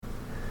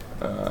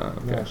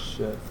Okay. Oh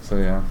shit. So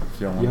yeah,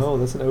 if you want, Yo,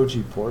 that's an OG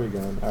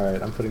Porygon.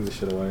 Alright, I'm putting this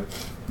shit away.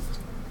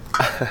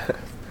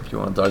 if you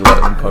want to talk about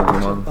it in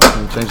Pokemon, we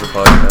can change the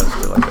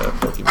podcast to like a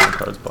Pokemon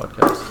cards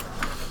podcast.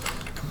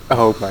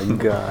 Oh my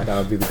god. That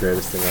would be the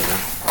greatest thing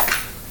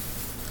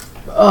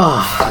ever.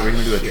 Are we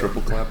gonna do a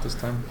triple clap this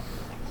time?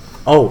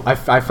 Oh, I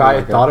thought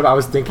God. about. I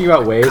was thinking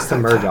about ways to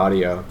merge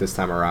audio this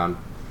time around.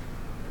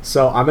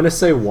 So I'm gonna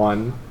say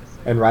 1,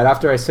 and right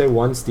after I say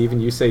 1, Steven,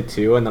 you say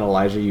 2, and then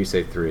Elijah, you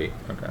say 3.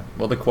 Okay.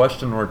 Well, the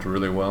question worked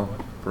really well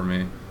for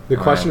me. The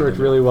question worked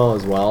really well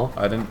as well.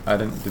 I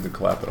didn't do the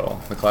clap at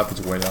all. The clap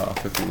was way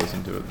off. If you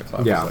listen to it, the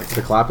clap Yeah, was like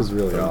the clap is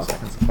really 30 off.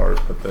 seconds apart,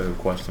 but the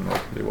question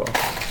worked pretty well.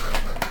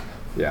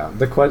 Yeah,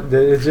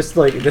 it's just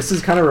like this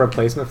is kind of a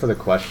replacement for the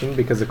question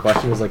because the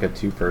question is like a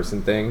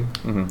 2-person thing.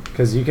 Mm-hmm.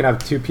 Because you can have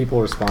 2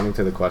 people responding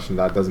to the question.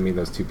 That doesn't mean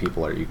those 2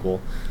 people are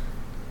equal.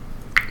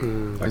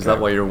 Is that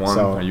why you're one?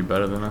 So- Are you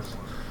better than us?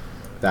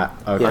 That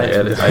Yeah, I okay.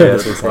 edit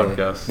that's the what I'm saying.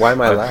 podcast. Why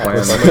am I I last? plan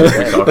Listen, what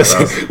we talk about.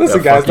 Listen,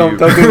 Yeah, guys, fuck don't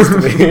do you. this to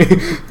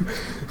me.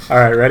 All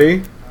right,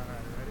 ready?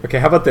 Okay,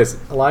 how about this?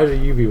 Elijah,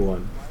 you be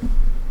 1.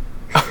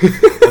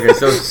 Okay,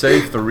 so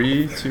say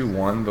 3, 2,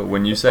 1, but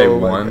when you say Oh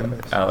my 1,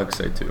 gosh. Alex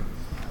say 2.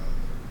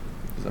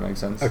 Does that make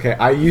sense? Okay,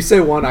 you say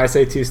 1, I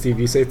say 2, Steve,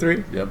 you say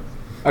 3? Yep.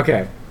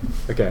 Okay.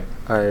 Alright,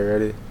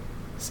 ready?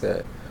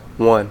 Set.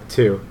 1.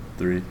 2.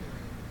 3.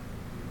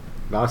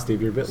 Wow,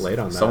 Steve, you're a bit late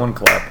on that. Someone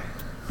clap.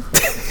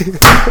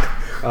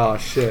 Oh,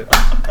 shit.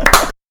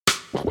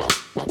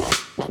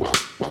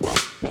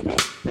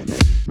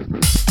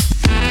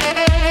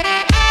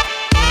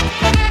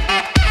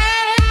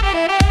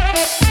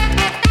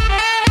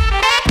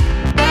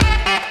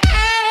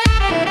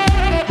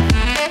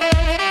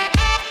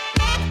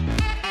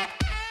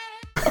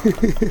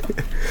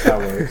 That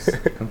works.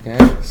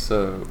 Okay,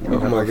 so we Oh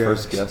have my our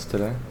first gosh. guest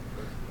today.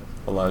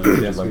 Elijah,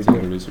 would Yes, you like we to do.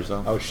 introduce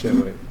yourself? Oh, shit,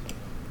 wait.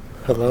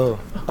 Hello.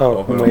 Oh,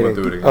 Oh, hold I'm on, waiting. we'll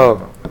do it again.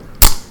 Oh,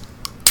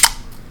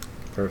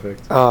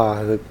 Perfect.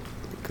 the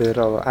good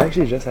old. I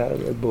actually just had a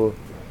Red Bull.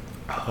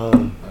 I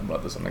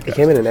bought this on the It gas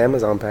came in an station.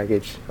 Amazon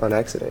package on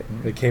accident.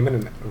 It came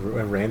in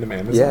a random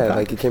Amazon Yeah, package.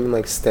 like it came in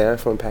like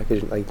styrofoam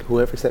package. Like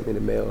whoever sent me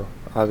the mail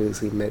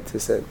obviously meant to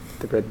send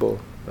the Red Bull.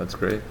 That's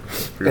great.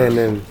 And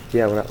then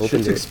yeah, when I opened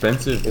Shit's it,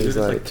 expensive, dude. was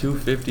It's like like-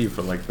 $250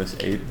 for like this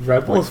 8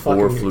 Red Bull's like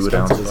 4 fucking fluid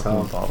ounce expensive as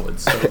fucking hell. bottle.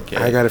 It's so okay.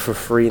 I got it for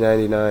free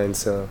 $99.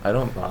 So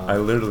Wow. I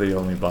literally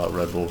only bought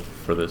Red Bull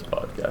for this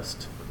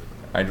podcast.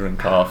 I drink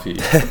coffee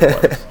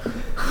twice.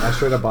 I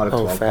straight up bought a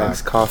 12 oh,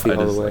 facts, pack. coffee I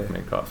all just the way. like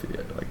make coffee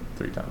like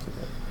 3 times a day.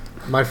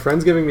 My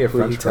friend's giving me a Who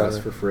you French press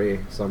telling? for free,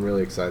 so I'm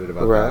really excited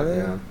about Right? that.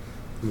 Yeah. I'm gonna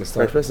French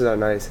start presses are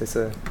nice. It's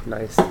a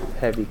nice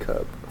heavy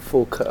cup,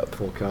 full cup,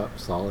 full cup,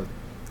 solid.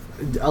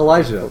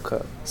 Elijah, full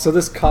cup. so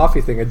this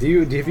coffee thing, have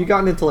you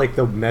gotten into like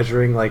the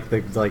measuring like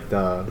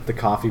the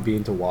coffee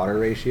bean to water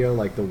ratio,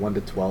 like the 1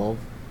 to 12?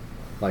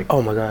 Like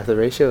Oh my god, the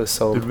ratio is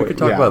so Dude, we could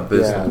important. talk about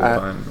this Yeah, the I- whole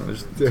time.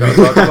 Just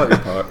talk about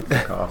your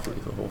coffee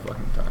the whole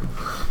fucking time.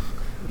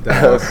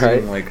 that, Right.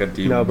 Being like a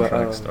demon No, but,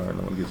 track star,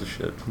 no one gives a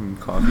shit.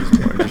 Coffee's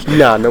more interesting.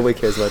 Nah, nobody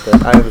cares about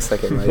that. I have a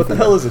second life. what the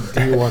hell is a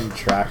D1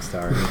 track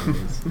star?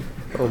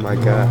 Oh my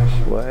gosh,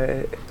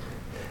 what?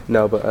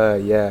 No,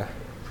 but yeah,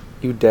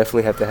 you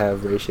definitely have to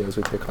have ratios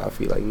with your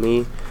coffee. Like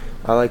me,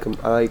 I like a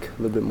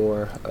little bit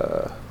more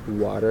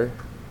water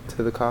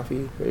to the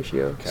coffee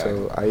ratio. Okay.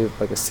 So I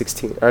have like a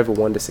 16. I have a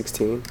 1 to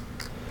 16.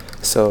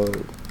 So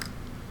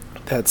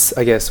that's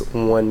I guess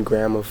 1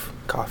 gram of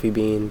coffee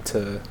bean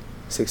to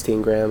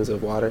 16 grams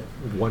of water,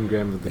 1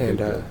 gram of the and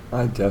good.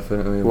 I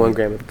definitely 1 like,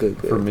 gram of good.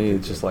 For me,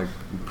 it's just like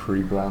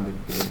pre-grounded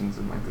beans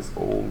in like this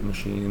old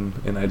machine,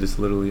 and I just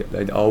literally,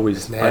 I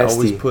always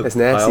nasty. put, That's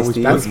nasty, I always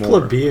Steve. put That's more.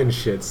 plebeian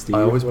shit, Steve.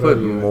 I always What put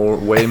are you?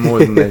 way more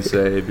than they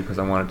say because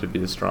I want it to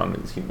be as strong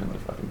as humanly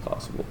fucking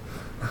possible.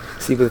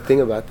 See, but the thing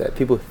about that,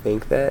 people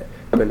think that,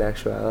 but in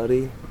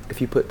actuality, if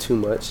you put too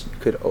much, you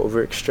could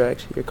over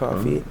extract your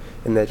coffee,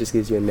 and that just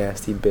gives you a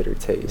nasty, bitter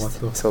taste. What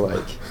the So, fuck?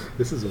 like,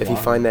 This is if you wild.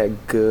 find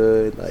that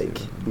good, like,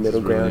 This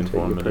middle is really ground to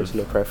your informative.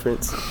 personal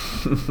preference,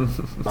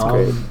 it's Um,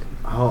 great.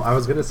 Oh, I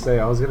was gonna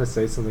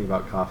say something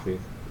about coffee,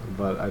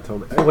 but I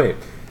told. Oh, wait,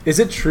 is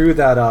it true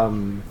that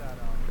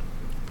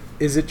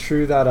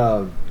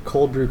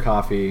cold brew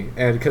coffee,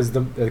 and because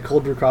the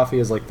cold brew coffee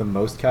is like the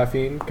most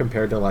caffeine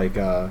compared to like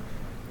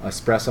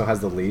espresso has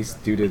the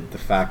least due to the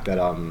fact that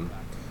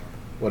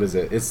what is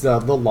it? It's the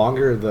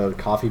longer the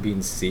coffee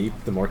beans seep,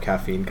 the more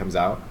caffeine comes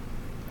out.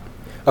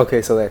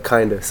 Okay, so that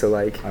kinda, so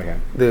like, Okay.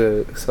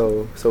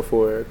 so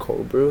for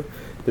cold brew,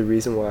 the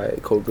reason why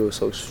cold brew is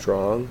so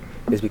strong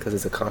is because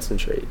it's a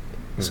concentrate.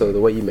 So Mhm. the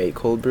way you make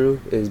cold brew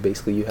is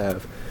basically you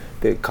have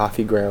the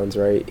coffee grounds,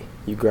 right?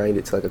 You grind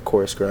it to like a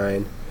coarse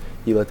grind.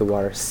 You let the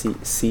water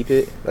seep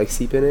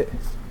in it.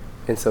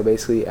 And so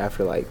basically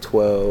after like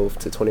 12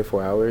 to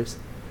 24 hours,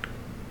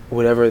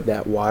 whatever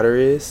that water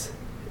is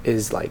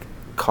like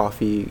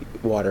coffee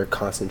water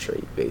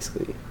concentrate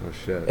basically. Oh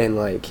shit. And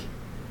like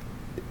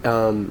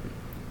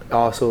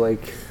also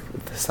like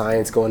the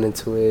science going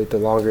into it, the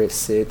longer it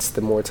sits,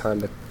 the more time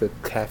the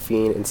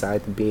caffeine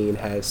inside the bean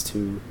has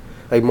to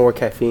like more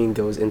caffeine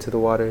goes into the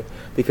water,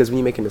 because when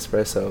you make an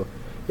espresso,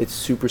 it's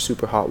super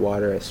super hot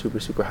water at super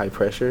super high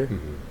pressure,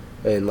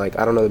 and like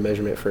I don't know the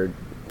measurement for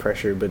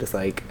pressure, but it's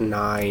like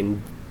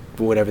 9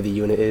 whatever the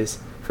unit is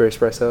for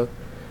espresso,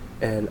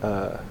 and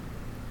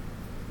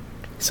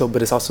so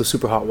but it's also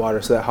super hot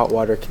water, so that hot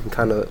water can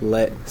kind of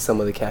let some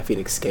of the caffeine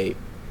escape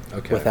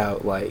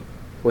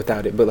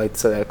without it. But like,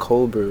 so that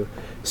cold brew,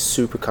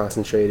 super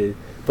concentrated,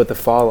 but the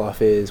fall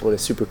off is when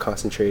it's super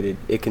concentrated,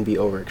 it can be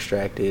over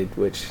extracted,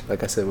 which,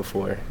 like I said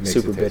before, Makes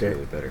super it taste bitter.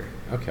 really bitter.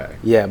 Okay.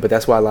 Yeah, but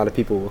that's why a lot of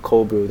people with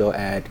cold brew, they'll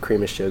add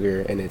cream and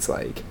sugar, and it's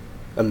like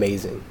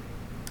amazing.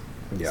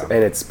 Yeah.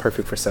 And it's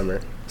perfect for summer.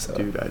 So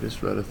Dude, I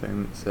just read a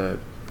thing that said,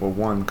 well,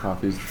 one,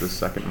 coffee is the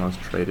second most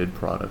traded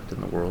product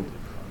in the world,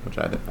 which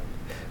I didn't.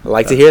 I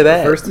like to hear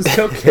that. First is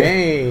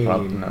cocaine.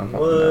 Probably no,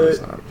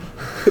 What? not.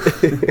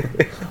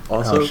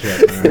 Also, Oh,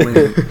 shit, man.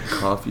 when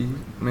coffee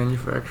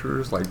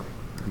manufacturers, like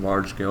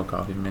large-scale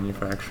coffee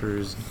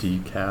manufacturers,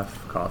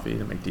 decaf coffee,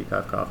 to make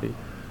decaf coffee,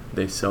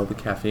 they sell the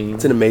caffeine.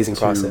 It's an amazing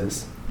to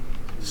process.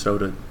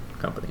 Soda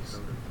companies.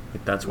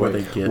 Like that's where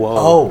Wait, they get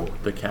whoa.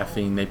 the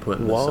caffeine they put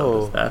in the Whoa.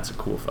 sodas. That's a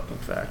cool fucking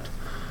fact.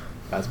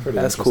 That's pretty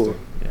That's interesting.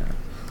 cool.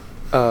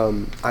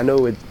 Yeah. I know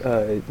with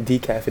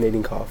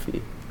decaffeinating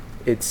coffee,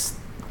 it's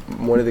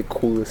one of the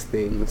coolest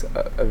things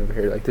I've ever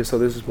heard. Like, there's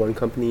this one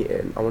company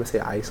in, I want to say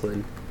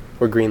Iceland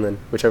or Greenland,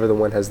 whichever the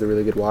one has the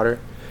really good water.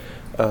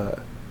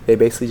 They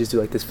basically just do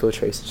like this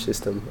filtration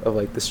system of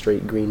like the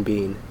straight green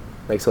bean.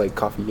 Like, so like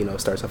coffee,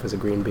 starts off as a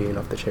green bean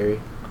off the cherry.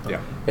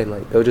 Yeah. And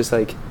like they'll just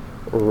like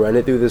run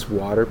it through this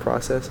water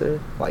processor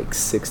like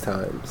 6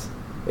 times.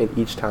 And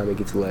each time it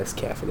gets less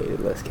caffeinated.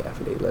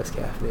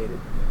 To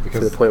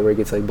Because the point where it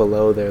gets like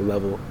below their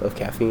level of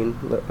caffeine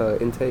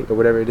intake or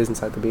whatever it is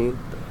inside the bean.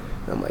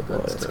 And I'm like, oh,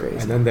 that's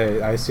crazy. and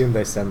then I assume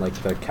they send like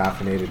the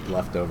caffeinated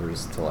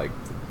leftovers to like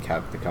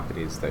the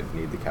companies that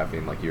need the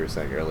caffeine, like you were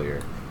saying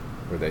earlier,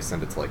 where they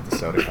send it to like the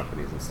soda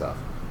companies and stuff.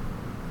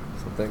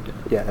 Something.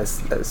 Yeah,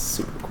 that's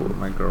super cool.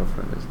 My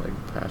girlfriend is like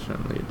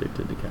passionately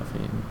addicted to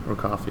caffeine or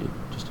coffee,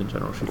 just in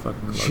general. She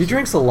fucking loves She it.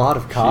 drinks a lot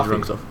of coffee.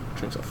 She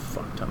drinks a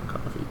fuck ton of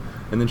coffee,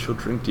 and then she'll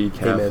drink decaf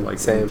Hey, man, like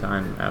same.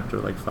 anytime after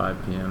like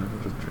 5 p.m.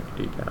 She'll just drink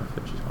decaf,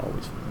 and she's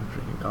always fucking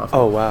drinking coffee.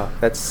 Oh wow,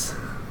 that's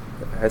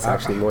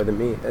actually more than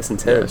me. That's Yeah,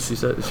 intense. she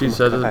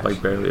said Oh my it gosh.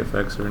 like barely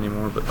affects her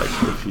anymore, but like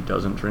if she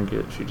doesn't drink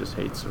it, she just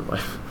hates her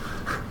life.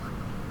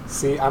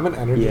 See, I'm an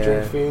energy Yeah.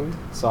 drink fiend,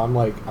 so I'm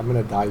like, I'm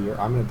gonna die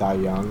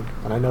young,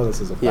 and I know this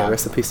is a fact. Yeah,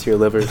 rest in peace to your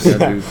livers. Yeah,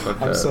 dude, fuck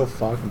I'm that. so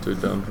fucked.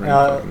 Dude, don't drink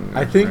fucking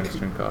I think- drinks,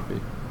 drink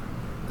coffee.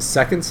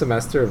 Second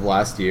semester of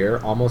last year,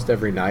 almost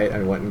every night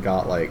I went and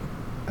got like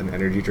an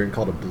energy drink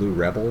called a Blue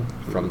Rebel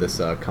from this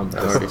That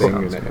company. already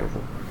sounds in,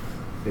 terrible.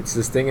 it's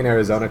this thing in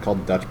Arizona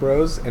called Dutch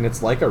Bros, and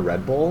it's like a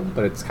Red Bull,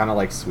 but it's kind of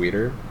like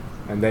sweeter,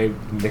 and they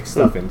mix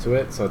stuff into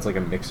it, so it's like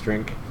a mixed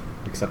drink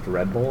except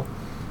Red Bull.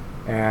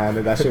 And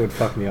that shit would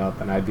fuck me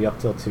up, and I'd be up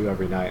till 2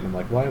 every night, and I'm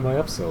like, why am I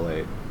up so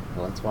late?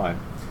 Well, that's why.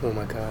 Oh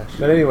my gosh.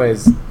 But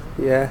anyways,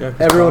 Yeah. 'cause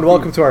everyone, coffee-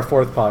 welcome to our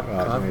 4th pod.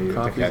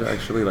 Coffee is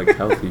actually like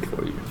healthy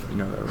for you. You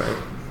know that, right?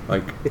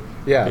 Like,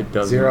 Yeah, it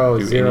doesn't zero-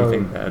 do zero-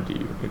 anything bad to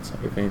you. It's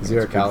if anything,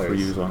 zero it's good for calories.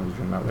 you as long as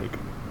you're not like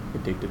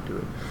addicted to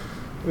it.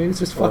 I mean, it's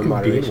just Or fucking bean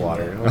moderation,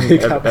 water. yeah.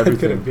 Like, how bad could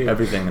it everything, be?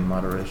 everything in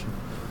moderation,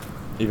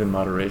 even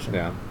moderation.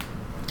 Yeah.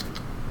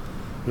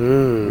 We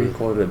Mm.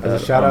 quoted that.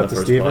 As a shout on out the to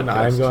first Steven,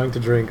 I'm podcast. going to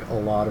drink a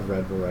lot of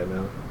Red Bull right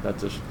now.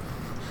 That's a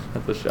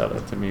shout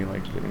out to me,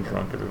 like getting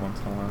drunk every once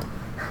in a while.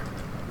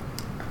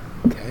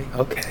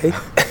 Okay.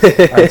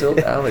 I told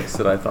Alex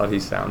that I thought he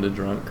sounded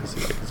drunk because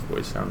like his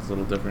voice sounds a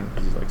little different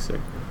because he's like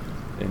sick,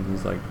 and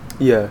he's like,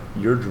 Yeah.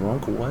 "You're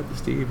drunk? What,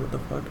 Steve? What the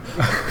fuck?"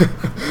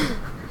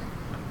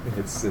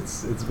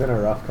 It's been a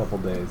rough couple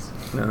days.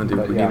 No, dude,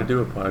 But we yeah. need to do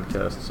a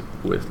podcast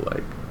with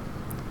like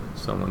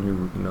someone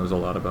who knows a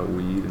lot about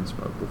weed and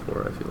smoke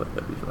before. I feel like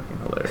that'd be fucking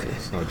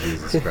hilarious. Oh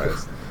Jesus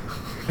Christ!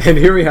 And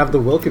here we have the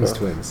Wilkins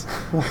twins.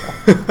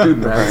 Dude,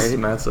 Right.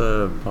 Matt's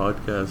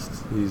podcast.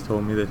 He's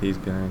told me that he's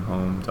going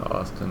home to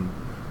Austin,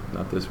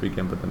 not this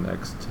weekend, but the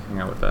next, to hang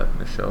out with that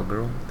Michelle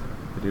girl.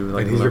 To do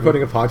like And he's 11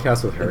 recording a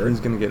podcast with and her. he's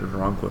gonna get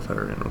drunk with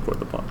her and record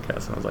the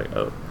podcast. And I was like,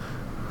 oh,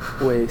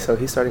 Wait, so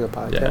he's starting a yeah.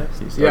 podcast?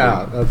 He started,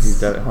 Yeah,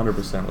 that's- he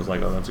 100% was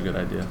like, oh, that's a good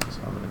idea. So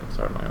I'm gonna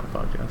start my own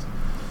podcast.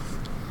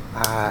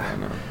 Ah. I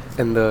know.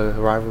 And the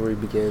rivalry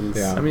begins.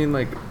 Yeah. I mean,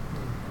 like,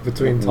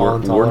 Between Tall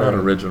and we're Taller not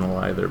and- original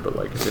either, but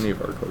like if any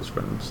of our close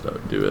friends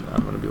do it,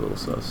 I'm gonna be a little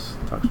sus,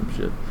 talk some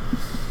shit.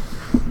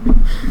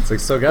 It's like,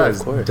 so guys,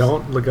 of course.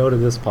 don't go to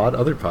this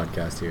other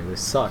podcast here. They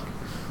suck.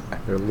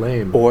 They're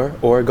lame.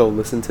 Or go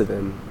listen to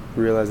them,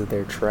 realize that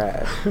they're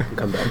trash, and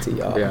come back to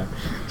y'all. Yeah,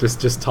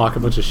 just talk a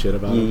bunch of shit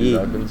about Yeah. it. Dude,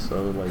 I've been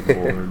so like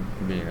bored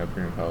being up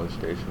here in College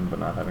Station, but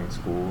not having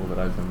school, that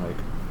I've been like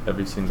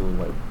every single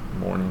like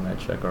morning I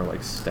check our like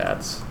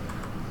stats,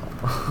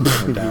 our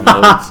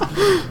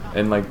downloads,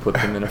 and like put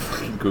them in a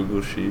fucking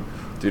Google sheet.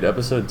 Dude,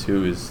 episode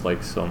 2 is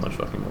like so much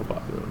fucking more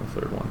popular than the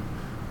third one.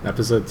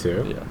 Episode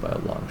 2. Yeah, by a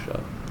long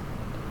shot.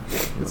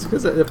 It's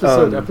because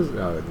episode. Um, Oh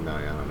no,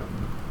 yeah, I don't know.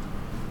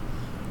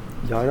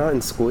 Y'all not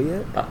in school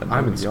yet?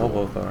 I'm in Y'all school.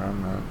 both are.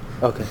 I'm not.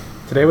 Okay.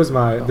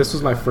 This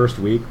was my first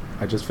week.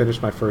 I just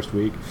finished my first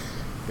week.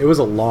 It was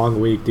a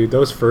long week, dude.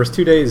 Those first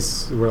 2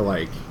 days were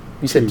like.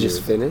 You said 2 just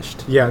years.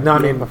 finished? Yeah, no, I You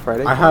don't mean, have a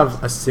Friday I class?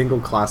 have a single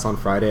class on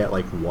Friday at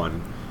like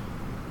 1.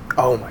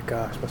 Oh my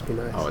gosh, must be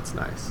nice. Oh, it's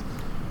nice.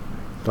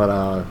 But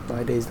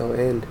My days don't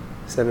end.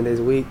 7 days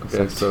a week.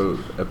 Okay, so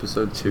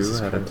episode 2 Jesus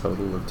had a Christ.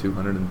 total of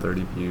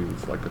 230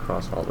 views, like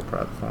across all the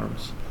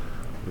platforms.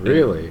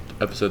 really,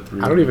 And episode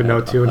 3. I don't even know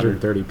had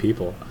 230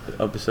 people.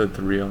 Episode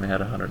 3 only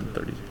had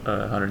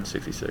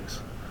 166.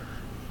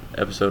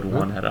 Episode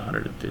 1 had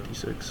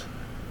 156.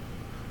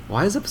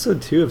 Why is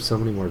episode 2 have so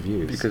many more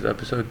views? Because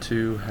episode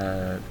 2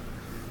 had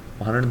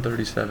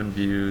 137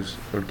 views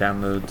or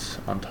downloads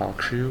on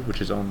TalkShoe,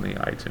 which is only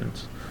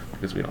iTunes,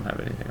 because we don't have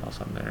anything else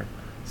on there.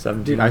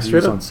 17 Dude, I views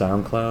straight on up-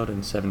 SoundCloud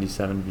and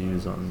 77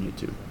 views on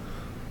YouTube.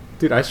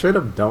 Dude, I straight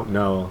up don't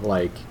know.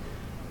 Like,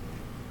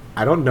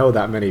 I don't know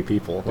that many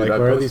people. Dude, Like, I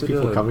where are these posted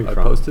people coming I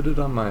from? posted it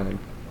on my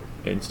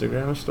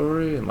Instagram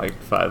story, and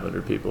like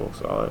 500 people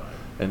saw it,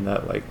 and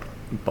that like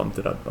bumped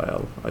it up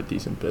by a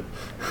decent bit.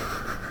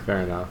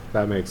 Fair enough.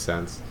 That makes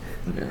sense.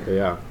 But Yeah.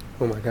 yeah.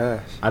 Oh my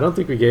gosh. I don't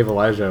think we gave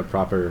Elijah a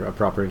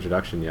proper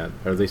introduction yet,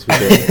 or at least we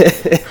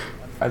did.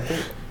 I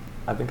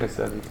think I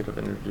said he could have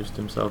introduced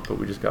himself, but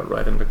we just got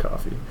right into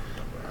coffee.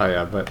 Oh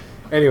yeah, but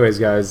anyways,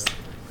 guys,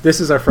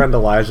 this is our friend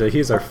Elijah.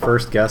 He's our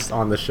first guest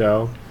on the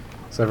show,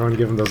 so everyone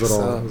give him those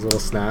little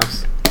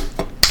snaps.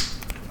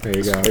 There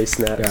you go. Straight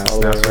snaps. Yeah, all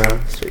the way snaps around.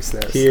 around. Straight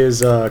snaps. He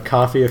is a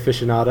coffee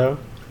aficionado.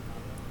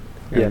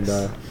 And,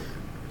 Yes.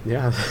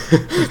 yeah.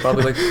 He's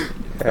probably like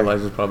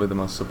Elijah's probably the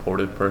most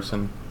supportive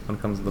person when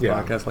it comes to the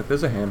Yeah. podcast. Like,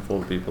 there's a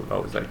handful of people that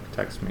always like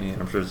text me,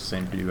 and I'm sure it's the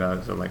same for you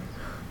guys. So like,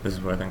 this is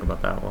what I think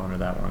about that one or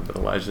that one. But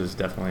Elijah's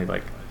definitely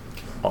like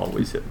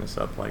always hitting us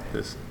up like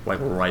this, like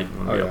right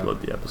when we Oh, yeah.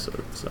 upload the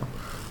episode. So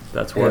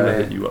that's why I Yeah.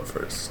 hit you up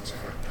first.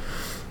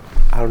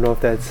 I don't know if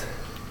that's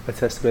a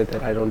testament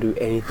that I don't do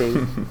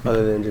anything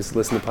other than just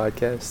listen to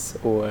podcasts,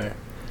 or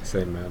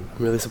Same, man.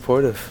 I'm really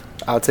supportive.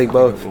 I'll take I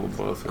both. think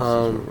we'll both. This is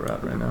Um, where we're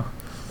at right now.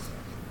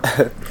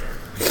 I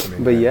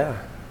mean, But yeah,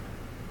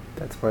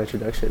 that's my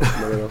introduction.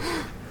 My little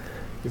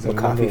He's a a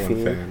coffee number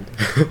one fiend.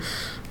 fan.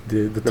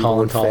 Dude, the number tall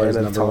one and taller is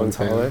fan of number one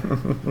Tall and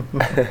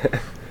fan.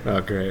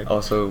 Oh, great.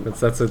 Also,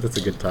 That's a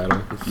good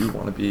title. if you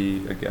want to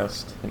be a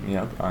guest, hit me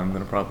up. I'm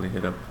gonna probably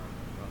hit up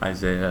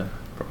Isaiah,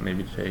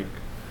 maybe Jake,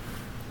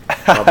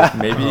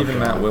 maybe Oh, even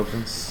God. Matt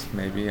Wilkins.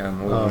 Maybe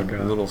I'm Oh, a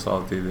God. little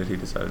salty that he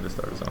decided to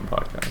start his own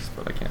podcast,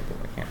 but I can't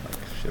like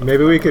shit.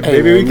 Maybe we could Hey,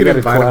 maybe man, we you could gotta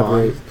invite him on.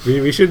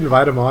 collaborate. We should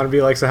invite him on and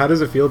be like, so how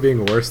does it feel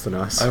being worse than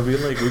us? I feel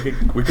like we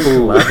could Ooh.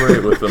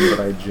 collaborate with him, but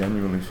I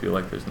genuinely feel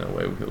like there's no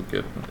way he'll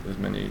get as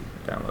many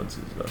downloads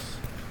as us.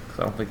 Because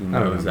I don't think he I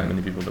don't knows know, that man.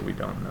 many people that we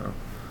don't know.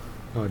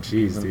 Oh,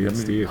 jeez, I'm dude, gonna be-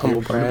 Steve.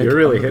 Humble brag. You're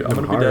really I'm hitting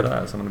gonna him be hard. dead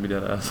ass. I'm gonna be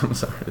dead ass. I'm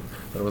sorry.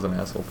 That was an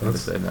asshole thing to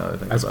say now that I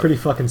think That's about pretty it.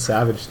 fucking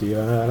savage, Steve.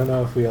 I don't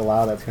know if we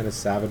allow that kind of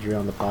savagery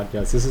on the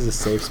podcast. This is a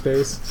safe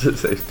space. It's a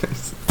safe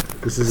space.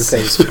 This is a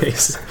safe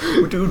space.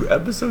 Dude,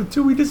 episode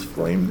 2, we just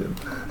flamed him.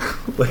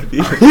 Like the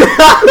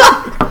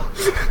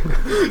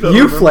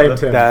You flamed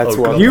him. That's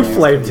what You I'm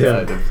flamed Yeah, I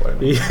him. did flame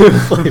him. You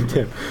flamed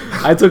him.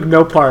 I took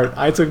no part.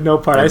 I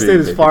Maybe- stayed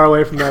as maybe. far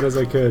away from that as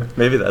I could.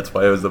 Maybe that's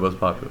why it was the most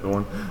popular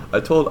one. I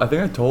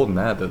think I told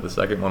Matt that the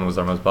second one was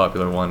our most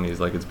popular one. And he's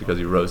like, it's because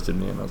you roasted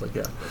me, and I was like,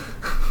 yeah.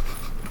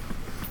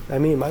 I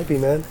mean, it might be,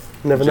 man.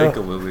 You never Jake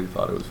know. Lilly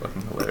thought it was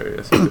fucking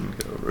hilarious. He couldn't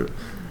get over it.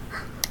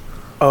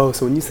 Oh,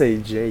 so when you say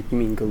Jake, you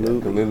mean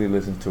Galoob? Lily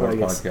listens to Oh, our I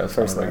guess podcast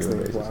first, on a last regular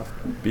name. basis. Wow.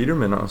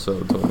 Biederman also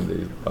told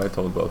me that I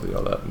told both of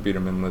y'all that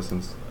Biederman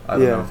listens. I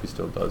don't know Yeah. if he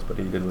still does, but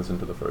he did listen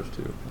to the first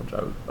 2, which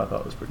I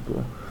thought was pretty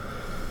cool.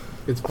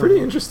 It's pretty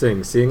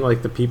interesting seeing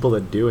like the people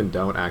that do and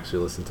don't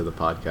actually listen to the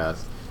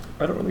podcast.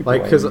 I don't really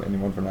Like, blame 'cause-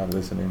 anyone for not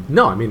listening.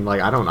 No, I mean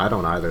like I don't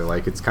either.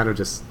 Like it's kind of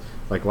just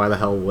like why the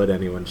hell would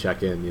anyone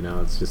check in? You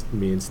know, it's just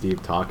me and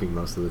Steve talking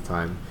most of the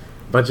time.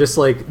 But just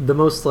like the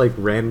most like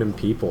random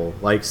people,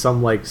 like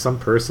some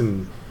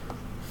person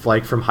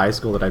like from high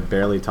school that I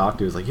barely talked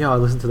to is like, "Yo, I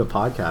listened to the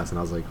podcast," and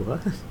I was like,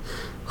 "What?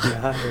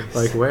 Nice.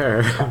 Like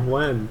where?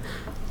 When?"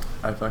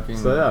 I fucking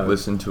So, yeah.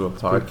 listened to a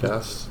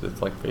podcast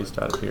that's like based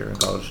out of here in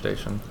College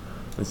Station.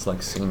 It's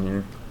like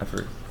senior,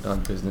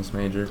 business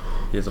major.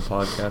 He has a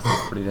podcast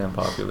that's pretty damn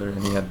popular,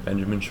 and he had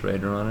Benjamin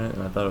Schrader on it,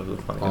 and I thought it was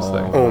the funniest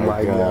thing. Oh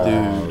my God.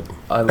 Dude,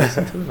 I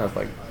listened to it and I was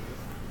like,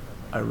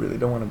 I really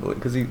don't want to believe,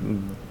 because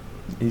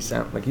he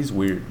sound like he's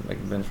weird.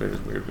 Like Ben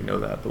Schrader's weird, we know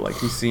that, but like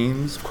he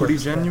seems pretty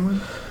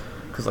genuine.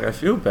 Because like I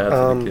feel bad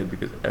for the kid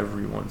because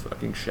everyone's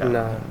fucking shouting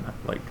Nah. him.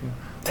 Like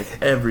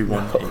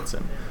everyone No. hates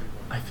him.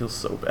 I feel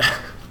so bad.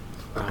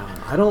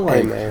 I don't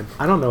Hey, like. man.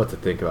 I don't know what to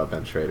think about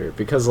Ben Schrader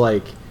because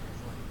like,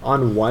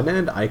 on one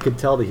end, I could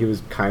tell that he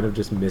was kind of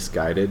just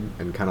misguided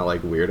and kind of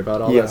like weird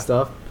about all Yeah. that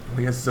stuff.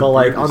 I guess it's a But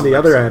like weird on the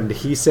other dyslexia. end,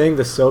 he sang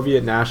the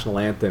Soviet national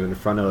anthem in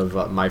front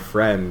of my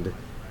friend,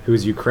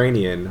 who's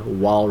Ukrainian,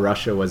 while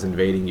Russia was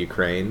invading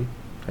Ukraine.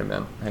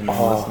 Hey man,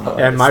 Oh. listen to And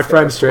that. my That's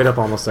friend terrible. straight up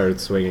almost started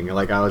swinging.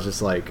 Like I was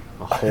just like,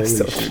 holy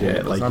so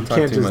shit! Let's Like not you talk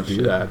can't too just much do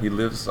shit. that. He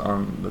lives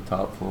on the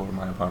top floor of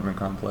my apartment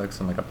complex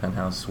in like a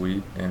penthouse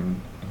suite,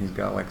 and he's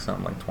got like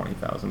something like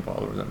 20,000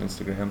 followers on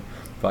Instagram.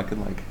 If I could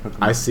like hook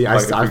him, I see. if I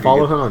if we could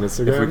follow get- him on If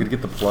we Instagram. could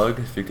get the plug,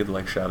 if you could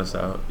like shout us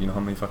out, you know how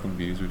many fucking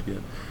views we'd get.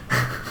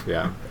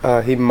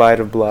 Yeah. He might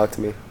have blocked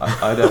me.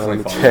 I definitely Let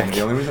me follow check. him.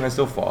 The only reason I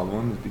still follow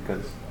him is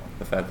because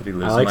the fact that he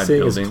lives I like in my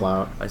seeing his building.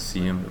 clout. I see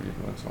him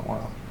every once in a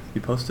while. He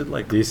posted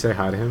like. Do you say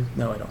hi to him?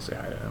 No, I don't say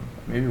hi to him.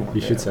 Maybe one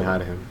You day should I say will. hi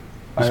to him.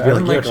 I- You should I be like,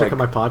 don't yo, like, check out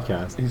my like-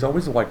 podcast. He's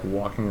always like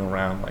walking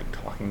around like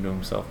talking to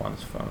himself on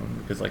his phone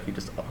because like he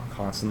just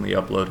constantly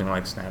uploading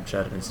like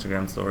Snapchat and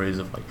Instagram stories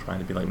of like trying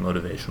to be like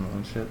motivational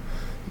and shit.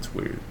 It's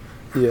weird.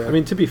 Yeah. I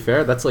mean, to be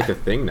fair, that's like a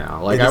thing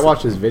now. Like It I is-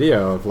 watched this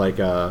video of like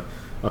a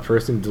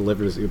person who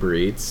delivers Uber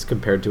Eats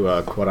compared to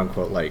a quote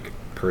unquote like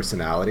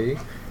personality,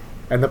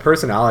 and the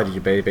personality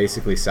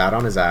basically sat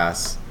on his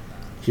ass.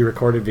 He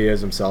recorded videos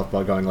himself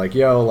by going like,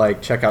 "Yo,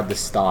 like check out this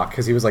stock,"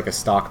 because he was like a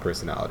stock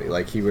personality.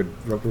 Like he would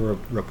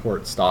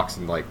report stocks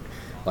and like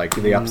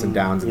the ups and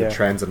downs and yeah. the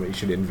trends and what you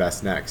should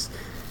invest next.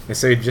 And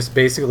so he'd just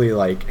basically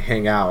like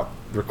hang out,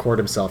 record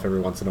himself every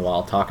once in a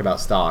while, talk about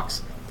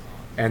stocks,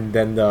 and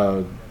then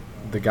the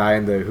guy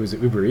who's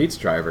an Uber Eats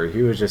driver,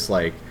 he was just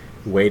like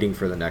waiting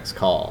for the next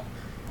call,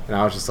 and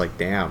I was just like,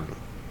 damn,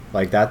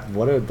 like that.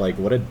 What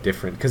a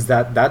different, because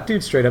that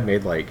dude straight up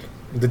made like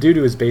the dude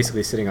who was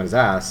basically sitting on his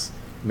ass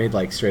made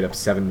like straight up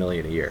 $7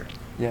 million a year.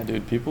 Yeah,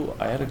 dude. People.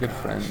 I had a good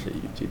friend at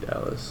UT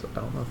Dallas. I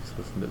don't know if he's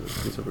listened to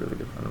this. He's a really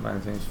good friend of mine.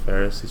 His name's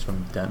Ferris. He's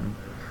from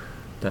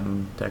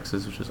Denton,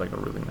 Texas, which is like a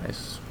really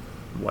nice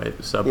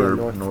white suburb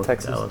North north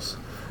Texas. of Dallas.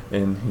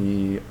 And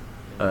he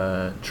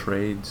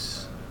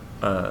trades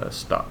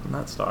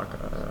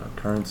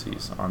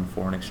currencies on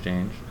foreign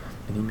exchange,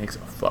 and he makes a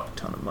fuck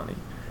ton of money.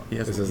 He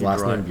has Is his he last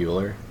drive- name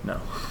Bueller? No.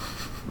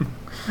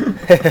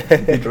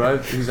 He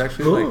drives. He's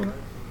actually like.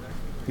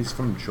 He's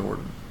from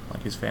Jordan.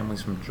 Like his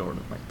family's from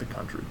Jordan, like the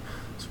country.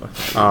 It's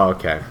fucking. Oh,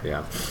 okay,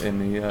 yeah.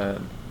 And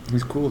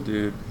he's cool,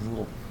 dude. He's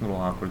a little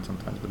awkward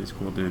sometimes, but he's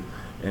cool, dude.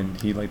 And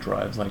he like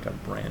drives like a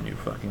brand new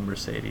fucking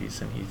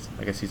Mercedes, and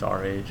I guess he's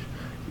our age.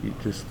 He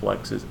just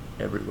flexes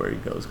everywhere he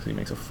goes because he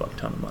makes a fuck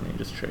ton of money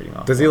just trading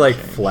off. Does he foreign like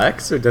exchange.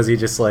 flex, or does he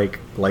just like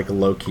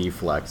low key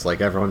flex? Like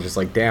everyone's just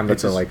like, damn,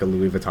 that's It's just- like a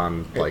Louis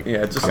Vuitton like.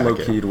 Yeah, it's just jacket.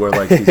 low key to where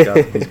like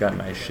he's got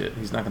nice shit.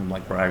 He's not gonna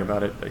like brag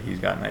about it, but he's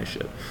got nice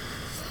shit.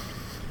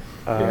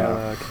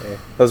 Yeah. Okay.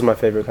 Those are my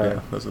favorite kind.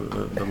 Yeah, those are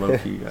the low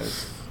key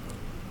guys.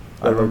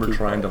 The I remember low-key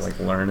trying to guys. like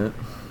learn it.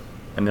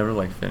 I never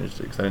like finished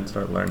it because I didn't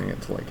start learning it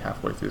until like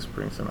halfway through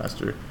spring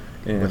semester.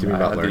 And What do you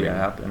mean I about had learning? the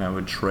app, and I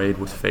would trade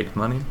with fake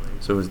money.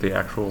 So it was the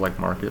actual like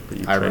market, but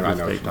you I trade remember. I with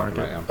know what fake you're talking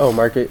market. about. Yeah. Oh,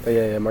 Market.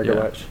 Yeah, Market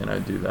Yeah, Watch. and I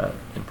do that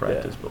in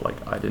practice, but like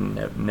I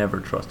didn't never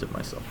trusted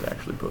myself to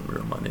actually put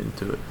real money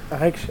into it.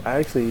 I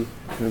actually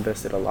have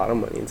invested a lot of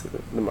money into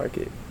the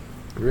market,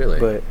 Really?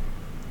 but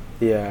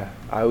yeah,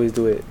 I always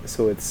do it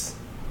so it's,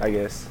 I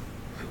guess,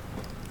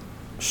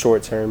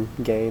 short-term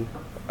gain.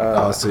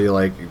 Oh, so you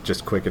like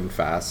just quick and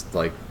fast,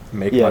 like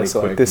make Yeah, money so,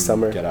 like, quick this and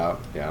summer- get out.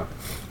 Yeah.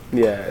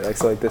 Yeah,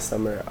 like this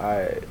summer,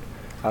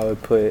 I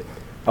would put.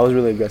 I was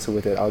really aggressive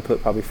with it. I would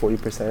put probably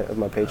 40% of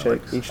my paycheck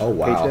Alex. each Oh,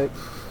 wow. paycheck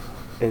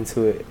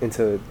into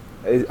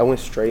it. I went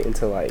straight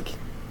into like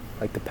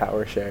the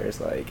power shares,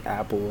 like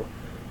Apple.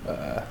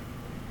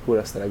 What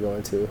else did I go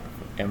into?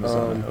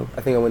 Amazon, I hope.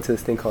 I think I went to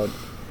this thing called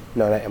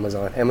not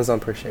Amazon. Amazon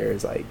per share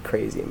is like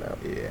crazy amount.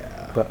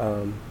 Yeah. But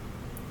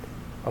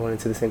I went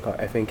into this thing called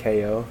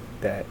FNKO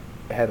that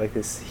had like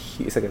this.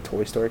 It's like a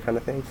toy store kind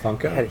of thing.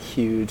 Funko? It had a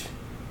huge.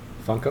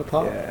 Funko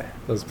Pop? Yeah.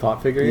 Those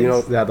pop figurines? You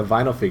know- Yeah, the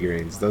vinyl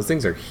figurines. Those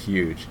things are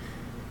huge.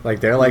 Like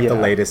they're like the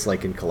Yeah. latest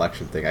like in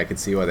collection thing. I can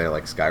see why they're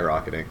like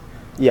skyrocketing.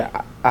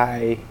 Yeah,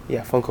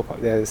 Funko Pop.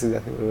 Yeah, this is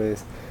definitely what it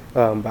is.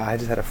 But I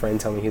just had a friend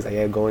tell me, he's like,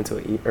 yeah, go into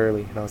it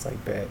early, and I was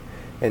like, bet.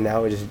 And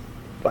now it just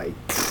like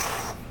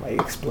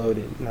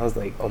exploded, and I was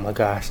like, oh my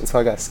gosh. And so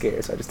I got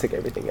scared, so I just took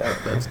everything out.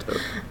 That's dope.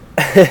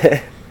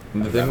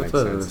 And the That thing makes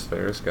with sense. this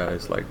Ferris guy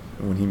is like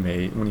when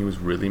he was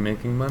really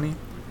making money,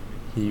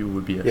 he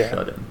would be a Yeah.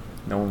 shut-in.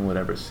 No one would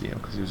ever see him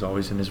because he was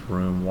always in his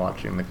room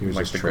watching He was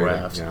like just the trading,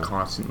 graphs, yeah.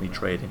 constantly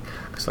trading.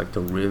 Because like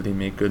to really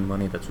make good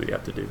money, that's what you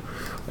have to do.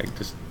 Like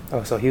just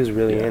Oh, so he was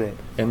really yeah. in it.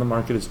 And the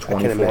market is can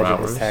 24 imagine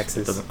hours. his taxes.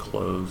 It doesn't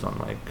close on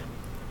like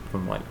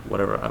from like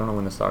whatever. I don't know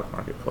when the stock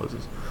market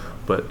closes,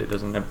 but it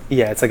doesn't have.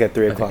 Yeah, it's like at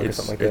 3 I think o'clock or it's,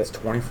 something like it's that.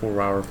 24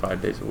 hour,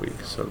 5 days a week.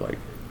 So like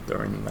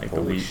during like the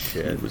Holy week,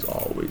 shit. he was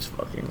always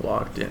fucking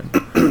locked in.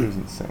 It was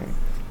insane.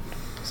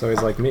 So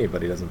he's like me,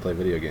 but he doesn't play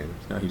video games.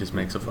 No, he just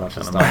makes a fuck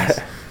Watches ton of money.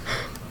 stocks.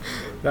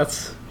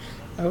 That's.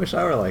 I wish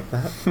I were like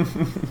that.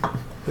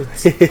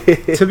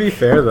 To be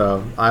fair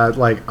though,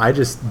 I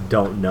just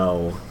don't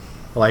know.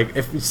 Like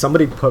if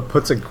somebody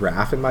puts a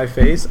graph in my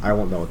face, I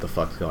won't know what the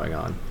fuck's going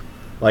on.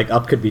 Like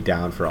up could be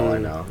down for all I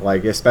know.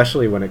 Like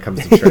especially when it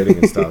comes to trading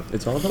and stuff.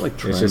 It's all about like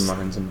trend just-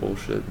 lines and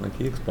bullshit. Like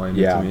he explained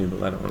it Yeah. to me,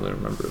 but I don't really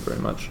remember it very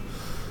much.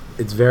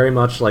 It's very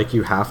much like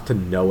you have to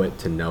know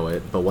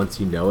it, but once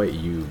you know it,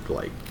 you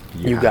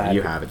You got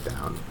you it. have it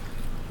down.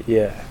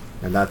 Yeah.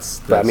 And that's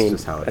But I mean,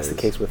 just how it that's is.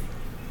 the case with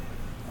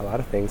a lot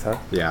of things, huh?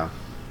 Yeah.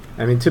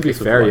 I mean, to be Case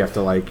with fair, you life. have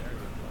to like.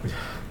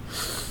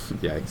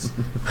 Yikes.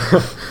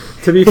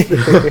 to be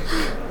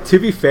to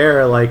be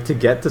fair, like to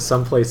get to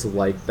someplace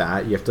like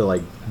that, you have to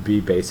like be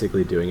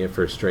basically doing it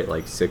for a straight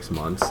like 6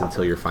 months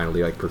until you're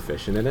finally like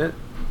proficient in it.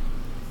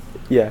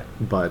 Yeah.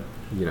 But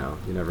you know,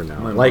 you never know.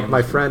 My Like mom my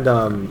is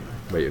friend,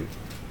 wait,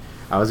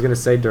 I was gonna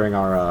say during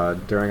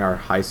our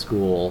high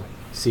school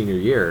senior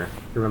year,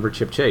 remember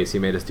Chip Chase? He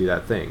made us do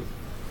that thing.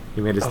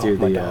 He made us Oh, do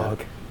my the.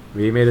 dog.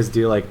 He made us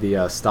do like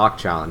the stock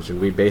challenge, and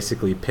we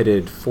basically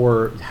pitted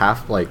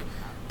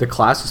the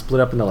class was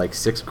split up into like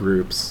 6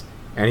 groups,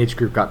 and each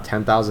group got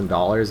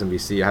 $10,000,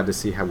 and had to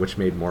see which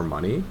made more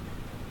money.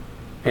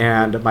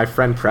 And my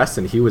friend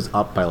Preston, he was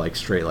up by like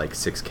straight like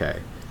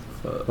 6K.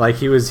 Like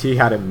he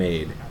had it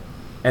made,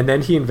 and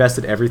then he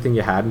invested everything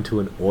he had into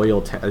an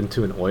oil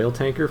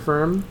tanker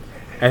firm,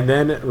 and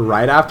then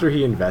right after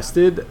he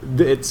invested,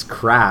 it's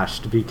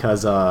crashed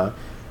because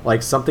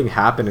like something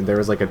happened and there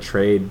was like a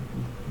trade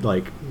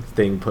like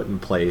thing put in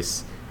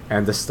place,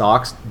 and the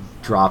stocks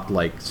dropped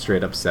like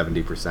straight up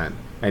 70%,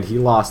 and he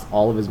lost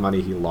all of his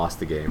money. He lost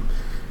the game,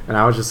 and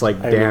I was just like,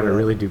 I damn, it remember that.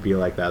 really do be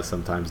like that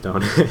sometimes,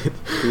 don't it?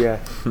 Yeah,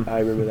 I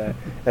remember that.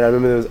 And I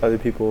remember there was other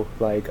people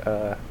like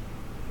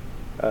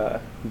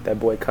that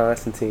boy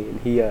Constantine.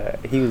 He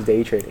was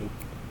day trading.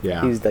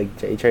 Yeah. He was like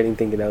day trading,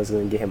 thinking that was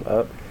going to get him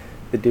up.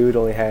 The dude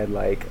only had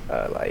like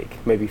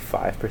maybe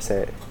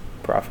 5%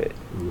 profit.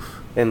 Oof.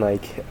 And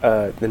like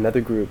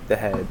another group that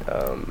had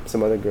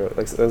some other girl,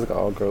 like it was like an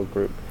all girl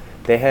group.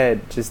 They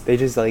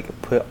just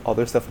like put all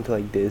their stuff into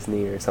like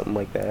Disney or something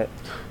like that,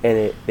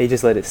 and they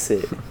just let it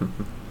sit.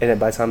 And then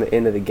by the time the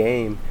end of the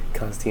game,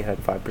 Constantine had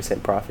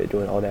 5% profit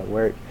doing all that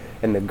work,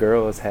 and the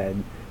girls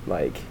had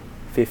like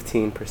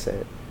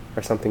 15%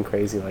 or something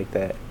crazy like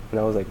that. And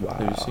I was like, wow.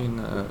 Have you seen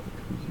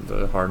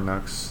the Hard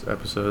Knocks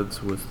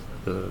episodes with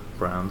the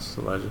Browns,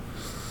 Elijah?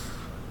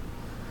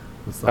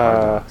 What's the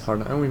hard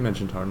Hard, and we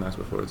mentioned Hard Knocks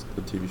before. It's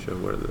the TV show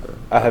where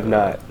I have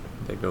not.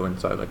 They go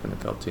inside like an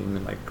NFL team,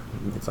 and like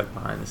it's like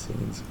behind the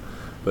scenes.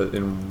 But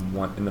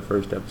in the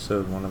first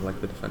episode, one of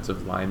like the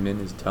defensive linemen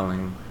is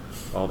telling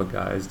all the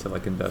guys to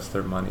like invest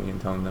their money,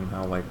 and telling them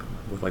how like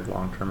with like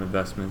long-term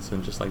investments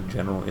and just like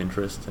general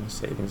interest in a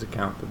savings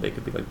account that they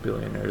could be like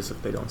billionaires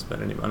if they don't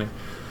spend any money.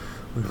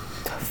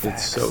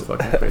 It's so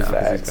fucking crazy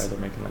because these guys are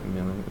making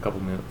like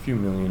a few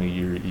million a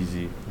year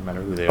easy, no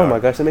matter who they are. Oh my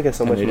gosh, they're making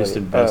so And much they money. just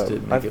invest it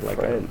and my they get like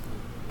friend.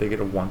 they get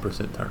a 1%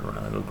 turnaround,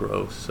 and it'll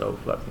grow so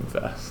fucking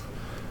fast.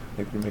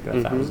 Like you're making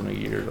Mhm. 1,000 a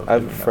year. I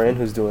have a friend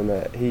who's doing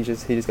that. He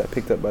just got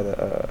picked up by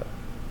the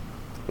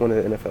one of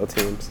the NFL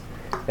teams,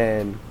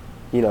 and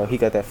you know he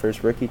got that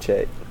first rookie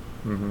check,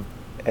 Mm-hmm.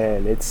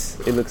 and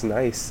it looks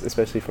nice,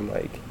 especially from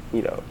like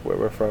where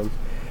we're from,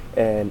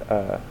 and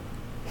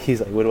he's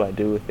like, what do I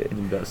do with it?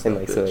 Invest And that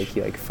like so bitch. like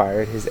he like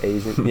fired his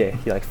agent. Yeah,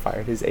 he like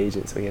fired his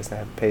agent, so he doesn't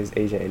have to pay his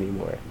agent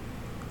anymore.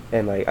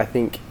 And like I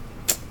think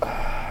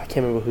I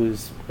can't remember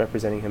who's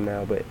representing him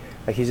now, but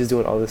like he's just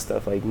doing all this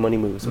stuff like money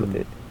moves with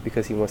Mhm. it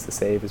because he wants to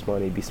save his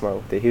money, be smart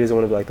with it. He doesn't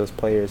want to be like those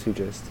players who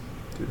just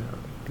Dude,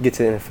 get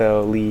to the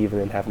NFL, leave,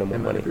 and then have no more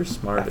man, money if you're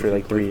smart, after if you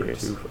like play 3 for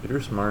years. if you're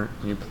smart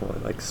and you play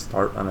like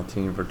start on a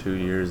team for 2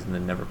 years and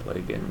then never play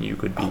again, you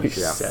could be Oh, you're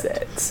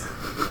set. set.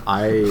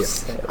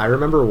 I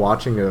remember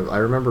I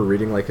remember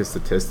reading like a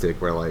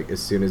statistic where like as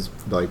soon as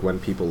like when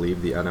people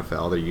leave the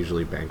NFL, they're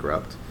usually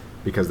bankrupt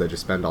because they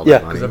just spend all Yeah.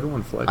 their money. Because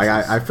everyone flexes.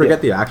 I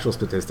forget Yeah. the actual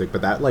statistic,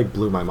 but that like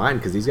blew my mind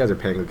because these guys are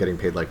getting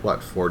paid like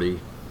what 20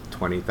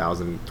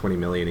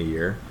 million a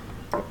year.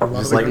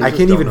 Just like People I just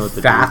can't don't even know what to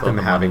do with all fathom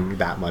the having money.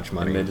 that much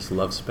money. And they just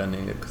love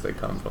spending it because they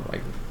come from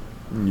like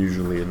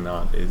usually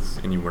not is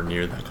anywhere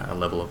near that kind of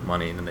level of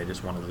money, and then they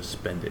just want to just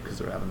spend it because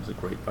they're having this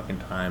great fucking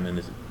time, and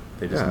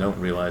they just Yeah. don't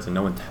realize, and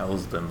no one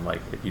tells them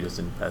like if you just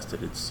invest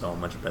it, it's so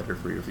much better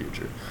for your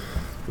future.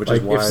 Which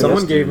Like, is why if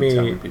someone this gave dude me-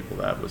 telling people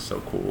that was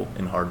so cool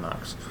in Hard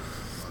Knocks.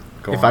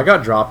 Go If on. I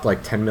got dropped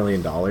like $10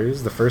 million,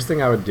 the first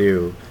thing I would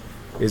do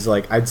is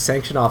like I'd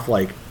sanction off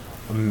like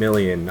 $1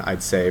 million,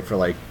 I'd say, for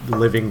like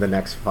living the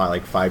next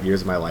 5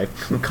 years of my life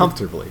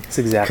comfortably. That's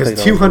exactly Because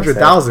what I was gonna say.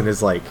 200,000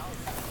 is like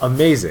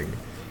amazing,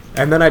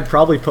 and then I'd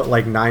probably put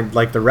like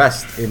the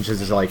rest into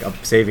just like a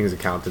savings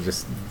account to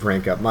just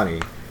rank up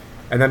money,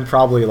 and then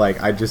probably like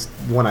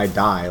when I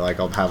die, like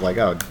I'll have like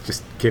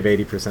just give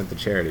 80% to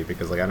charity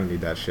because like I don't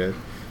need that shit.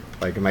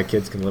 Like my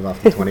kids can live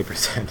off the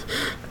 20%.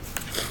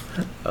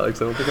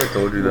 Alex, I don't think I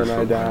told you Then this,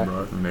 I but when die. I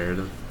brought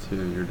Meredith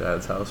to your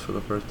dad's house for the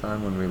first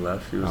time when we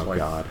left, she was Oh, like,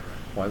 God.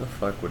 why the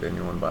fuck would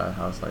anyone buy a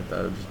house like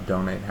that? Just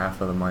donate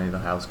half of the money the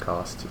house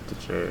costs to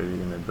charity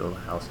and then build a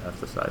house half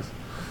the size.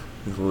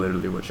 Is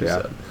literally what she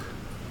Yeah. said.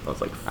 I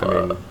was like,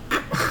 fuck.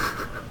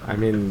 I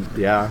mean,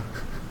 yeah.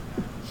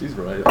 She's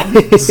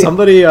right.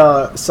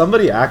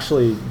 Somebody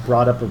actually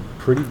brought up a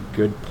pretty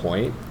good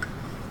point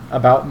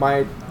about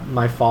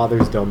my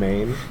father's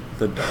domain,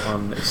 The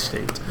Dawn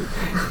Estate.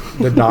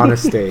 the Don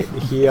Estate.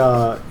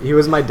 He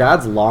was my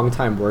dad's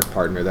longtime work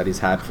partner that he's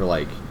had for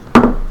like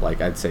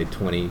like I'd say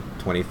 20,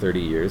 30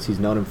 years. He's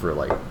known him for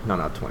like, no,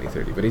 not 20,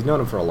 30, but he's known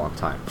him for a long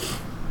time.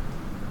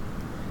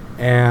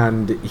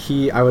 And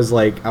I was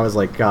like,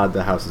 God,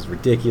 the house is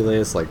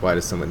ridiculous. Like, why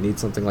does someone need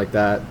something like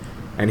that?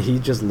 And he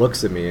just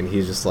looks at me and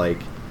he's just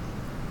like,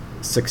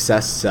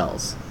 success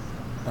sells.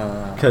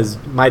 Because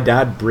my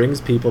dad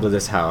brings people to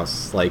this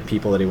house, like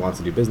people that he wants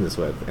to do business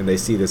with, and they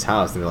see this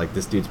house and they're like,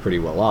 this dude's pretty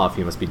well off.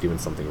 He must be doing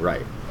something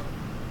right.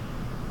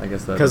 I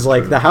guess that because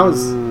like true. The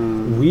house,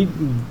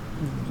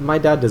 my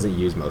dad doesn't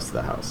use most of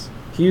the house.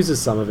 He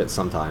uses some of it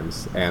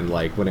sometimes, and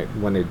like when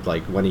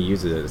he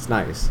uses it, it's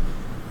nice.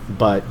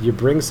 But you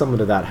bring someone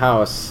to that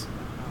house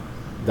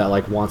that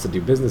like wants to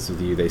do business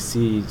with you, they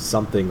see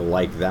something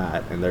like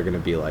that, and they're gonna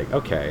be like,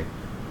 okay,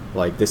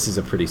 like this is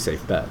a pretty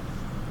safe bet.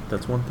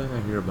 That's one thing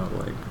I hear about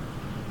like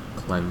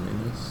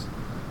cleanliness.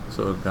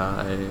 So a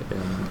guy in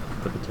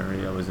the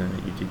fraternity I was in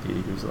at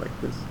UGD, who's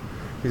like this,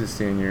 he's a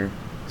senior.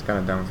 He's kind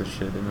of down with the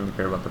shit. He doesn't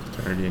care about the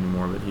fraternity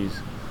anymore, but he's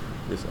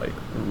this like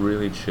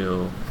really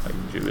chill,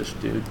 like Jewish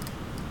dude,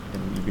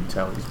 and you can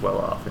tell he's well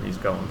off and he's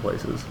going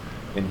places.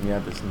 And he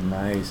had this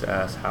nice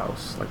ass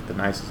house, like the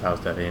nicest house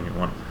to have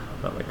anyone,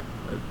 about like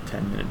a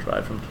 10-minute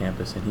drive from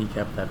campus, and he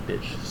kept that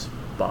bitch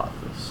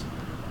spotless,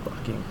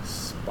 fucking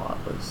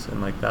spotless.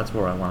 And like that's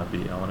where I want to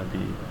be. I want to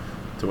be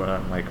to where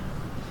I'm like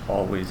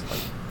always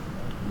like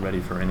ready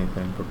for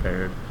anything,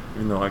 prepared.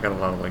 Even though I got a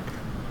lot of like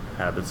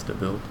habits to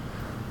build,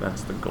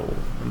 that's the goal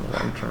in the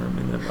long term.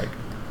 And then like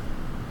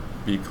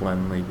be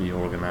cleanly, be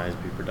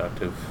organized, be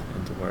productive,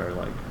 into where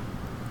like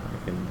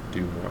I can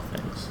do more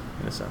things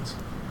in a sense.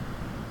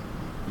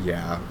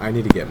 Yeah, I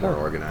need to get more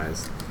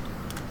organized.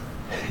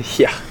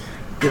 Yeah.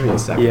 Give me a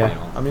second.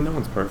 Yeah. I mean, no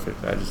one's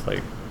perfect. I just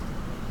like,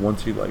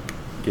 once you like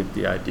get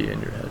the idea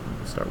in your head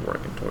and start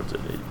working towards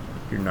it,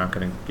 you're not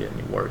going to get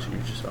any worse. You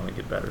just only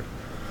get better.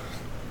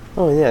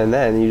 Oh, yeah, and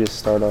then you just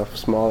start off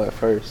small at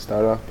first.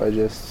 Start off by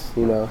just,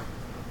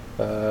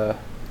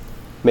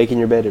 making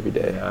your bed every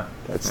day. Yeah.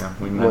 That's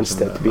we one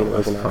step to being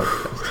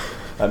organized.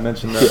 I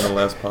mentioned that in the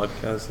last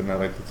podcast, and I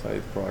like to tell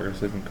you the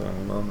progress isn't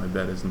going well. My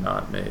bed is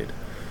not made.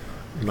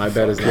 My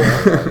bed is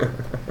not.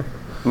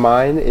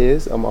 Mine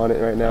is. I'm on it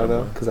right now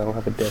though, because I don't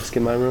have a desk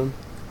in my room.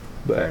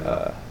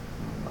 But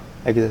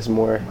I guess it's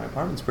more. My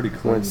apartment's pretty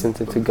clean. More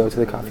incentive to go to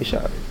the coffee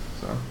shop.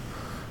 So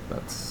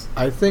that's.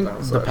 I think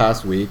the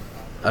past week,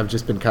 I've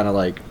just been kind of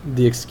like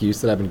the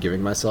excuse that I've been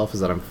giving myself is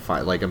that I'm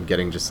fine. Like I'm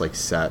getting just like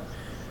set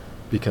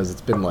because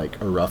it's been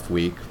like a rough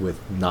week with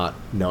not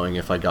knowing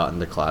if I got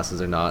into classes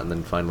or not, and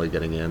then finally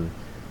getting in.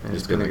 And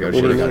just been like, go.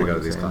 Shit, I gotta go to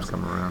these classes.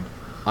 Come around.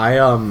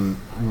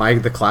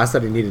 The class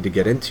that I needed to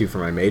get into for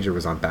my major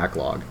was on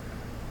backlog.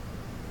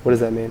 What does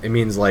that mean? It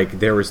means like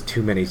there was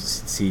too many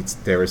seats.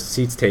 There was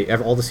seats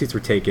all the seats were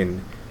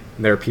taken,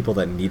 and there were people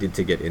that needed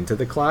to get into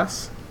the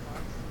class,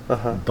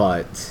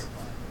 but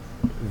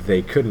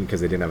they couldn't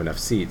because they didn't have enough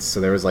seats. So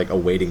there was like a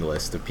waiting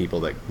list of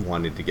people that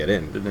wanted to get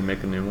in. Did they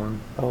make a new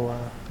one? Oh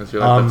wow! I feel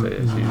like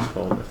that's a huge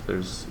fault if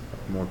there's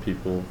more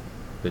people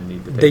that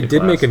need to take They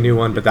did make a new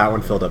one, but that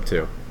one filled up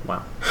too.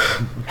 Wow.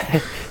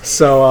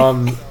 So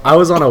I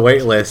was on a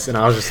wait list, and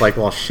I was just like,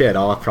 well, shit,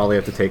 I'll probably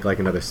have to take like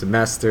another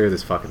semester.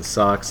 This fucking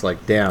sucks.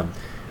 Like, damn.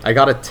 I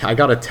got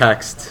a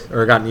text,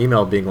 or I got an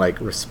email being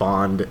like,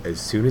 respond as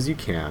soon as you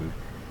can.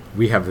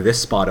 We have this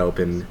spot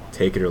open.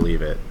 Take it or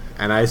leave it.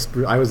 And I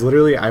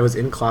was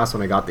in class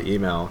when I got the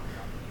email,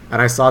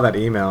 and I saw that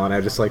email, and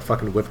I just like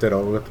fucking whipped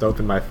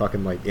open my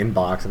fucking like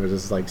inbox, and I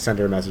just like sent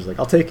her a message like,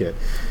 I'll take it.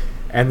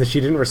 And she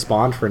didn't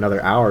respond for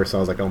another hour, so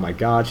I was like, oh my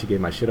god, she gave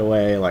my shit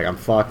away, like I'm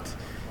fucked.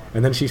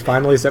 And then she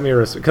finally sent me a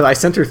response, because I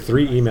sent her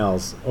 3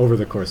 emails over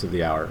the course of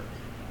the hour.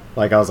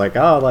 Like I was like,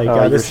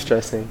 you're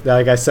stressing.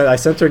 Like I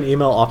sent her an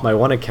email off my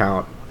one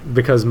account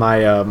because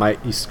my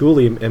school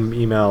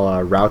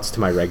email routes to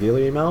my regular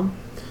email.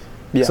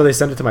 Yeah. So they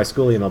send it to my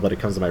school email, but it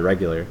comes to my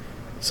regular.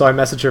 So I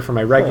messaged her from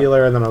my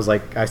regular, and then I was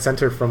like, I sent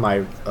her from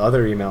my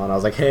other email, and I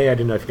was like, hey, I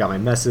didn't know if you got my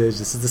message.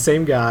 This is the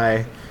same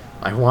guy.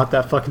 I want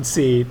that fucking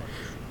seat.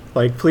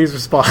 Like, please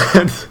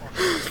respond.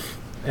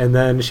 And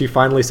then she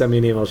finally sent me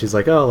an email. She's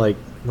like, oh,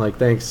 like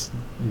thanks.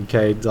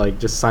 Okay, like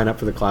just sign up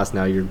for the class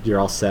now. You're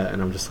all set.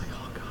 And I'm just like,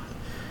 oh god.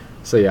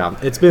 So yeah,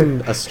 it's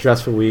been a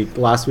stressful week.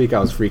 Last week I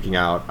was freaking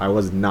out. I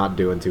was not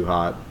doing too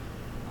hot.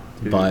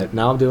 Dude. But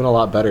now I'm doing a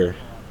lot better,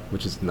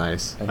 which is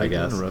nice, I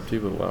guess. To interrupt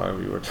you, but while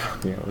we were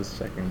talking, I was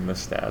checking the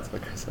stats,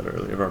 like I said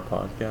earlier, of our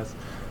podcast.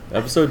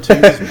 Episode 2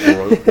 just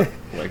broke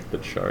like the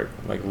chart,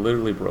 like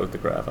literally broke the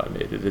graph I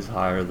made. It is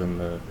higher than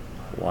the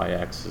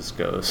y-axis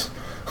goes.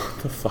 What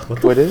the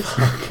fuck? What is?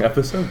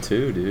 Episode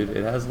 2, dude.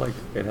 It had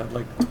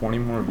like 20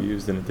 more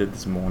views than it did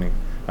this morning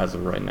as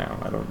of right now.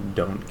 I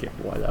don't get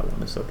why that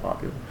one is so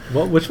popular.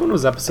 Well, which one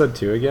was episode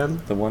 2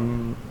 again? The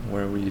one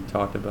where we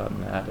talked about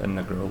Matt and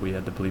the girl we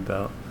had to bleep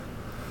out.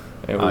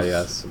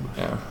 Yes.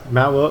 Yeah.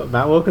 Matt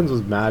Wilkins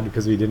was mad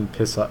because we didn't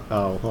piss up.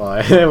 Oh, well,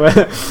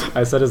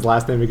 I said his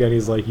last name again.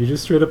 He's like, you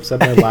just straight up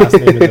said my last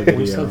name in the video.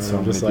 We said so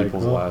many like,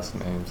 people's last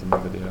names in the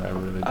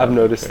video. I've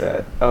noticed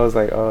that. I was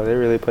like, oh, they're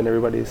really putting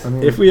everybody's.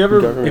 If we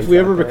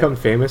ever become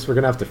famous, we're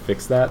gonna have to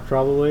fix that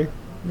probably.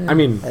 I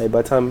mean, Hey,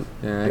 by the time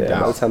Yeah, by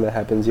doubt. the time that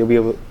happens, you'll be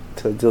able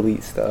to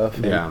delete stuff.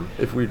 and- yeah.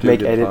 If we do Make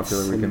get edits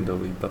popular, we can and-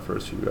 delete the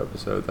first few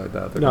episodes. I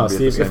doubt they're No, gonna be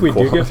at Steve, the if same we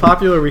do get quality.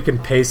 popular, we can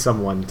pay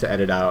someone to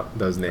edit out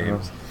those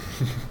names.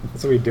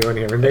 That's what we're doing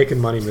here. We're making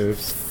money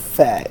moves.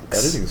 Facts.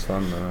 Editing's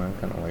fun though.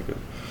 I kind of like it.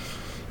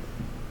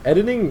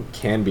 Editing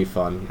can be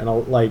fun, and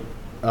I'll like,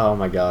 oh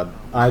my god,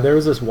 there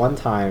was this one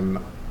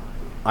time,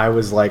 I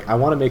was like, I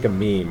want to make a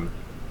meme,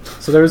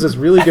 so there was this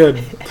really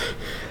good,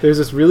 there's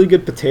this really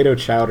good potato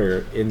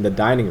chowder in the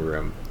dining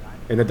room,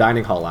 in the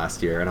dining hall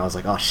last year, and I was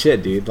like, oh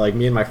shit, dude, like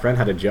me and my friend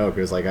had a joke.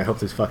 It was like, I hope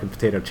there's fucking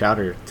potato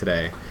chowder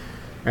today,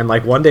 and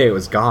like one day it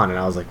was gone, and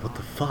I was like, what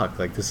the fuck,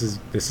 like this is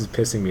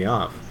pissing me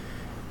off.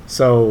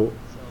 So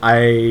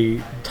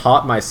I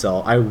taught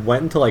myself. I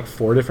went into like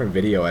 4 different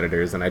video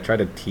editors and I tried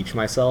to teach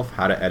myself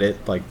how to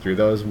edit like through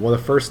those. Well, the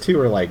first 2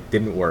 were like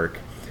didn't work.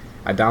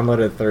 I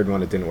downloaded the 3rd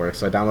one, it didn't work.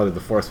 So I downloaded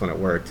the 4th one, it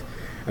worked.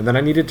 And then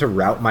I needed to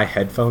route my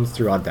headphones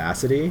through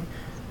Audacity,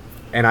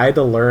 and I had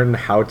to learn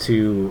how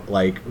to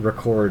like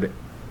record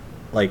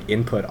like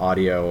input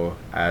audio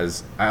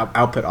as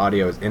output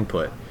audio as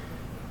input.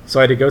 So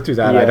I had to go through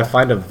that. I had to Yeah.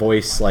 find a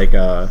voice like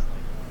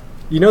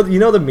you know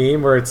the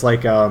meme where it's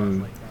like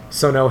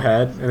so no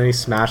head, and then he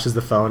smashes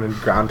the phone and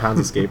ground pounds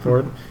a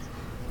skateboard.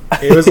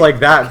 It was like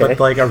that, Okay. but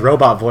like a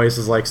robot voice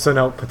was like, so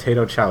no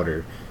potato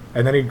chowder,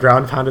 and then he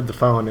ground pounded the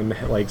phone and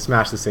like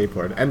smashed the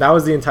skateboard, and that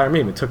was the entire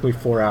meme. It took me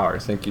 4 I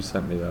hours. think you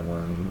sent me that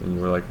one, and you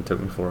were like, it took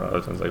me 4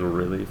 hours. I was like,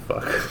 really?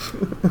 Fuck.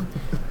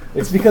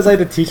 It's because I had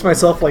to teach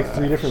myself like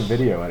 3 different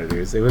video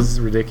editors. It was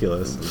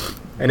ridiculous,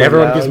 and But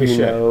everyone now gives me you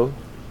shit. know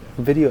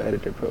video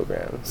editor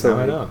program. So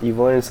Now I know. you've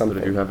learned something.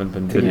 But if you haven't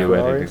been Take video 2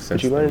 editing hours, but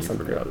since you then, learned you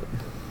something. forgot it.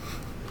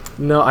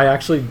 No, I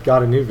actually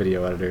got a new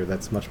video editor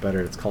that's much better.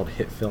 It's called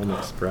HitFilm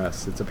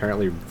Express. It's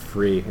apparently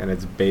free, and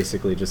it's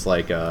basically just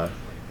like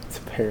It's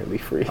apparently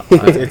free.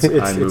 it's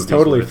iMovie's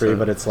totally what it's free, at.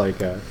 but it's like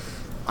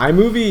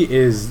iMovie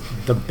is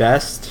the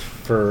best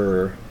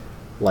for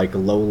like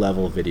low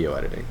level video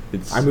editing.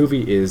 It's-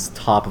 iMovie is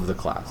top of the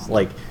class.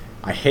 Like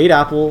I hate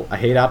Apple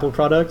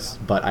products,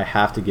 but I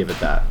have to give it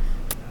that.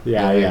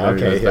 Yeah, there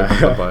okay, it is. That's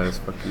the yeah. bias.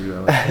 Fuck you. I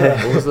like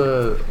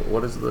that.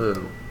 What is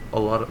a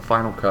lot of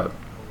Final Cut?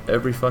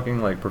 Every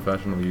fucking like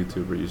professional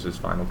YouTuber uses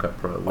Final Cut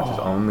Pro, which is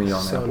only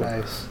on so Apple.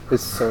 nice.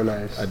 It's so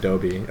nice.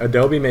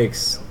 Adobe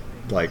makes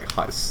like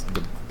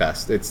the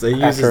best. They After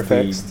uses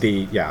Effects.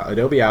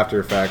 Adobe After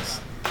Effects,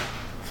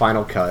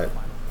 Final Cut.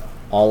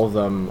 All of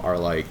them are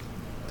like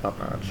Top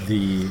notch.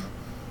 the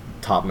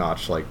top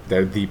notch. Like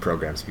they're the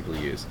programs people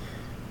use.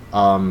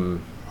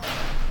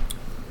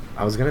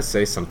 I was gonna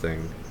say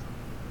something,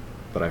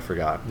 but I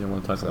forgot. You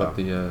want to talk So- about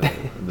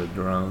the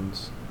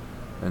drones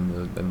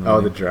and the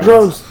Oh, the drones.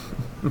 Drones.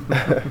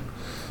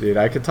 Dude,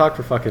 I could talk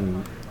for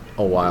fucking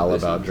a while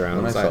This about is- drones.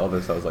 When I saw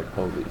this, I was like,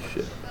 holy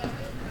shit.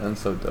 That's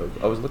so dope.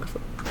 I was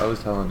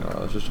telling you, I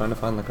was just trying to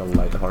find like a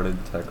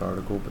lighthearted tech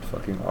article, but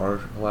fucking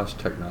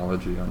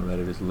r/technology on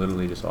Reddit is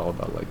literally just all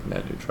about like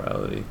net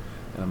neutrality.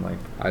 And I'm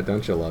like,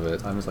 Don't you love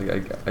it? I'm just like, I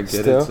get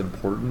Still? it's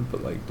important,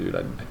 but like, dude,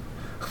 I'm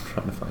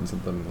trying to find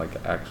something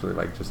like actually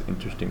like just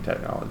interesting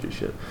technology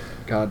shit.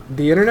 God,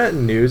 the internet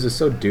and news is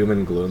so doom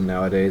and gloom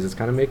nowadays. It's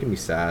kind of making me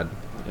sad.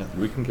 Yeah,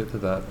 we can get to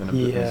that in a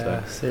bit.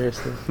 Yeah,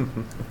 seriously.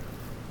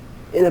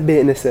 In a bit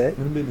in a sec.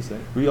 In a bit to say.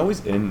 We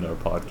always end our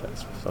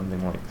podcast with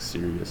something like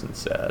serious and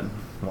sad.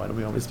 Why do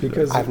we always It's do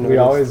because that? I've we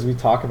noticed.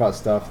 talk about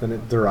stuff, then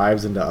it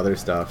derives into other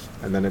stuff,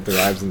 and then it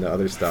derives into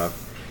other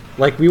stuff.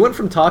 Like we went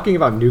from talking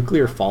about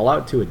nuclear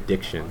fallout to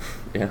addiction.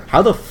 Yeah.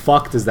 How the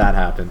fuck does that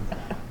happen?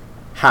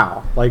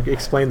 How? Like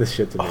explain this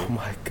shit to me. Oh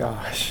my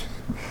gosh.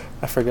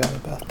 I forgot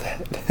about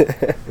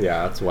that.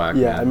 Yeah, that's whack.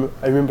 Yeah, man.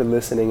 I remember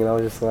listening and I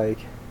was just like,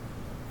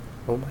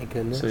 oh my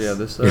goodness. So yeah,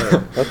 this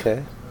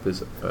Okay.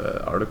 this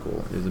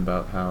article is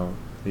about how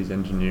these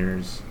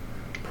engineers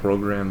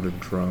programmed the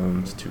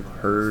drones to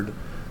herd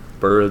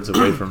birds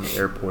away from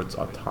airports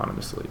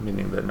autonomously,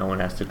 meaning that no one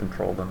has to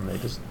control them. They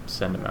just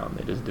send them out and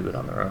they just do it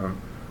on their own,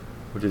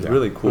 which is Yeah.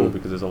 really cool Hmm.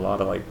 because there's a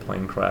lot of like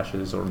plane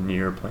crashes or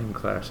near plane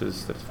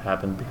crashes that have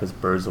happened because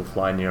birds will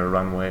fly near a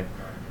runway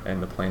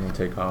and the plane will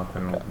take off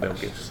and they'll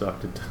get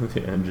sucked into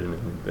the engine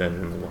and the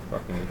engine will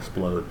fucking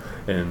explode.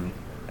 And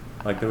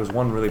like there was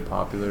one really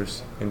popular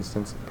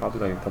instance,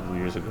 probably like a couple of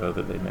years ago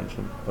that they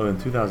mentioned. Oh,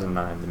 in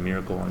 2009, the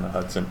Miracle on the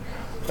Hudson,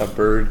 a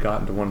bird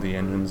got into one of the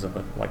engines of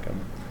a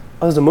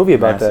Oh, there's a movie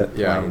about massive that.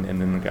 Yeah. plane,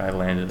 and then the guy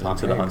landed Tom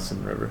into the Hanks.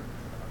 Hudson River.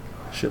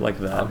 Shit like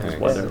that Tom is Hanks.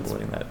 why they're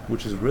avoiding that,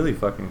 which is really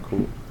fucking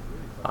cool.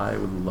 I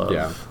would love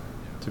Yeah.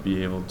 to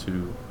be able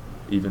to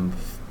even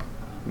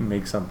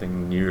make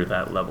something near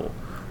that level.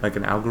 Like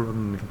an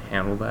algorithm that can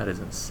handle that is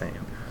insane.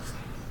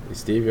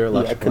 Steve, you're Yeah,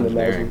 I electrical couldn't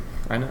engineering.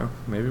 imagine. I know,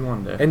 maybe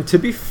one day. And to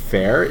be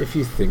fair, if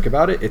you think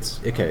about it, it's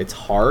okay. It's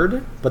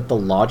hard, but the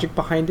logic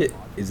behind it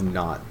is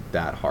not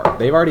that hard.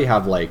 They already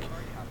have like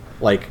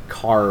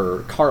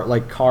car.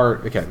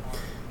 Okay,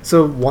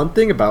 so one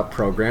thing about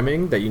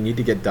programming that you need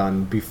to get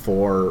done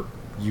before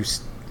you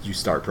you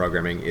start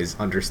programming is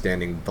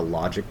understanding the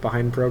logic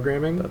behind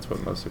programming. That's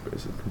what most of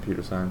basic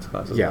computer science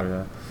classes Yeah.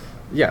 are.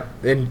 Yeah,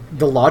 and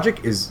the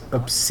logic is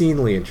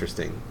obscenely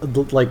interesting.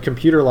 Like,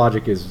 computer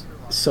logic is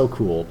so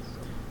cool.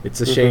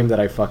 It's a shame that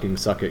I fucking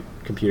suck at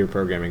computer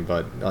programming,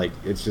 but like,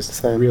 it's just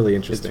Same. really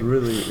It's interesting.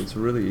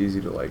 really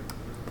easy to like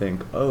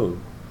think, oh,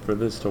 for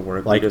this to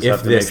work, Like, we just if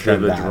have to this, make sure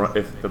then that.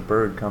 if the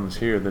bird comes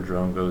here, the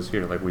drone goes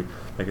here. Like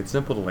it's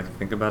simple to like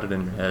think about it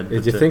in your head. If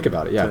but you to- think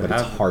about it, yeah, to but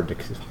it's have- hard as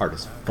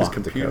Because fuck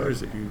to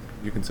computers, code.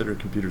 if you consider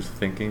computers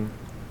thinking,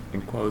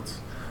 in quotes,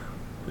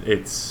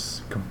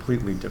 it's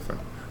completely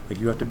different. Like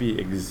you have to be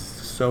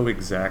so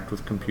exact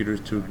with computers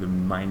to the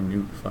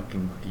minute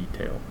fucking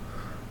detail,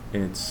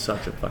 and it's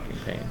such a fucking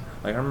pain.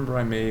 Like I remember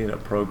I made a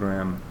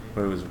program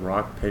where it was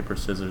rock paper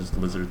scissors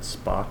lizard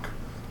Spock,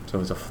 so it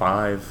was a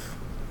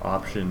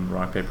 5-option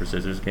rock paper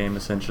scissors game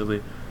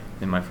essentially,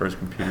 in my first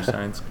computer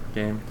science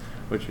game.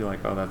 Which you're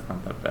like, oh, that's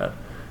not that bad.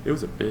 It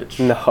was a bitch.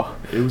 No.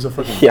 It was a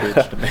fucking Yeah.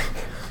 bitch to me.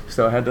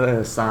 So I had to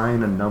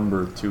assign a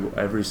number to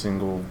every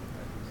single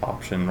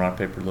option, rock,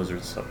 paper,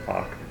 lizard,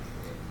 Spock.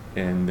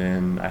 And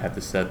then I had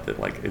to set that,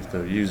 like, if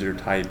the user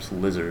types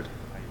lizard,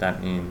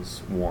 that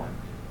means 1.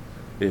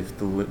 If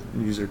the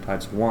user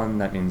types 1,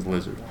 that means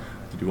lizard.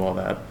 To do all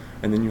that.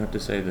 And then you have to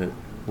say that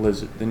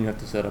lizard. Then you have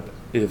to set up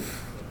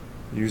if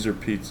user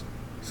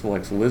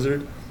selects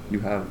lizard, you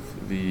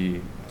have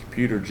the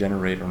computer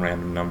generate a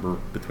random number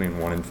between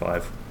 1 and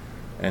 5.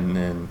 And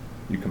then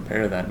you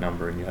compare that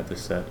number and you have to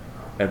set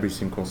every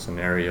single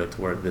scenario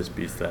to where this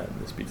beats that,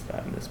 and this beats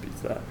that, and this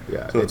beats that.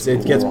 Yeah, So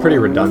it gets pretty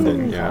redundant,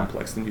 more yeah.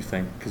 complex than you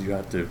think because you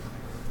have to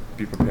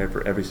be prepared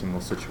for every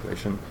single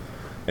situation.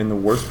 And the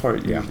worst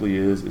part Yeah. usually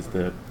is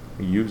that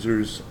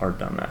users are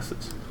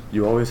dumbasses.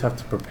 You always have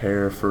to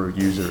prepare for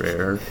user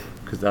error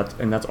because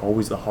that's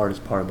always the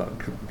hardest part about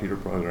computer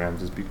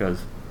programs is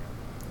because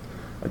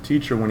a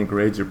teacher, when he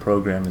grades your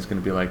program, is going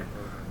to be like,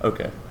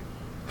 okay,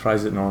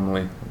 tries it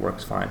normally,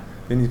 works fine.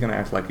 Then he's going to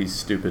act like he's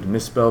stupid.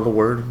 Misspell the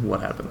word,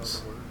 what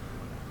happens?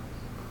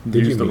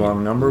 Did you Use the mean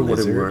wrong number,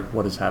 lizard?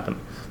 what has happened?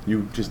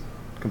 You just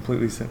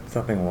completely sent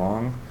something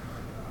wrong.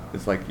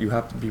 It's like you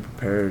have to be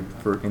prepared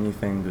for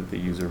anything that the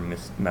user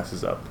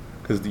messes up.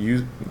 Because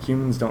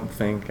humans don't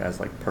think as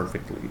like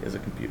perfectly as a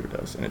computer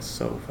does, and it's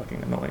so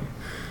fucking annoying.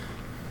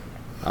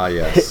 Ah,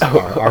 yes, Oh,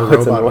 our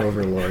it's robot annoying.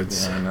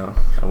 overlords. Yeah, I know.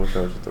 I wish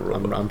I was just a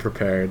robot. I'm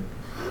prepared.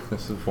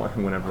 This is why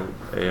whenever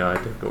AI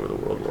take over the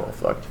world, we're all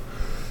fucked.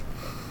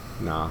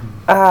 Nah.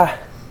 I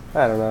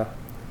don't know.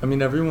 I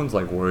mean, everyone's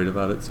like worried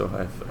about it,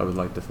 so I would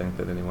like to think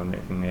that anyone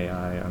making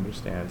AI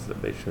understands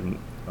that they shouldn't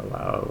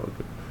allow.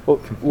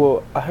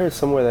 Well, I heard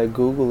somewhere that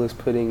Google is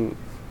putting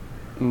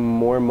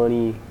more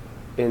money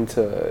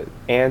into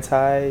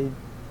anti-AI.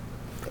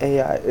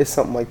 It's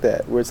something like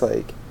that, where it's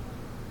like,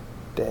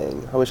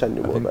 dang, I wish I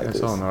knew I more think about I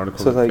this. saw an article.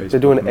 So it's that like they're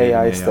Facebook doing made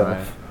AI an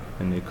stuff.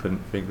 and they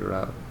couldn't figure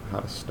out how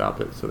to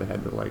stop it, so they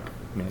had to like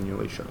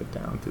manually shut it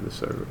down through the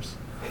servers.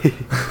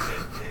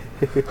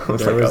 I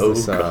was There like, was oh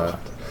this, god.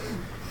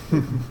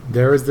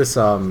 There was this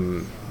I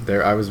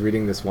was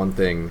reading this one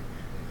thing,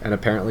 and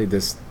apparently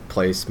this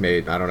place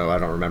made, I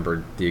don't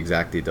remember the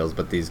exact details,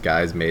 but these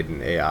guys made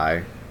an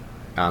AI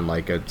on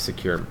like a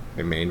secure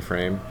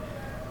mainframe,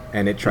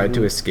 and it tried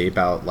to escape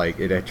out, like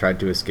it tried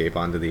to escape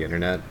onto the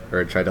internet, or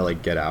it tried to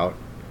like get out,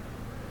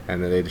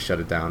 and then they just shut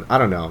it down. I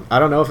don't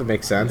know if it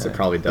makes sense. Yeah. It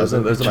probably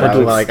doesn't. There's a Tried bunch to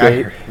of like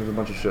escape. there's a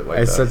bunch of shit like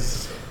it's that.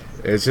 just,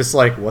 it's just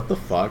like, what the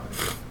fuck?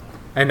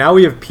 And now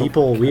we have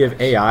people, we have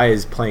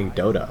AIs playing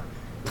Dota.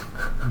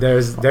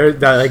 Okay,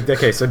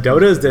 so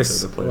Dota is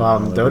this, Dota player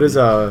Dota's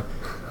a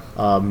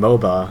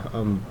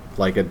MOBA,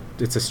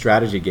 it's a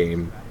strategy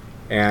game,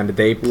 and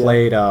they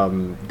played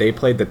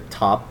the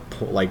top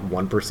like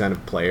 1%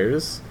 of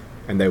players,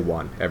 and they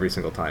won every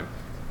single time.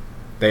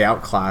 They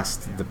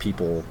outclassed the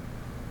people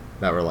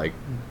that were like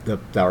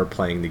that were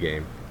playing the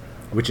game,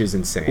 which is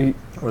insane.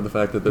 Or the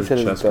fact that there's said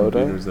it's chess Dota?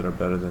 computers that are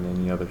better than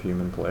any other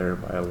human player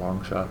by a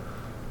long shot.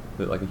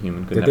 That like a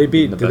human could Did never they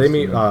be beat? the Did they best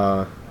meet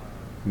human.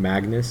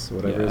 Magnus,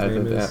 whatever his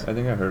name is? I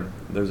think I heard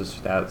there's a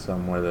stat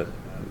somewhere that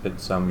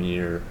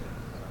a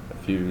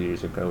few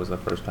years ago, was the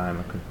first time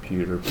a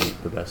computer beat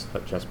the best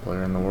chess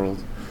player in the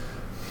world.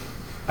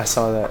 I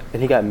saw that,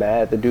 and he got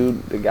mad.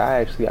 The guy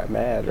actually got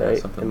mad, Yeah, right?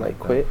 something And like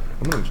that. quit.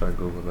 I'm gonna try to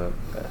Google that.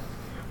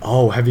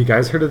 Oh, have you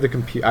guys heard of the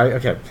computer?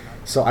 Okay,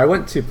 so I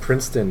went to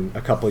Princeton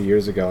a couple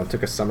years ago and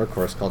took a summer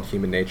course called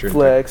Human Nature. and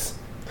Flex.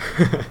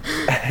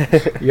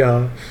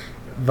 Yeah,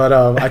 but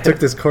I took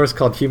this course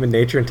called Human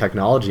Nature and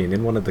Technology, and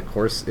in one of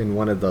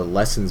the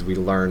lessons we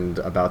learned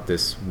about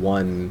this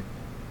one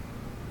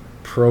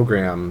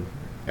program.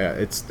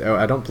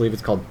 I don't believe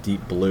it's called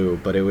Deep Blue,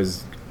 but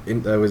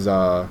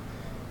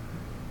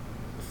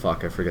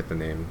fuck, I forget the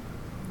name.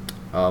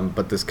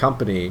 But this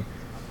company,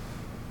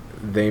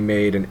 they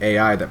made an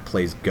AI that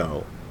plays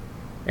Go,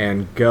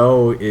 and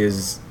Go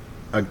is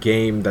a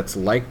game that's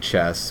like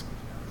chess.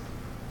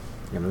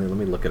 Yeah, let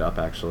me look it up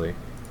actually.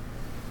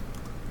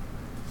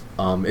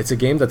 It's a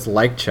game that's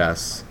like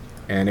chess,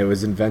 and it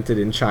was invented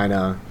in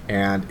China,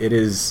 and it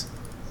is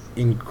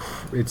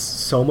it's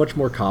so much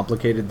more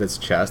complicated this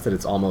chess that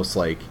it's almost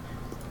like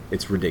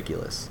it's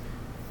ridiculous.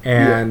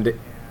 And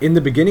in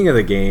the beginning of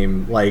the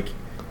game, like,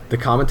 the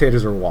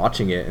commentators were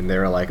watching it and they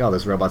were like, oh,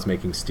 this robot's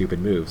making stupid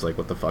moves, like,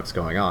 what the fuck's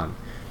going on?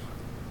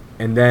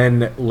 And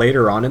then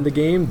later on in the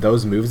game,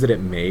 those moves that it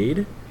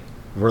made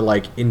were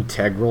like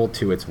integral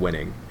to its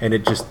winning, and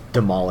it just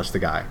demolished the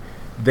guy.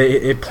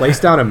 It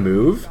placed down a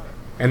move,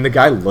 and the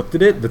guy looked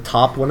at it.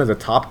 One of the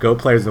top Go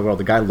players in the world,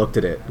 the guy looked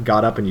at it,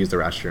 got up and used the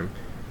restroom.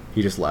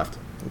 He just left.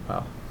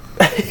 Wow.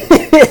 I'm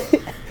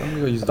gonna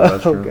go use the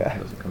restroom.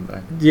 God. Doesn't come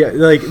back. Yeah,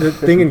 like the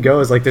thing in Go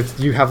is like this,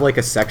 you have like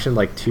a section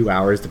like 2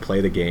 hours to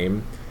play the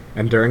game,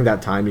 and during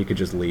that time you could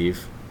just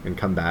leave and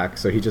come back.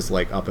 So he just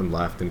like up and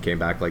left and came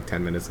back like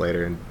 10 minutes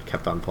later and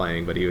kept on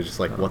playing. But he was just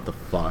like, what the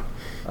fuck?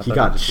 He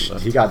got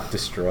destroyed. He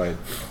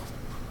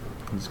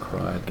just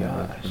cried.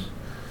 Gosh.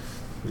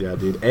 Yeah,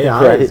 dude.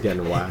 AI Right. is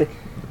getting whacked.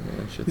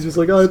 Yeah, He's just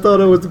like, oh, I thought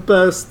I was the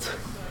best.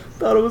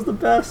 Thought I was the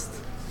best.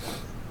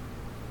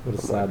 What a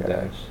Oh my sad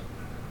day. gosh.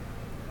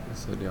 I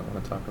said, yeah, I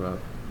want to talk about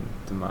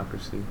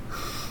democracy.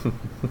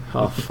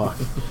 Oh, fuck.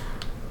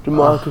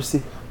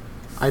 Democracy.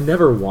 I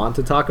never want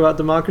to talk about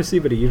democracy,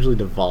 but it usually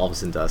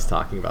devolves into us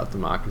talking about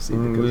democracy.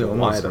 Because We why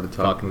almost the started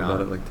fuck talking about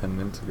not? it like 10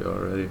 minutes ago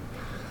already.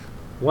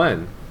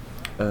 When?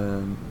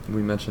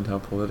 We mentioned how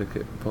politics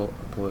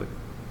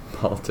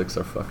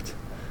are fucked.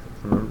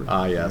 Remember?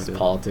 Ah, yes, We did.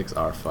 politics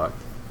are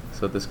fucked.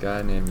 So this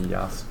guy named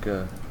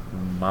Jaska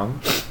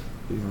Mount,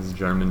 he's this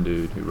German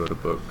dude who wrote a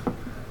book.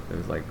 It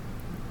was like,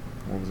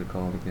 what was it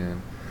called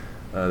again?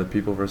 The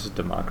People versus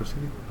Democracy.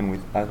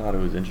 And I thought it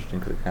was interesting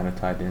because it kind of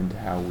tied into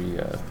how we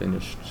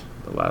finished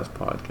the last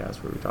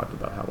podcast where we talked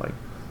about how like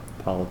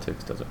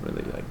politics doesn't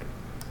really like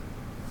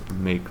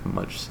make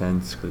much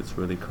sense because it's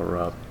really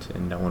corrupt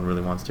and no one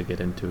really wants to get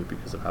into it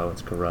because of how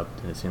it's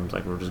corrupt, and it seems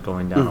like we're just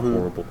going down a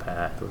horrible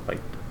path with like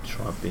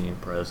Trump being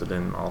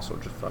president and all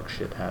sorts of fuck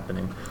shit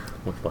happening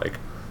with like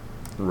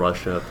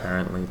Russia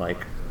apparently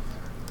like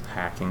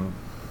hacking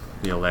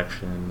the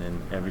election,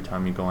 and every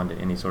time you go onto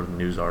any sort of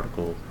news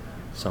article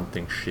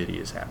something shitty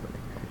is happening.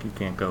 Like you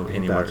can't go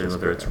anywhere, That's just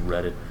whether it's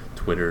correct. Reddit,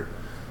 Twitter,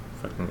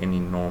 fucking any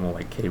normal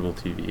like cable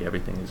TV,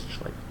 everything is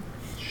just like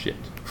shit.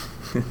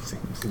 It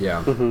seems.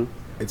 Yeah. Mm-hmm.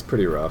 It's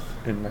pretty rough.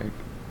 And like,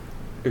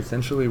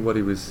 essentially, what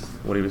he was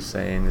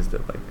saying is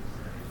that like,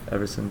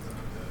 ever since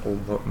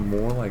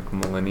more like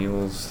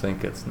millennials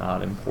think it's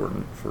not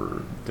important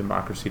for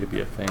democracy to be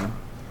a thing,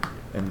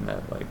 and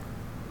that like,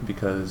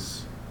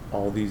 because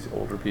all these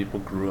older people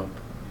grew up,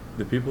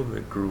 the people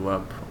that grew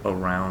up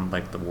around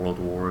like the world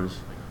wars,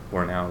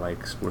 we're now like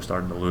we're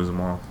starting to lose them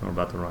all. We're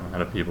about to run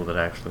out of people that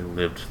actually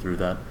lived through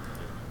that.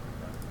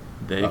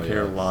 They Oh,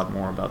 care a yes. lot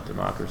more about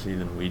democracy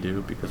than we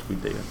do because we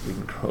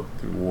didn't grow up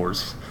through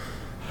wars,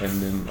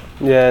 and then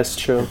Yeah, it's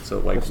true. so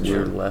like That's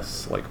we're true.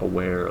 less like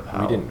aware of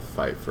how We didn't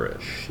fight for it.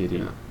 shitty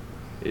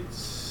Yeah.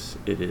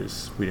 it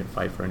is. We didn't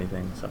fight for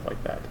anything, stuff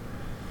like that.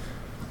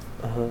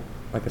 Uh-huh.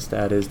 Like a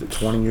stat is that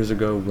 20 years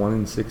ago, 1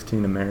 in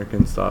 16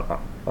 Americans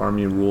thought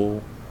army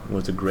rule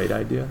was a great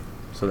idea.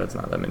 So that's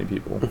not that many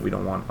people. We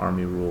don't want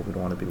army rule. We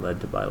don't want to be led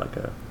to by like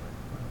a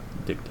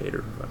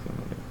dictator who fucking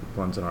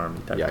runs an army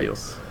type deal.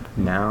 Yikes.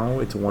 Now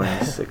it's 1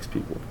 in 6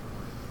 people.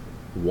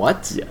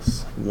 What?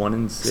 Yes, 1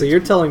 in 6. So you're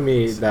telling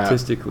me that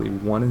Statistically,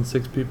 1 in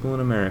 6 people in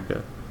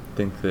America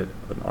think that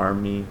an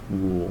army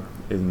rule,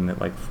 isn't it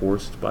like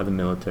forced by the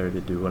military to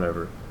do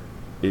whatever,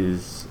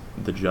 is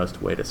the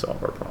just way to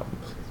solve our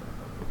problems.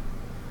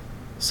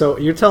 So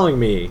you're telling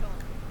me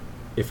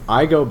if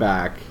I go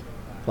back,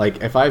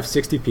 like if I have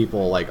 60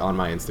 people like on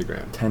my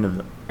Instagram, 10 of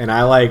them. and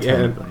I like, 10 of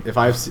and them. if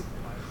I have,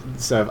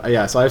 so I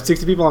have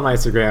 60 people on my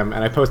Instagram,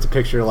 and I post a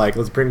picture like,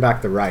 let's bring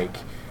back the Reich.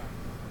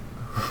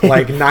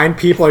 Like 9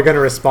 people are gonna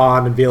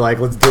respond and be like,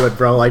 let's do it,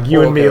 bro. Like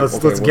you and me,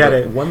 let's get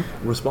it. One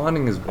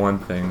responding is one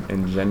thing,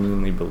 and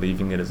genuinely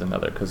believing it is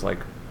another. Because like,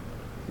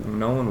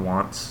 no one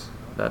wants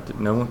that.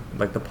 No one,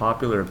 like the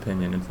popular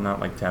opinion. It's not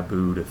like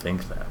taboo to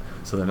think that.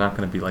 So they're not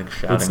going to be like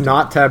shouting. It's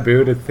not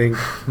taboo to think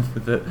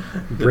that,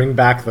 bring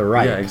back the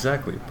Reich. Yeah,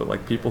 exactly. But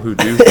like people who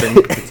do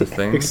think it's a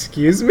thing.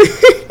 Excuse me.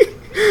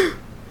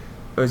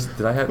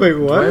 Did I have? Wait,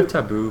 Do I what? have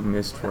taboo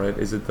missed right?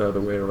 Is it the other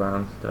way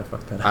around? Did I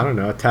fuck that up? I don't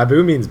know.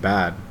 Taboo means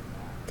bad.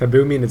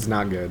 Taboo means it's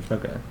not good.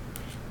 Okay.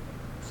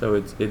 So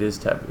it is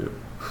taboo.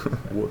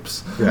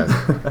 Whoops. Yes.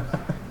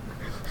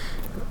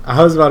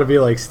 I was about to be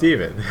like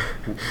Steven.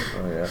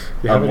 Oh yeah.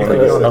 You have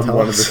anything you wanna I'm tell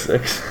one of the us?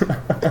 6.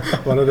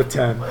 One of the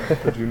 10.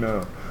 How'd you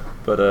know?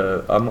 But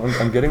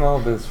I'm getting all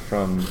this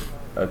from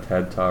a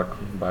TED talk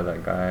by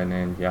that guy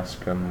named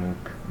Jaska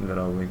Mook that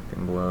I'll link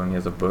in below, and he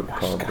has a book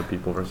called The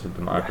People versus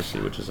Democracy,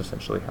 which is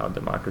essentially how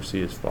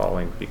democracy is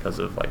falling because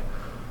of like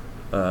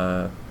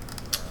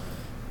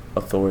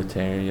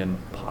authoritarian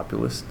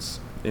populists.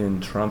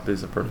 And Trump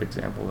is a perfect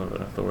example of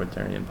an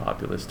authoritarian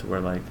populist, where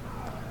like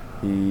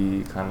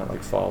he kind of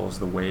like follows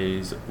the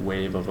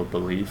wave of a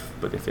belief,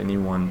 but if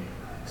anyone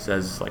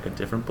says like a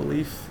different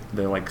belief,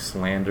 they're like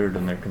slandered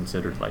and they're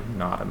considered like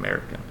not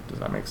American. Does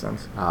that make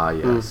sense? Ah,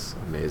 yes.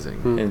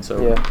 Amazing. Mm. And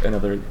so Yeah.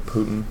 another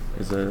Putin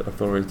is an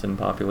authoritarian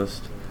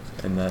populist,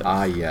 and that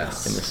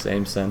yes. in the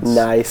same sense.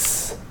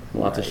 Nice.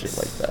 Lots Nice. of shit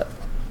like that.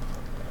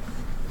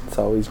 It's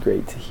always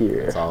great to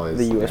hear It's always-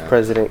 the U.S. yeah.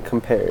 president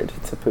compared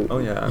to Putin. Oh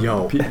yeah.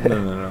 Yo.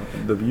 No.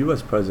 The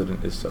U.S.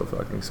 president is so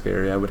fucking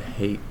scary. I would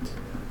hate.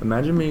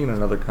 Imagine being in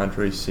another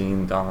country,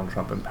 seeing Donald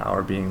Trump in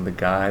power, being the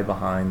guy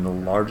behind the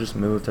largest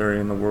military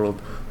in the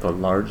world, the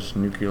largest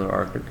nuclear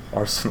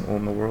arsenal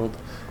in the world.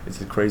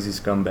 It's a crazy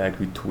scumbag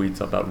who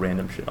tweets about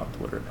random shit on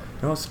Twitter.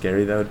 You know how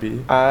scary that would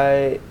be?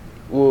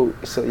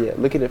 So yeah,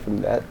 look at it from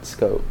that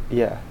scope.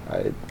 Yeah,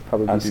 I'd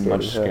probably be I'd be scared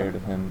much of him. scared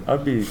of him.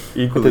 I'd be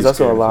equally. But there's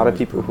also a scared lot him of as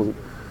people Putin. who.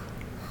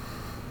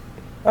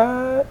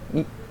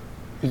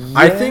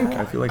 I think-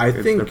 I feel like I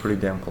they're think- pretty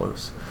damn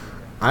close.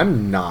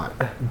 I'm not,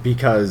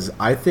 because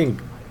I think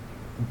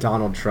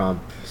Donald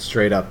Trump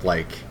straight up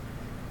like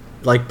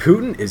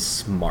Putin is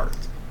smart,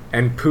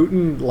 and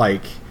Putin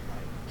like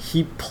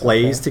he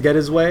plays Okay. to get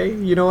his way.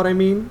 You know what I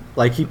mean?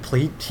 Like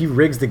he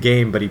rigs the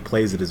game, but he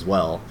plays it as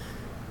well.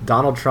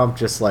 Donald Trump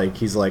just like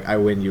he's like, I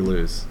win, you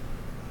lose,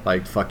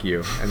 like fuck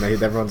you, and then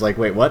everyone's like,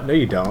 wait, what? No,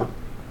 you don't.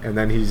 And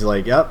then he's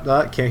like, yep,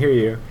 can't hear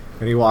you,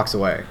 and he walks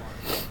away.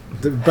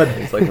 But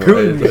It's like-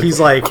 Putin, it's he's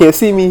like, Can't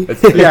see me.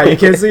 yeah, you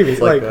can't see me.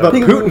 It's like, But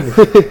Ping.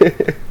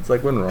 Putin, It's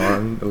like when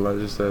Ron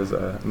Elijah says,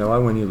 "No, I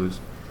win, you lose."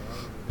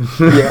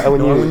 Yeah, I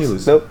win, No, you I lose. win, you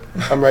lose. Nope,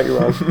 I'm right, you're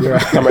wrong. You're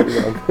right. I'm right,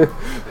 you're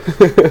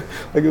wrong.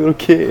 Like a little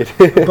kid.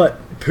 but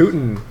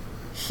Putin,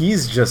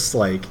 he's just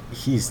like,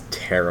 he's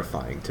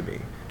terrifying to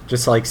me.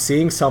 Just like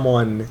seeing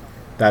someone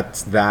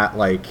that's that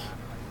like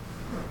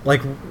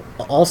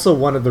also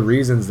one of the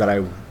reasons that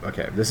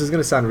okay, this is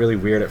gonna sound really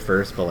weird at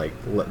first, but like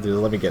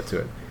let me get to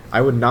it. I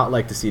would not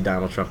like to see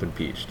Donald Trump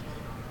impeached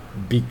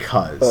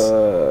because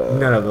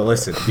no, but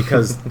listen,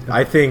 because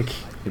I think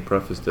He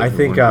prefaced it. I in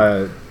think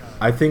one-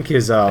 I think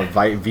his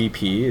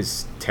VP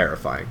is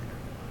terrifying.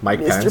 Mike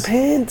Mr. Pence.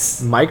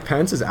 Pence. Mike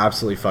Pence is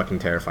absolutely fucking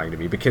terrifying to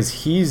me because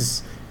he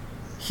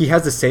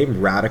has the same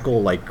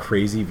radical like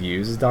crazy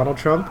views as Donald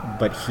Trump,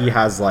 but he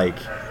has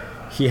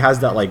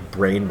that like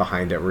brain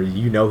behind it where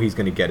you know he's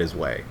gonna get his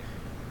way.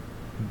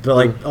 But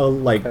like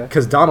Okay.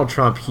 because Donald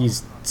Trump,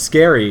 he's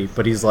scary,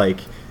 but he's like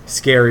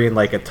scary and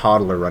like a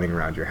toddler running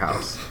around your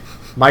house.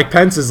 Mike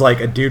Pence is like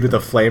a dude with a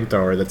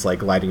flamethrower that's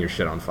like lighting your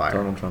shit on fire.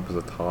 Donald Trump is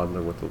a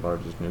toddler with the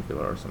largest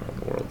nuclear arsenal in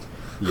the world.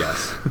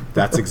 Yes,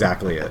 that's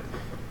exactly it.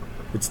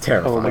 It's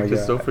terrifying. Oh my I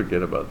just so God.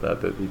 forget about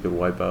that he could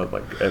wipe out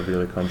like every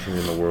other country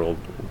in the world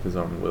with his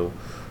own will.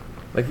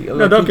 Like,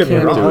 No, don't he get me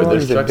can wrong. do How it. long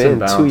There's has it checks and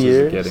been? 2 balances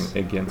years? getting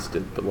against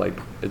it, but like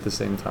at the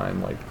same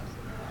time, like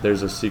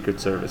there's a Secret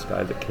Service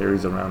guy that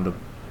carries around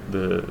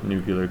the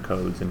nuclear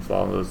codes and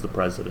follows the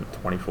president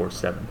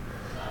 24/7,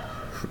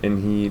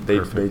 and they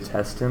Perfect.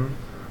 test him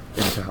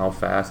into how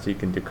fast he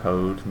can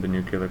decode the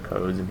nuclear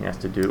codes, and he has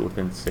to do it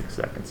within 6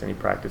 seconds, and he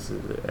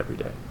practices it every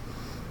day.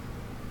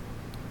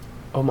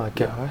 Oh my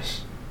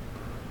gosh.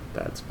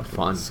 That's fucking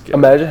Fun. scary.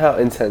 Imagine how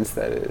intense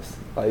that is.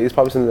 Like, it's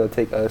probably something that'll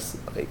take us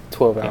like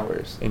 12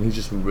 hours. And he's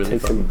just really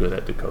Takes fucking him- good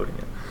at decoding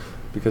it.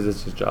 Because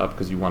it's his job,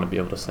 because you want to be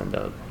able to send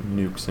out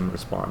nukes in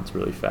response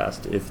really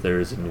fast if there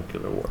is a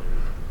nuclear war.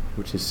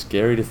 Which is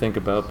scary to think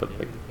about, but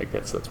like, I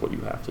guess that's what you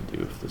have to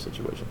do if the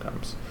situation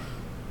comes.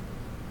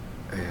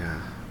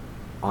 Yeah.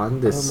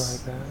 On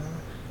this Oh my god.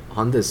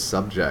 on this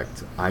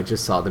subject, I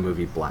just saw the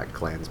movie Black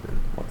Klansman.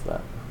 What's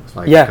that?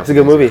 Like, Yeah, couple it's a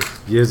good days movie. ago.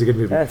 Yeah, it's a good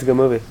movie. Yeah, it's a good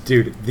movie.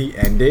 Dude, the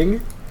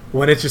ending,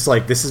 when it's just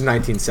like, this is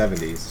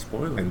 1970s,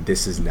 Spoiler. and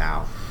this is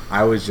now.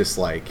 I was just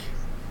like,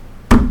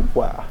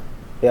 Wow.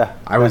 Yeah.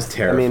 I was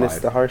I mean, it's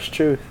terrified. the harsh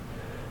truth.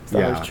 It's the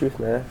Yeah. harsh truth,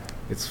 man.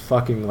 it's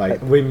fucking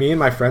like, me and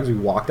my friends, we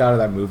walked out of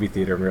that movie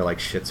theater and we were like,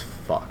 shit's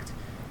fucked.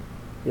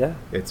 Yeah.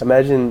 It's-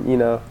 Imagine,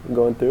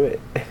 going through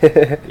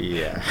it.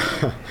 Yeah.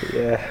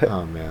 Yeah.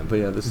 Oh, man. But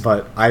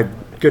yeah,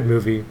 good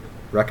movie.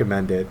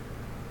 Recommend it.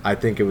 I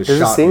think it was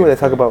There's a shot scene where they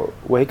talk beautifully.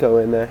 about Waco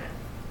in there. I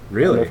don't know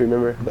Really? if you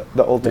remember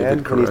the old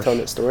David man when he's Koresh. telling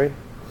that story.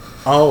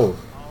 Oh,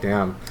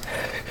 damn.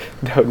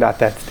 No, not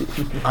that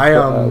Steve. I,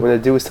 when the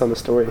dude was telling the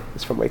story,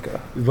 it's from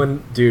Waco.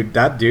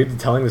 that dude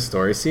telling the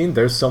story scene,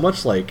 there's so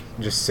much like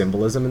just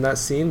symbolism in that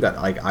scene that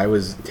like I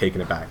was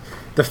taken aback.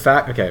 The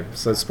fact, okay,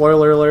 so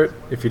spoiler alert,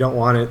 if you don't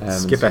want it, I haven't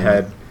skip seen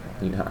ahead.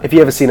 it. Yeah, If you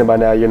haven't seen it by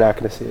now, you're not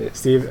going to see it.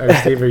 Steve,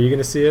 are you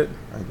gonna see it?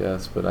 I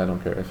guess, but I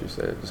don't care if you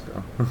say it. Just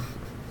go.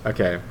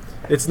 Okay,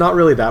 it's not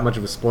really that much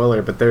of a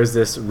spoiler, but there's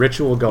this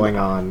ritual going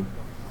on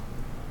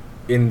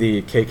in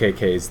the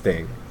KKK's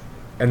thing,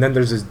 and then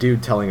there's this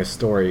dude telling a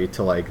story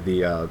to like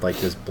the like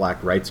this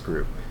black rights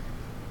group,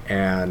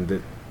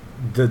 and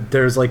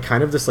there's like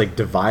kind of this like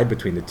divide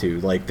between the two.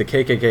 Like the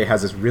KKK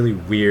has this really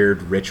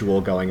weird ritual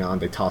going on.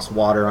 They toss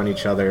water on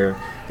each other.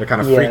 They're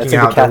kind of Yeah, it's freaking like the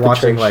out. They're Catholic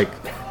watching Church.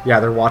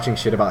 they're watching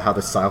shit about how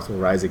the South will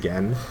rise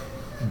again,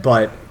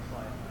 but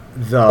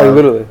the Like,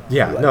 literally.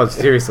 yeah, no,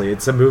 seriously,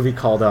 it's a movie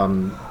called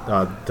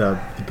The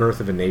Birth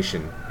of a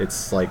Nation.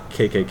 It's like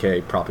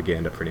KKK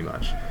propaganda, pretty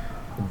much.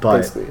 But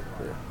Basically.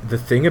 Yeah. the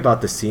thing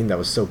about the scene that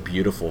was so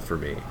beautiful for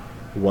me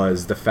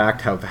was the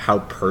fact how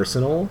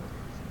personal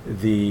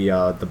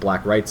the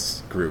Black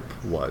Rights group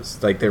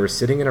was. Like they were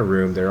sitting in a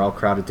room, they're all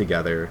crowded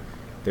together,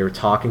 they were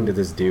talking to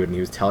this dude, and he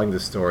was telling the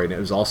story, and it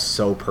was all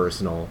so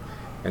personal,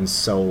 and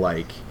so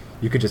like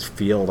you could just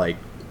feel like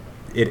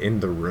it in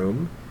the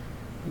room,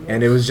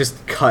 and it was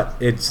just cut.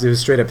 It was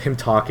straight up him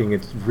talking.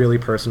 It's really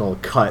personal.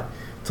 Cut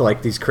to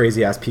like these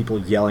crazy ass people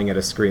yelling at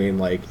a screen,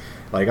 like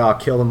oh,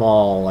 kill them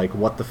all, like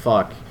what the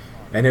fuck,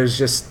 and it was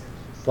just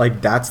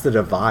like that's the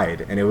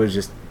divide, and it was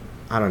just.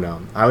 I don't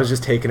know. I was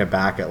just taken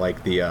aback at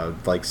like the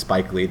like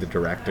Spike Lee, the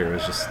director,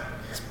 was just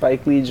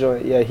Spike Lee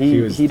joint. Yeah,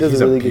 he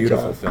does a really good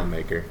job. He's a beautiful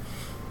filmmaker.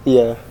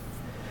 Yeah,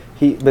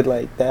 but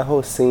like that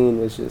whole scene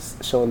was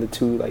just showing the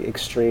two like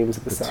extremes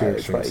of the sides. Two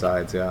extreme like,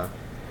 sides, yeah.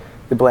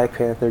 The Black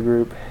Panther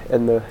group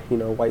and the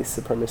white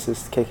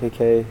supremacist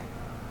KKK.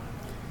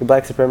 The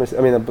black supremacists.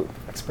 I mean the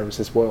black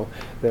supremacists. Well,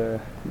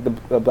 the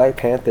Black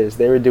Panthers.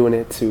 They were doing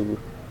it to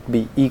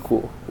be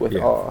equal with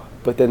all.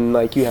 But then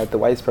like you had the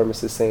white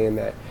supremacists saying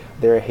that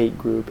they're a hate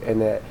group and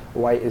that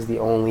white is the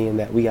only and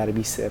that we got to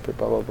be separate,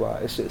 blah blah blah.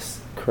 It's just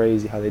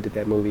crazy how they did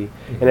that movie.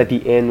 Mm-hmm. And at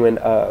the end when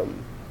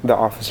the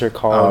officer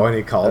called when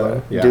he called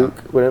him, yeah. Duke,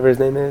 whatever his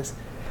name is,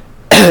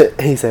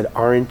 he said,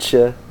 "Aren't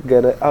you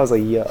gonna?" I was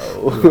like, "Yo."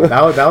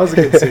 Yeah, that was a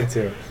good scene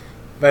too.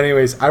 But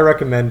anyways, I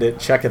recommend it.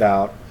 Check it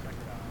out.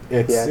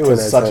 It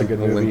was such a good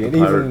we'll movie. Link the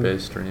Pirate Bay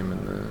stream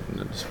in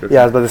the description.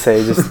 Yeah, I was about to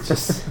say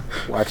just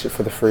watch it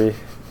for the free.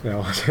 Yeah,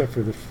 watch it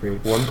for the free.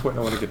 One point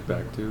I want to get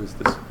back to is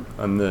this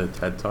on the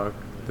TED Talk.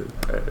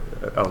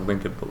 I'll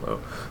link it below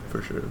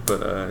for sure.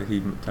 But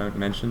he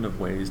mentioned of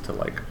ways to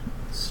like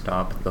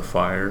stop the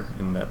fire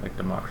and that like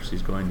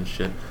democracy's going to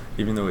shit.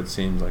 Even though it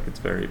seems like it's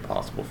very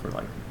possible for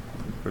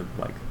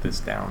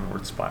this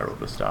downward spiral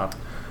to stop.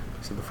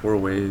 So the 4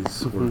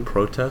 ways were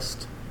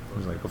protest. It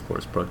was like, of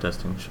course,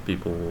 protesting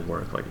people will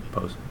work. Like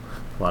a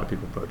lot of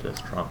people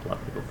protest Trump. A lot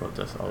of people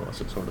protest all this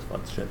sort of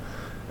fun shit.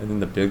 And then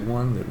the big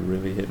one that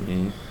really hit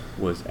me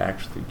was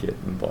actually get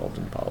involved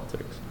in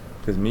politics.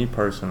 Because me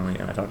personally,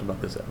 and I talked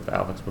about this with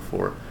Alex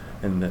before,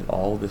 and that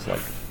all this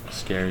like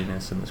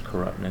scariness and this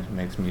corruptness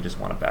makes me just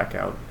want to back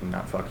out and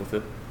not fuck with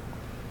it.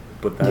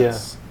 But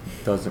that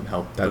doesn't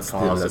help the cause at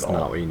all. That's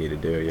not what you need to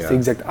do, yeah. It's the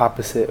exact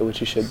opposite of what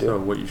you should do. So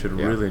what you should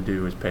really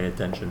do is pay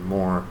attention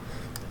more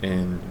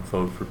and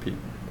vote for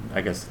people.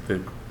 I guess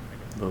the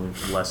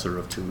lesser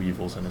of two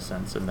evils in a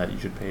sense, and that you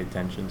should pay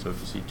attention. So if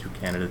you see 2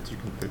 candidates, you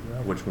can figure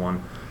out which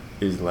one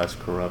is less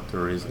corrupt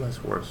or is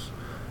less worse.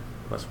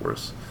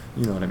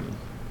 You know what I mean?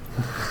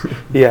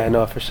 Yeah, I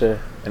know for sure.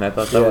 And I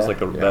thought that was like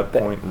that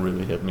point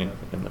really hit me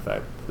in the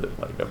fact that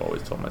like I've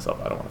always told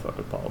myself I don't want to fuck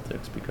with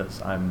politics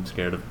because I'm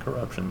scared of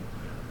corruption.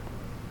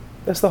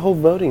 That's the whole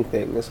voting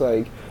thing. It's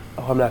like,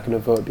 oh, I'm not going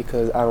to vote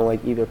because I don't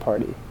like either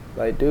party.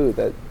 Like, dude,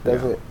 that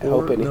doesn't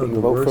help anything.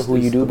 Vote for who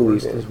you do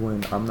believe in. The worst is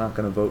when I'm not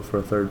going to vote for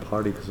a third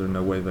party because there's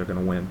no way they're going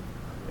to win.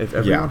 If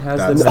everyone has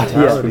that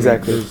mentality,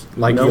 exactly.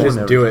 Like you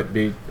just do it.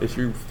 If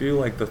you feel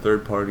like the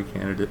third party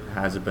candidate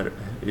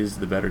is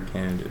the better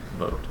candidate,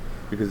 vote.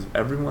 Because if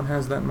everyone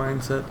has that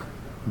mindset,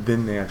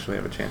 then they actually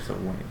have a chance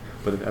of winning.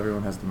 But if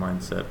everyone has the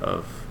mindset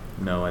of,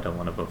 no, I don't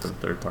want to vote for the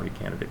third party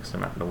candidate because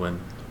they're not going to win,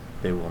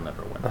 they will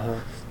never win. Uh-huh.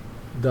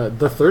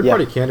 The third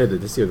party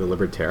candidate this year, the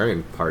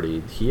Libertarian Party,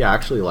 he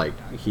actually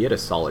he had a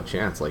solid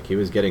chance. Like he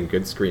was getting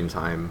good screen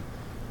time.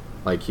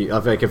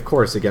 Of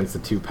course against the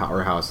 2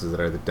 powerhouses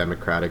that are the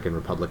Democratic and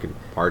Republican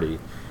Party,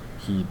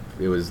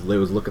 it was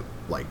looking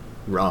like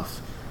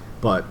rough.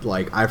 But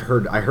like I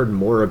heard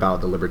more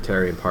about the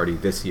Libertarian Party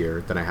this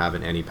year than I have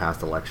in any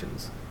past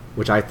elections,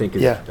 which I think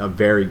is a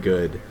very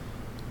good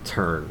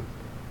turn.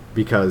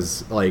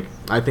 Because like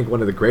I think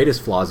one of the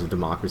greatest flaws of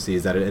democracy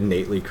is that it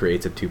innately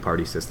creates a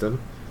 2-party system.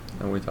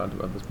 And we talked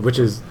about this before. Which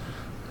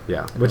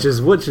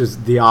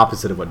is the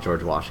opposite of what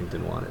George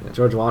Washington wanted.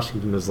 George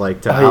Washington was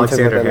like to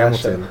Alexander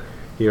Hamilton,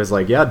 he was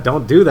like, "Yeah,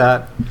 don't do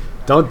that,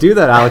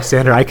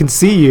 Alexander. I can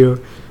see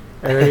you."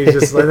 And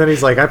then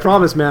he's like, "I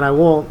promise, man, I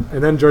won't."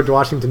 And then George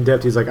Washington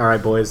dipped. He's like, "All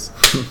right, boys,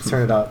 let's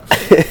turn it up."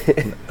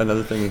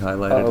 Another thing he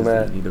highlighted is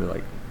that you need to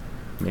like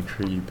make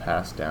sure you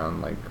pass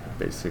down like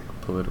basic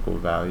political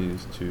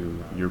values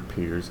to your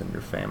peers and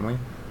your family.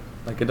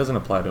 Like it doesn't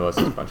apply to us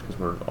as much because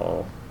we're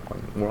all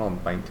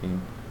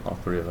 19, all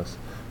 3 of us,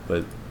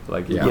 but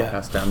like you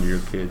pass down to your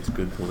kids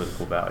good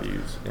political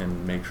values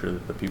and make sure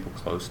that the people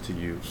close to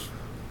you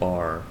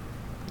are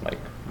like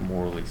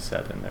morally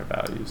set in their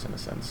values in a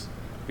sense,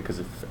 because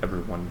if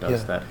everyone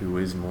does that who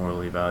is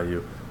morally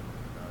value,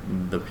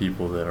 the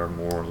people that are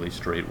morally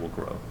straight will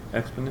grow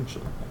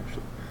exponentially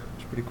actually,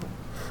 which is pretty cool.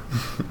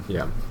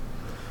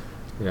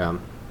 yeah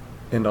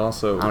And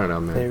also, I don't know,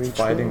 man.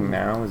 Fighting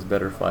now is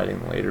better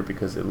fighting later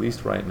because at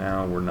least right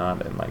now we're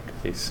not in like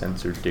a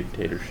censored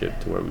dictatorship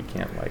to where we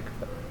can't like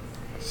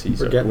see.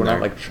 We're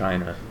not like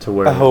China to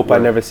where. I hope I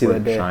never see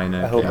that day.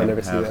 China I hope can I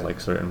never see have that. like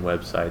certain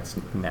websites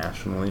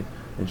nationally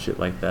and shit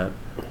like that.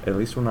 At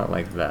least we're not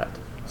like that.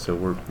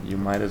 So you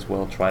might as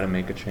well try to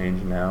make a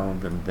change now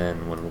than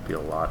then when it'll be a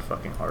lot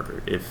fucking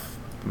harder if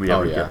we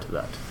ever get to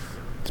that.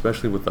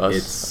 Especially with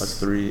us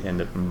 3,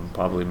 and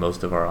probably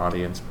most of our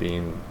audience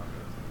being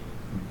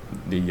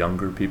the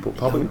younger people,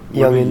 probably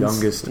we're the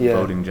youngest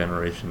voting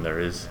generation there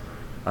is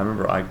I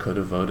remember I could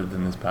have voted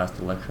in this past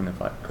election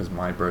because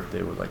my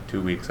birthday was like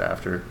 2 weeks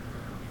after,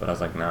 but I was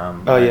like, nah,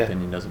 my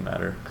opinion doesn't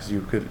matter because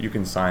you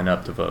can sign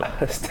up to vote.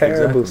 That's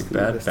terrible. Exactly.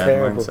 Bad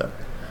Terrible. mindset.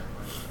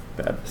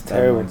 Bad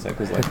terrible. mindset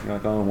because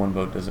like oh, one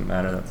vote doesn't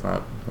matter. That's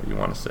not what you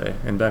want to say.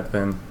 And back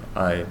then,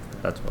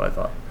 that's what I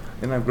thought.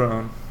 And I've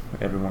grown.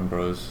 Everyone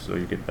grows, so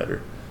you get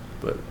better.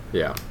 But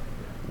Yeah.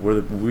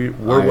 we're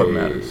what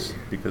matters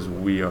because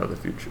we are the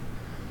future.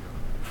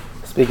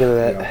 Speaking of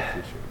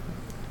that,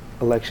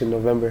 election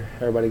November,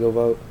 everybody go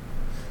vote.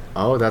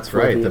 Oh, that's For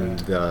right. the,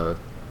 The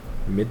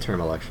midterm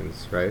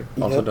elections, right?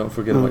 Also, Yep. don't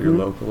forget about your Mhm.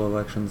 local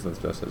elections. That's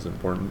just as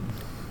important.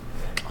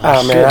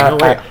 Oh, shit, man,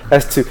 no way.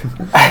 that's too.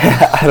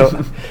 I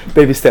don't.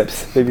 Baby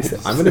steps. Baby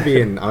steps. I'm gonna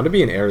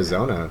be in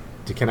Arizona.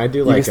 Can I do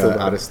You like can still vote.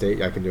 out of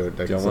state? I can do it.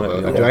 I Do can you still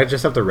wanna- vote. yeah. Do I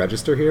just have to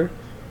register here?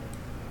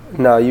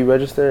 No, you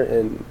register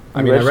and you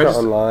I mean, I register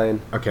register-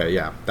 online, Okay,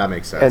 yeah, that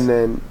makes sense. and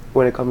then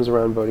when it comes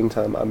around voting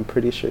time, I'm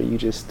pretty sure you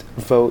just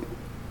vote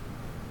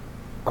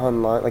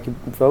online. Like you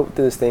vote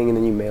through this thing and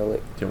then you mail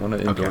it. Do you want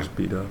to endorse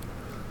Beto?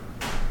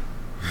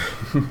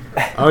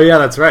 Oh yeah,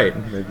 that's right.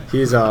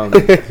 He's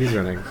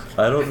running.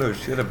 I don't know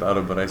shit about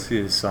him, but I see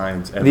his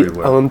signs The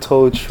everywhere.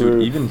 untold truth.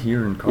 Dude, even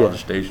here in College Yeah.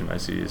 Station, I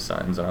see his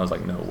signs, and I was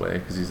like, no way,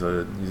 because he's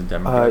a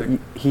Democratic.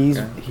 He's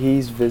guy.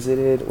 he's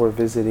visited or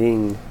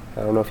visiting.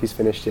 I don't know if he's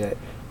finished yet.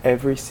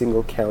 Every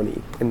single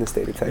county in the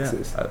state of Yeah,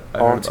 Texas, I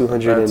all heard about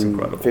that. That's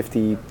incredible.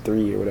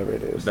 253 or whatever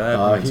it is. That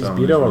on its He's own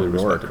Beto is really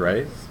O'Rourke, respectable.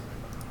 right?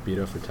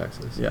 Beto for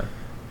Texas. Yeah.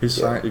 His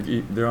Yeah.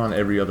 sign, they're on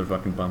every other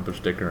fucking bumper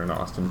sticker in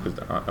Austin because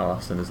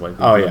Austin is like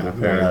the Oh, yeah.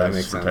 livable Yeah, that paradise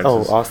makes for sense.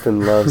 Texas. Oh,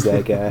 Austin loves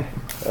that guy.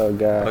 Oh I've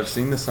gosh.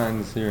 seen the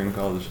signs here in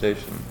College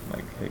Station,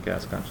 like, hey,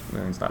 gas conscious. I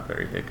mean, it's not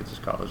very hick, it's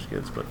just college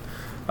kids, but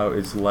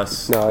it's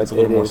less, No, it's a it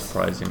little more is.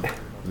 surprising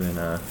than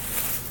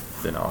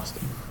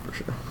Austin, for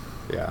sure.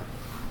 Yeah.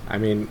 I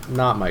mean,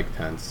 not Mike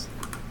Pence.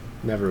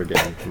 Never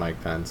again,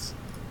 Mike Pence.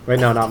 Wait,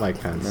 no, not Mike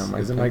Pence. No,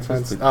 Mike is it Mike Pence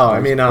Pence? is the Oh, I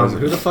vice mean, who the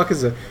president. fuck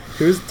is it?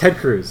 Who's Ted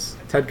Cruz?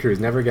 Ted Cruz.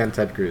 Never again,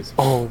 Ted Cruz.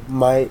 Oh,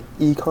 my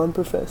econ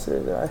professor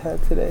that I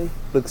had today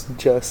looks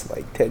just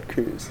like Ted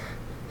Cruz.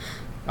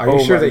 Are you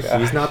Oh sure my that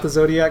he's gosh. not the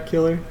Zodiac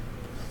killer?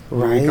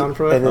 Right? Econ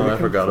pro- And then- Oh, I econ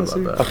forgot about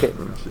professor? that. Okay.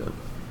 Oh, shit.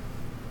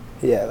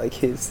 Yeah, like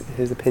his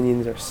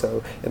opinions are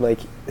so, and like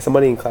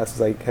somebody in class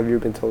was like, "Have you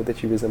ever been told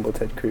that you resemble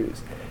Ted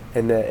Cruz?"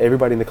 And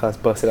everybody in the class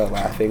busted out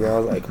laughing. And I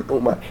was like, "Oh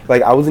my!"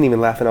 Like I wasn't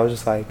even laughing. I was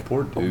just like,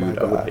 Poor "Oh my dude,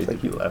 I would gosh!" hate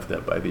Like to be laughed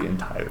at by the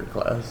entire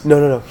class.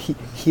 no.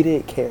 He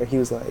didn't care. He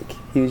was like,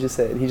 he just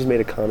made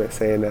a comment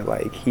saying that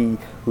like he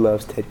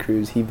loves Ted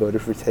Cruz. He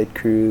voted for Ted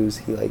Cruz.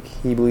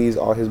 He believes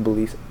all his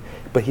beliefs,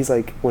 but he's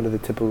like one of the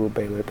typical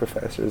Baylor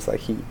professors.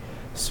 Like he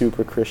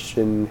super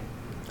Christian.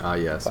 Ah,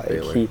 yes, Like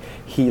Baylor.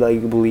 he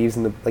like believes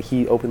in the, like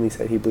he openly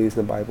said he believes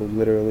in the Bible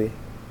literally.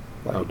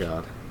 Like, Oh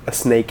God. a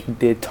snake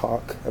did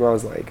talk, and I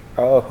was like,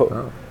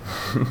 oh.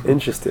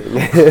 Interesting.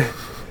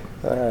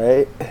 All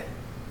right.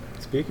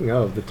 Speaking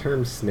of, the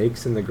term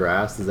 "snakes in the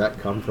grass" does that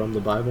come from the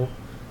Bible?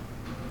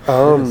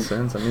 Makes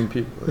sense. I mean,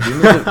 people.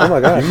 Humans Oh my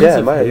gosh, humans yeah,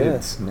 have my- hated yeah.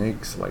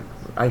 snakes. Like,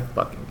 I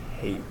fucking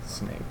hate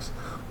snakes.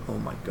 Oh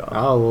my god.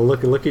 Oh well,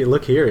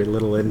 look here,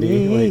 little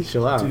Indy. Like,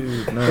 chill out.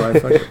 Dude,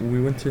 no,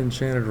 we went to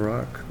Enchanted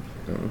Rock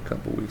a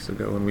couple weeks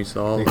ago and we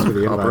saw Thanks for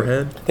the invite.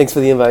 Copperhead. Thanks for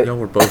the invite. Y'all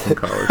were both in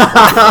college.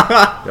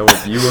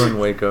 You were in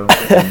Waco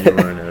and you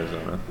were in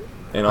Arizona.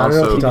 And I don't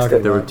know what also, you're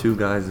talking there were about. 2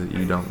 guys that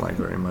you don't like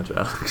very much,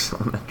 Alex,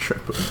 on that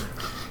trip.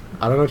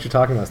 I don't know what you're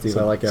talking about, Steve.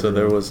 I like So everyone.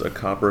 there was a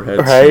copperhead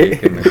Right?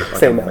 snake and like a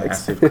Same,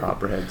 Alex. massive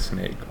copperhead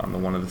snake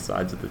on one of the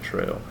sides of the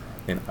trail.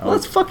 And I Well,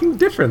 that's fucking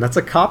different. That's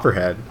a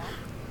copperhead.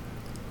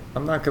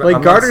 I'm not gonna Like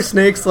I'm garter not,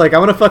 snakes. Like I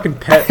want to fucking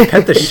pet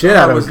the You shit thought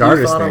out I of was- a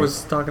garter You thought snake. I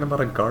was talking about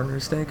a garter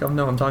snake? Oh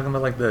no, I'm talking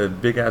about like the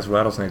big ass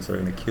rattlesnakes that are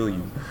gonna kill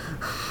you.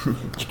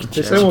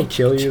 They won't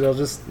kill you. They'll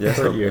just Yeah, hurt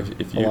so you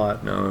if a you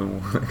lot.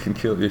 no, it can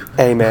kill you.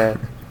 Hey man,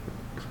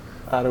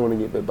 I don't want to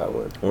get bit by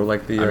one. Or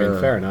like the I mean,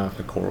 fair enough.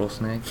 the coral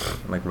snake,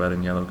 like red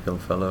and yellow kill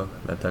fellow,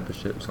 that type of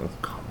shit. So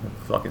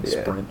fucking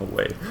Yeah. sprint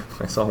away.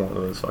 I saw one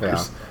of those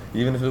fuckers.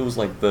 Even if it was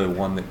like the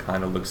one that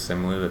kind of looks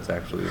similar, that's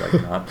actually like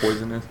not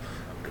poisonous,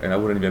 and I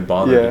wouldn't even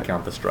bother Yeah. to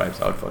count the stripes.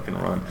 I would fucking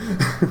run.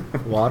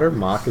 Water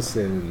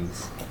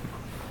moccasins.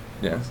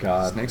 Yeah,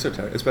 God. snakes are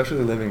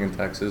especially living in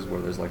Texas, where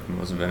there's like the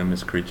most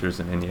venomous creatures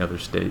in any other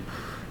state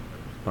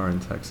are in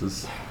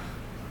Texas.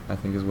 I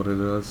think is what it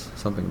is.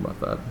 Something about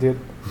that. Dude,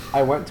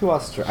 I went to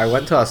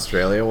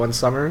Australia one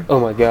summer, Oh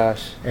my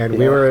gosh. and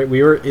Yeah.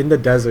 we were in the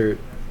desert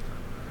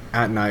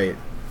at night,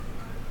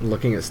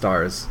 looking at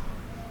stars,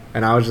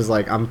 and I was just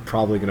like, I'm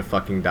probably gonna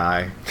fucking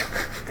die.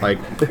 like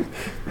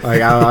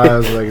I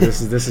was like,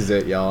 this is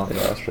it, y'all. Yeah,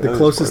 The Australia's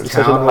closest pretty-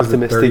 Such an town was a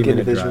optimistic 30-minute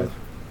individual.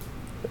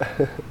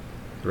 drive.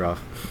 Rough.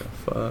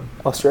 Fuck.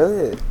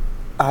 Australia,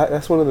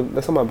 that's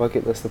on my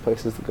bucket list of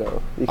places to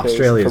go. Because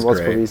Australia's for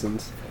multiple great.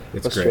 reasons.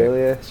 It's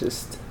Australia, is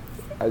just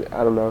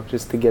I don't know,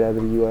 just to get out of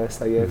the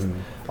U.S., I guess. Mhm.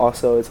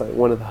 Also, it's like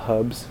one of the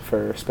hubs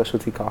for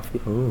specialty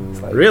coffee. Ooh,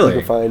 It's like really? You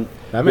can find,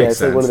 That makes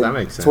it's like one of sense. the, That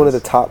makes It's one of the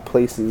sense. top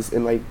places,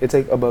 and like it's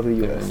like above the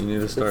Yeah, U.S. you need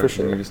to for start.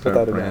 sure, You need to start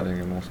without a doubt.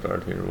 branding, and we'll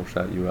start here. We'll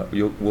shout you out.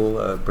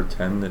 We'll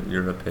pretend that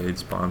you're a paid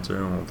sponsor,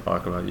 and we'll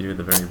talk about you at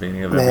the very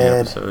beginning of every Man,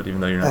 episode, even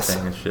though you're not that's-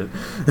 paying us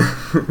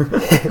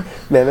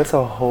shit. Man, that's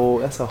a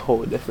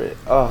whole different.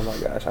 Oh my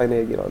gosh, I need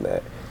to get on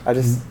that.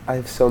 I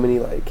have so many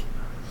like,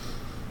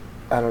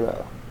 I don't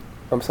know.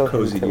 I'm so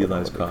Cozy hesitant with Eli's all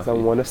of it 'cause Coffee.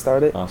 I want to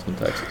start it. Austin,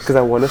 Texas. Because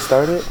I want to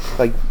start it,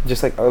 like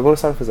just like I want to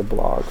start it as a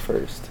blog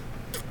first,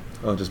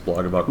 Oh, just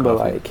blog about coffee. but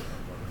like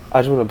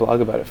I just want to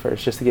blog about it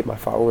first, just to get my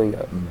following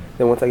up. Mm.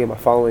 Then once I get my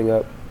following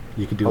up,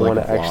 You could do I like want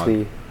a to vlog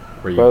actually.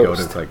 where you go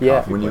roast. to like Yeah.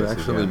 coffee When you places,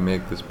 actually yeah.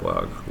 make this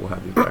blog, we'll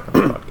have you back on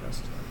the podcast.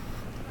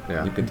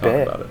 Yeah. You can talk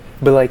Bet. about it.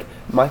 But like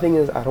my thing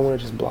is, I don't want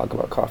to just blog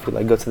about coffee.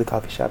 Like go to the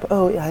coffee shop.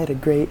 Oh, yeah, I had a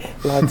great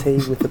latte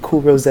with a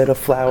cool Rosetta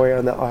flower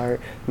on the art.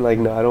 And like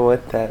no, I don't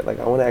want that. Like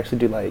I want to actually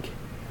do like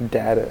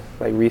data,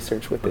 like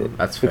research with it.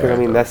 That's because fair, I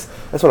mean though.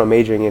 that's what I'm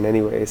majoring in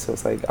anyway. So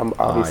it's like I'm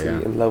obviously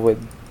yeah. in love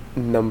with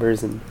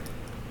numbers and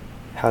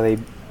how they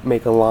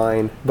make a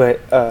line.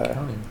 But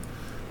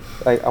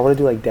like I want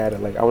to do like data.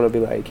 Like I want to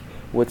be like,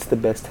 what's the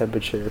best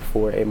temperature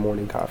for a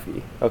morning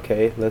coffee?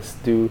 Okay, let's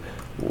do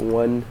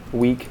 1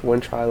 week, one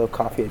trial of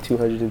coffee at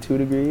 202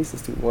 degrees.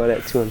 Let's do one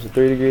at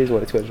 203 degrees,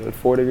 one at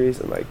 204 degrees,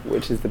 and like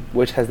which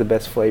has the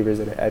best flavors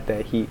in it at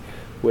that heat.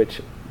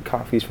 Which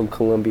coffees from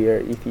Colombia or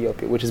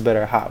Ethiopia? Which is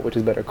better hot? Which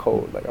is better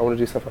cold? Like I want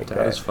to do stuff like That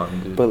that. is fun,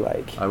 dude. But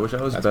like, I wish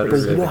I was That's better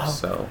pretty at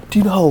sick. Excel. do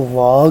you know how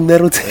long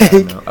that'll Yeah, I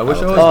take? know. I wish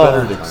I was That'll take better a at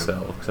long time.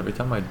 Excel, because every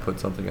time I put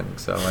something in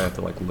Excel, I have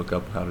to like look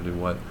up how to do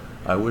what.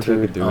 I wish I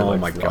Dude. could do it Oh like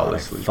my god, I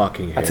flawlessly.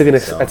 fucking hate I took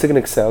Excel. an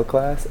Excel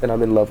class and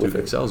I'm in love Dude, with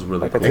it. Excel's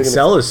really Like, I cool. took an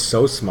Excel is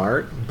so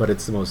smart, but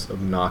it's the most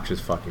obnoxious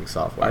fucking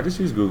software. I just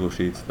use Google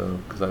Sheets though,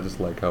 because I just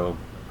like how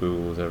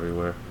Google is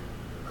everywhere.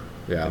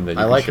 Yeah, And then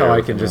you I can like share how I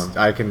with can just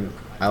anyone.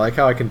 I like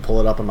how I can pull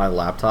it up on my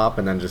laptop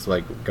and then just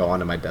like go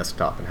onto my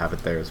desktop and have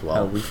it there as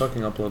well. We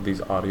fucking upload these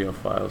audio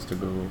files to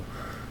Google.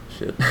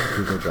 Shit.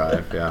 Google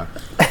Drive, yeah.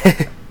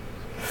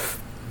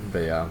 But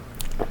yeah,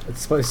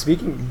 it's funny,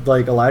 speaking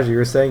like Elijah, you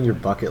were saying your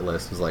bucket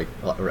list was like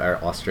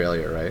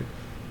Australia, right?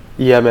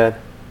 Yeah, man.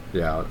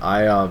 Yeah,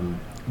 I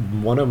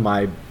one of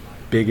my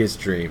biggest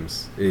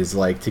dreams is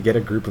like to get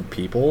a group of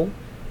people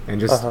and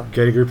just Uh-huh.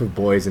 get a group of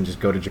boys and just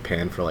go to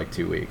Japan for like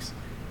 2 weeks.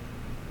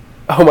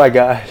 Oh my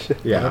gosh.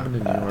 Yeah, happened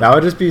in New York? that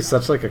would just be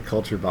such like a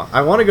culture bomb.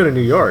 I want to go to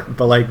New York,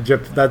 but like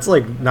that's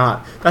like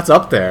not that's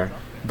up there,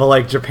 but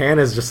like Japan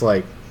is just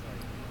like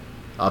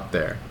up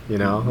there, you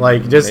know.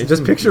 Like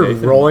just picture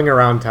Nathan- rolling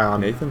around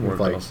town. Nathan with,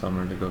 worked like all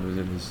summer to go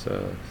visit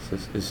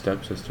his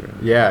stepsister.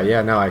 yeah,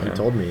 no, he Yeah.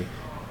 told me,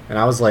 and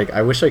I was like,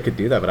 I wish I could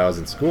do that, but I was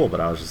in school. But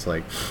I was just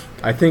like,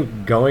 I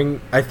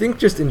think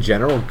just in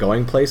general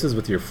going places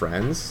with your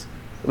friends,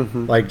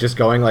 Hmm. like just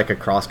going like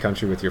across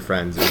country with your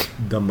friends is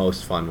the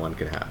most fun one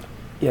can have.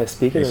 Yeah,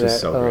 speaking It's of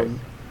just that, so great.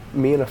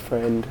 me and a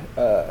friend,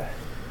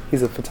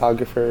 he's a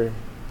photographer,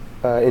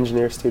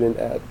 engineer student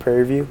at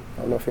Prairie View.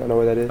 I don't know if y'all know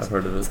where that is. I've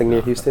heard of it. It's like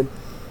near Houston.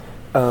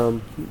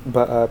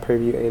 But Prairie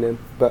View A&M.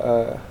 But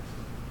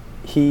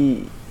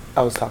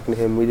I was talking to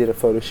him. We did a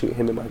photo shoot,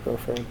 him and my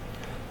girlfriend,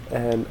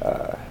 and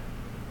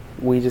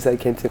we just like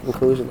came to the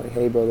conclusion like,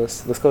 hey, bro,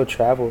 let's go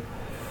travel.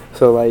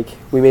 So like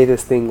we made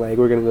this thing like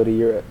we're gonna go to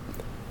Europe.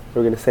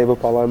 We're gonna save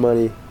up all our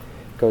money,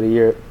 go to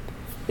Europe.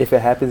 If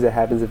it happens, it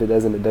happens. If it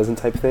doesn't, it doesn't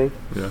type thing.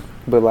 Yeah.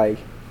 But like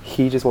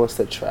he just wants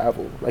to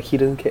travel. Like he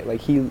doesn't care.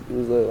 Like he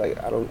was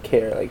like, I don't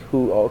care. Like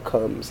who all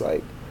comes.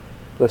 Like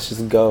let's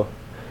just go.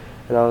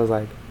 And I was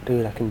like,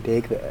 dude, I can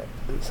dig that.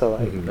 So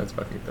like, Mhm. That's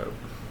fucking dope.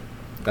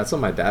 That's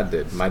what my dad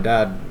did. My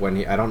dad,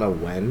 when I don't know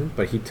when,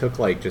 but he took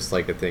like just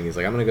like a thing. He's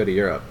like, I'm gonna go to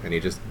Europe, and he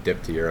just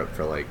dipped to Europe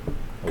for like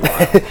a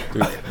while.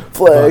 Dude,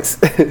 flex.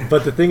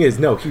 But the thing is,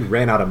 no, he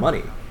ran out of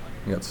money.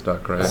 you got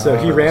stuck, right? So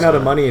he Oh, ran out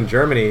of so- money in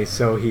Germany.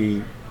 So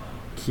he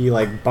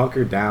like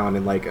bunkered down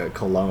in like a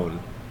Cologne,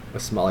 a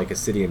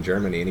city in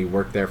Germany, and he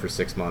worked there for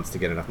 6 months to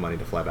get enough money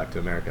to fly back to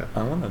America.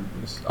 I want to.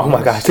 Oh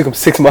my god, it took him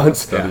 6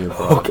 months. Study Yeah.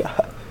 Oh abroad.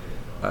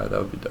 god. That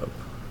would be dope.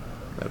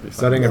 That'd be fun.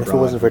 Studying If it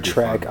abroad wasn't for would be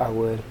track, fun. I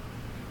would.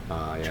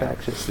 Yeah.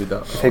 Track just Dude,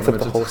 that takes up I'm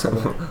the gonna whole just-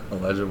 summer.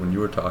 Elijah, when you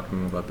were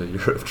talking about the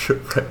Europe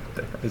trip right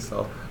there, I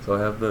saw. So I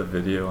have the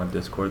video on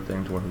Discord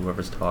thing to where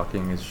whoever's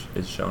talking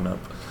is shown up,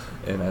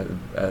 and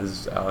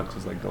as Alex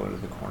was like going to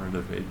the corner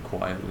to fade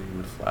quietly, it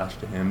would flash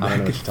to him. I don't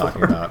know back what you're and talking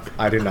forth. about.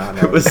 I do not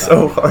know. It was what so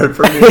you're talking hard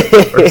for me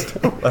at first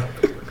to laugh.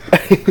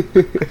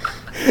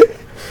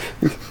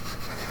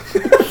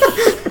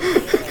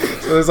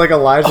 So there's like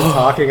Elijah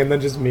talking, and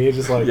then just me,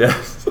 just like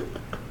Yes.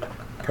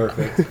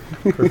 perfect,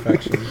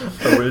 perfection.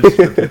 I wish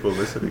the people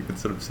listening could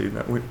sort of see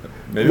that.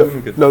 Maybe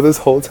we could. No, this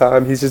whole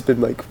time he's just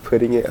been like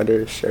putting it under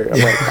his shirt. I'm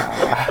like,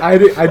 ah. I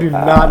do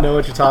not know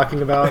what you're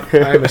talking about.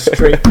 I am a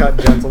straight cut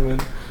gentleman.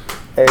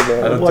 Hey I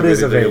man. don't What do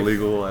is a anything vape?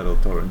 illegal. I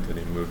don't torrent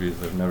any movies.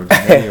 I've never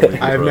done any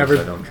illegal I've drugs. never-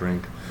 I don't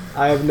drink.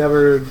 I have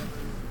never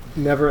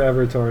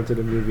ever torrented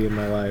a movie in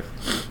my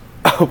life.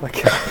 Oh my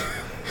god.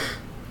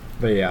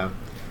 But yeah,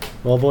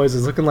 Well, boys,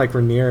 it's looking like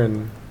we're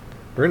nearing.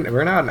 We're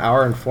now at an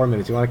hour and 4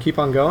 minutes. You want to keep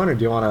on going, or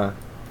do you want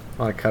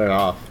to cut it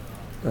off?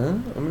 I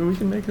mean, we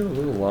can make it a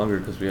little longer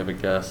because we have a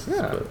guest.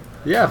 Yeah. But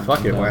Yeah,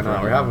 fuck it. No Why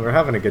not? problem. We're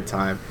having a good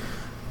time.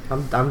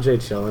 I'm Jay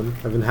chillin'.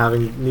 I've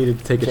been needed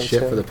to take a Jay shit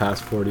for chillin'. the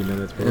past 40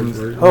 minutes. But And-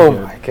 we're Oh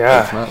good. my it's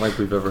god. not like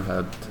we've ever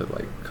had to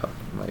like cut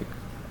like.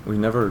 We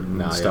never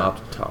No, yeah.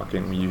 stopped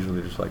talking. We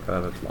usually just like,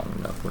 oh, that's long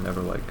enough. We're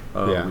never like,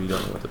 oh, Yeah. we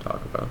don't know what to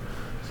talk about.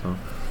 So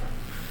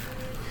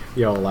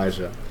Yo,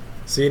 Elijah.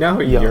 So you know how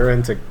Yo. you're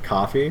into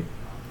coffee?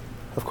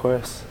 Of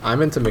course.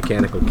 I'm into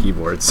mechanical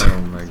keyboards.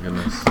 oh my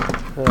goodness.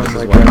 Oh This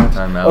my is why gosh.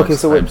 time Alex Okay,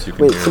 so wait, types, you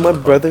can hear so it my on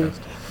the brother,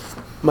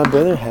 podcast. my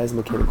brother has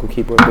mechanical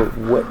keyboard,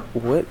 but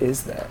what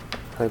is that?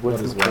 Like, what's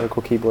What a is what?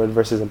 mechanical keyboard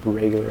versus a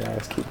regular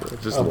ass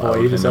keyboard? Just Oh, boy, loud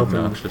you and just opened-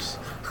 obnoxious.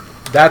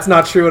 That's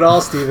not true at all,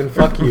 Steven.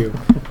 Fuck you.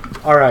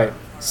 All right.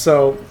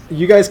 So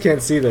you guys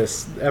can't see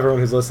this, everyone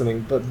who's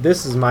listening, but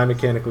this is my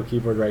mechanical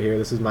keyboard right here.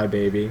 This is my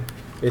baby.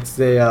 It's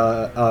the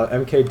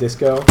MK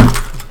Disco.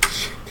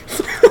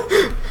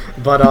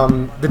 But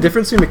the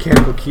difference between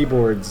mechanical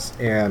keyboards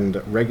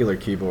and regular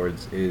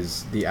keyboards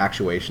is the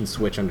actuation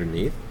switch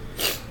underneath.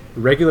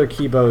 Regular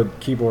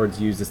keyboards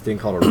use this thing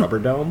called a rubber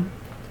dome,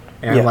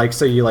 and Yeah. like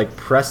so you like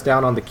press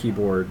down on the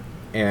keyboard,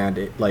 and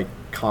it like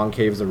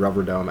concaves the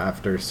rubber dome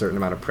after a certain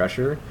amount of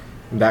pressure.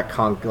 And that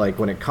like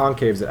when it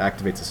concaves, it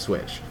activates a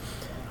switch.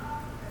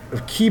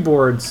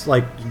 Keyboards,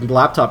 like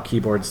laptop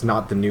keyboards,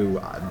 not the new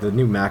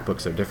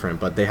MacBooks are different,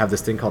 but they have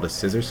this thing called a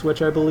scissor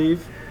switch, I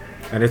believe,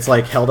 and it's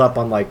like held up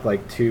on like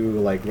two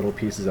like little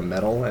pieces of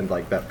metal, and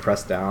like that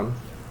press down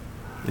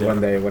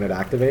when it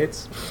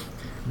activates.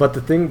 But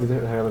the thing,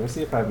 here, let me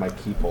see if I have my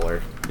key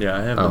puller. Yeah,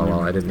 I have. Oh, the well,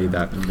 I didn't need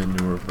that. The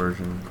newer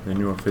version, the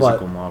newer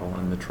physical model,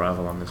 and the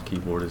travel on this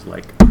keyboard is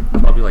like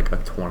probably like a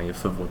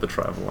 20th of what the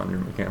travel on your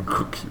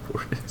mechanical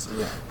keyboard is.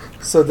 Yeah.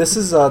 So this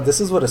is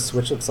what a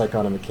switch looks like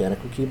on a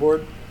mechanical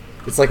keyboard.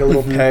 It's like a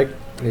little peg.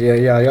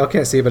 Yeah, y'all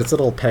can't see, but it's a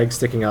little peg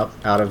sticking up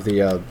out of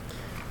the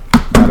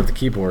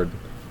keyboard.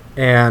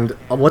 And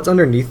what's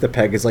underneath the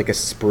peg is like a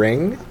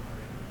spring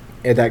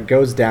that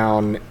goes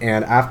down,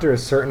 and after a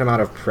certain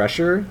amount of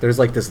pressure, there's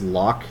like this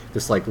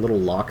like little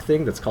lock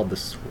thing that's called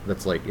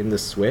that's like in the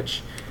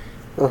switch.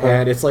 Uh-huh.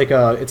 And it's like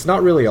it's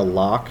not really a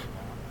lock,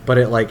 but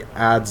it like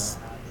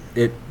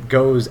it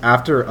goes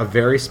after a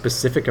very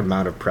specific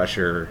amount of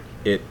pressure,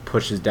 it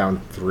pushes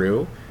down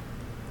through.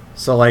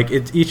 So like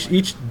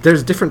each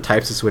there's different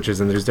types of switches,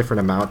 and there's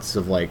different amounts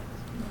of like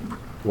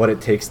what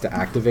it takes to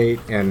activate,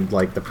 and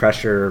like the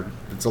pressure.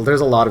 So there's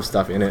a lot of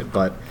stuff in it,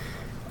 but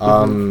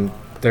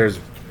there's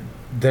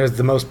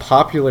the most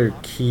popular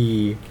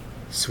key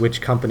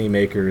switch company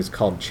maker is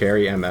called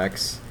Cherry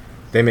MX.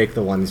 They make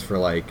the ones for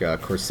like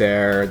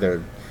Corsair.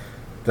 The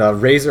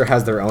Razer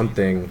has their own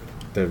thing.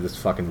 They're just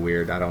fucking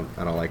weird. I don't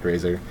like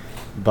Razer.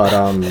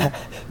 But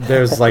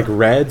there's like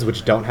Reds,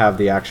 which don't have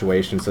the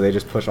actuation, so they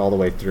just push all the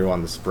way through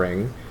on the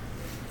spring.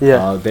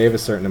 Yeah. They have a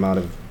certain amount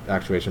of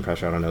actuation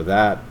pressure. I don't know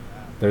that.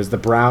 There's the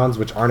Browns,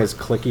 which aren't as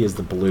clicky as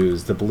the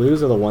Blues. The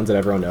Blues are the ones that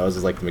everyone knows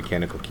is like the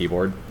mechanical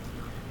keyboard.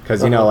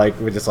 Because, you know, like,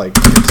 we just like,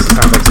 it just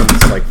sounds like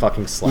someone's like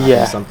fucking slapping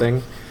Yeah.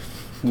 something.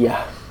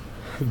 Yeah.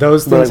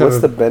 Those But things like,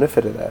 what's have the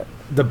benefit of that?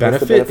 the what's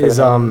benefit the benefit is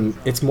of having-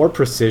 it's more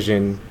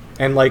precision,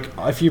 and like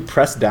if you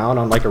press down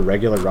on like a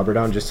regular rubber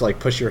dome, just to, like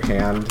push your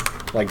hand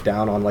like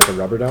down on like a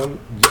rubber dome,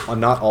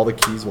 not all the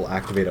keys will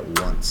activate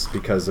at once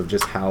because of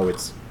just how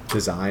it's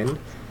designed.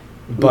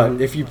 But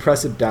Mhm. if you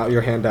press it down,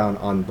 your hand down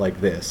on like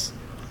this,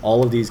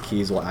 all of these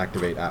keys will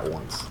activate at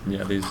once.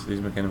 Yeah, these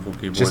mechanical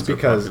keyboards Just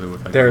because are popular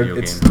with like they're- video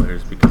it's- game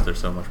players because they're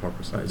so much more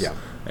precise. Yeah.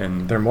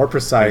 and They're more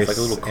precise, it's like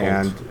a little cult.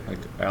 and like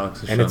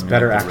Alex has and shown it's me,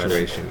 better like, the Reddit.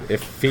 actuation. It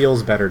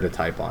feels better to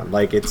type on.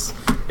 Like it's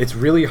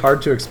really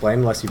hard to explain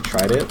unless you've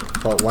tried it.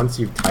 But once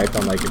you've typed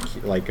on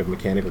like a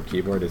mechanical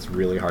keyboard, it's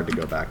really hard to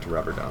go back to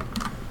rubber dome.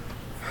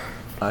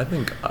 I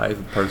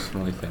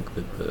personally think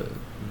that the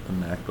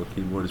MacBook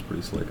keyboard is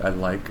pretty slick. I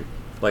like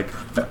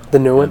The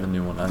new one? The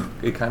new one.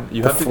 You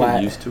The have to flat.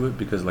 get used to it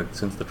because like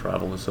since the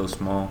travel is so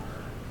small,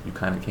 you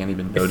kind of can't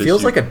even It notice.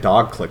 feels like a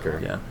dog clicker.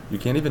 Yeah, you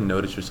can't even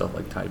notice yourself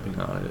like typing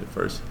on it at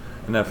first.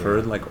 And I've Yeah.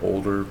 heard like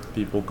older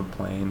people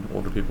complain,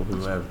 older people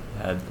who have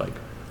had like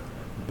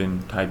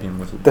been typing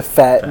with The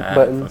fat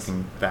buttons.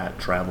 fucking fat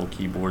travel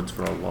keyboards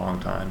for a long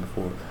time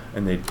before,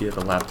 and they'd get a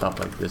laptop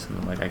like this, and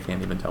I'm like, I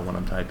can't even tell when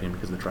I'm typing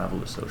because the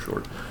travel is so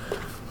short.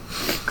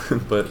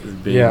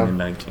 But being Yeah. a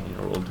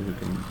 19-year-old who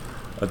can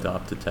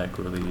adopt to tech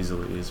really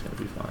easily is gonna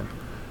be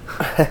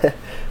fine.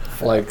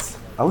 Like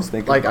I was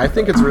thinking. I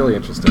think it's really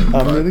interesting.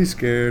 I'm but- really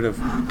scared of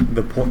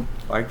the point.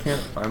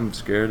 I'm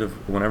scared of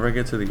whenever I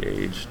get to the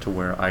age to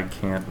where I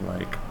can't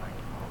like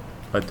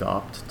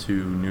adopt to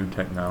new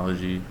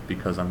technology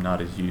because I'm not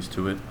as used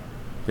to it.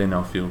 Then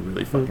I'll feel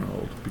really fucking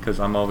old because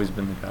I've always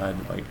been the guy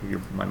that like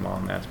my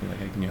mom asked me like,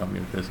 hey, can you help me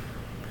with this?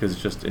 Because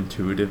it's just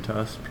intuitive to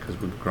us because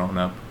we've grown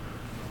up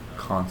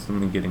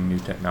constantly getting new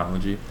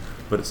technology.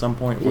 But at some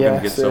point we're Yeah,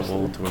 gonna get seriously. so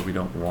old to where we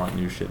don't want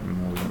new shit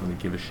anymore. We don't really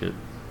give a shit.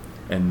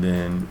 And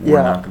then we're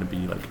Yeah. not going to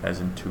be like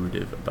as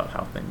intuitive about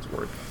how things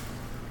work.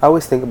 I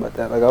always think about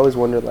that. Like, I always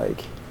wonder,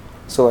 like,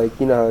 So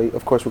like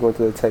of course we're going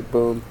through the tech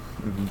boom.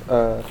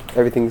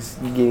 Everything's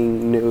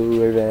getting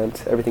new,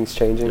 revamped. Everything's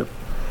changing. Yep.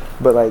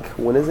 But like,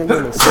 when is it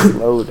gonna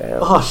slow down?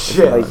 Oh,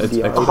 shit. Like, It's do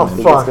y'all exponential.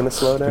 think it's gonna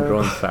slow It's been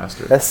growing down?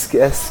 faster. That's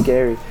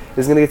scary.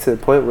 It's gonna get to the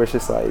point where it's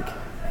just like,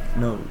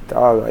 No,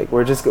 dog, like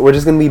we're just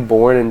gonna be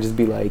born and just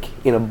be like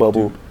in a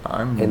bubble, dude,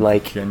 I'm and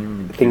like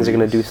genuinely things are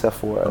gonna do curious. stuff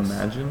for us.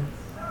 Imagine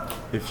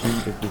if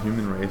the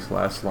human race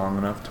lasts long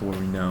enough to where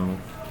we know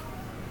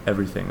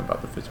everything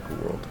about the physical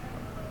world.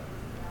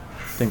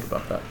 Think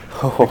about that.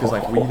 Because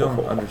like we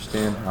don't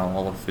understand how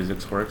all of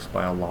physics works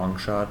by a long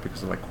shot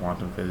because of like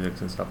quantum physics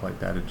and stuff like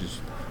that. It just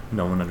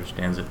no one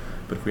understands it.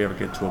 But if we ever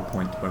get to a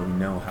point where we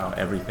know how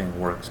everything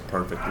works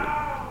perfectly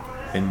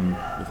in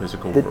the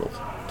physical world,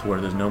 to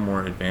where there's no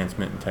more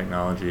advancement in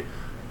technology,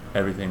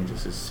 everything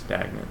just is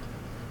stagnant.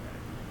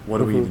 What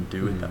do we even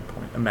do at that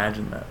point?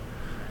 Imagine that.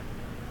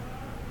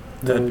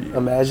 That'd Dude, be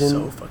imagine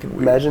so fucking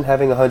weird. imagine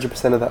having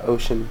 100% of the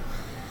ocean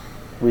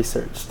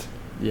researched.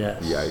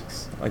 Yes.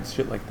 Yikes. Like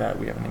shit like that.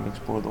 We haven't even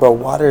explored the Bro, whole-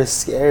 water is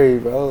scary,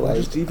 bro. Like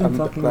just even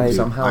fucking like,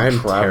 somehow I am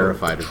travel-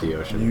 terrified of the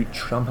ocean. You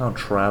somehow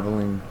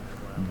traveling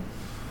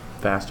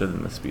faster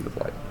than the speed of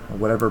light.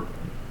 Whatever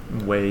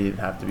way it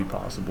have to be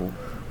possible.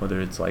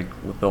 Whether it's like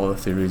with all the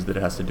theories that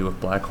it has to do with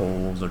black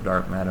holes or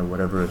dark matter,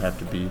 whatever it have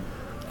to be.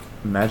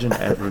 Imagine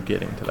ever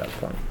getting to that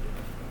point.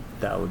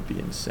 That would be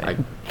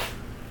insane.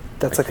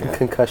 that's I like a can't.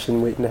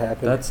 concussion waiting to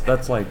happen.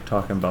 That's like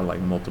talking about like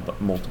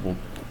multiple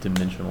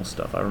dimensional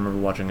stuff. I remember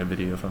watching a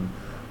video from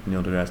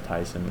Neil deGrasse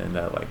Tyson, and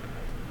that like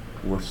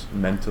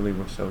mentally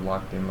we're so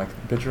locked in. Like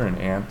picture an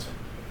ant,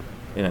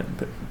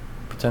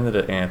 pretend that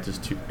an ant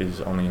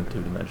is only in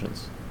 2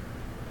 dimensions,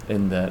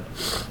 in that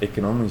it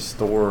can only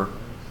store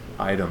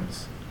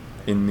items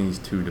in these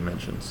 2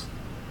 dimensions.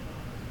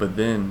 But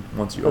then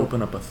once you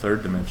open up a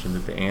 3rd dimension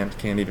that the ant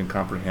can't even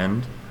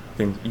comprehend,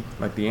 things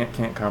like the ant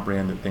can't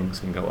comprehend that things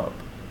can go up.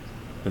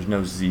 There's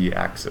no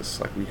z-axis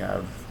like we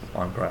have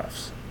on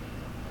graphs.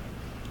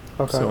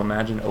 Okay. So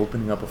imagine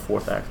opening up a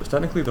 4th axis.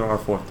 Technically, there are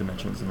 4th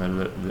dimensions,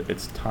 and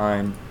it's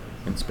time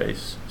and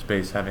space.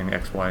 Space having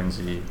x, y, and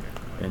z,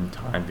 and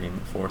time being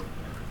the 4th.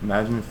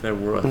 Imagine if there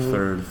were a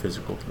 3rd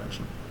physical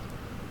dimension.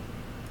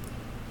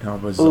 How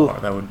bizarre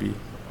that would be.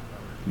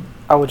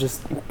 I would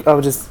just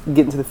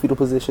get into the fetal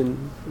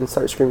position and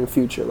start screaming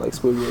 "future" like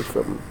Squidward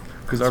from.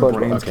 Because our SpongeBob.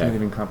 brains Okay. can't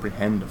even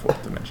comprehend the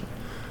 4th dimension.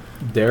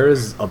 There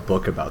is a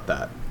book about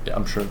that. Yeah,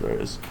 I'm sure there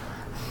is.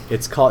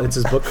 It's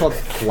this book called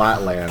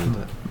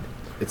Flatland.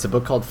 It's a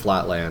book called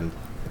Flatland,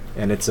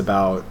 and it's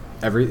about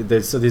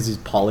there's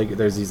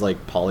these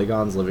like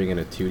polygons living in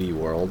a 2D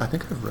world, I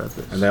think I've read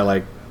this. and they're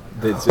like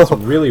it's a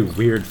really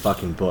weird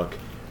fucking book.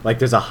 Like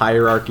there's a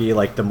hierarchy.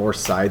 Like the more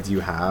sides you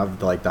have,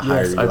 the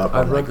higher Yes, you up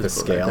I've on read like the this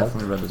book. I scale.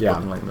 definitely read this Yeah.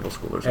 book in like middle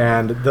school or something.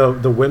 And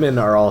the women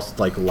are all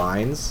like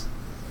lines,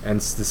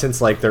 and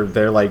since like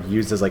they're like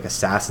used as like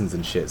assassins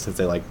and shit, since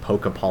they like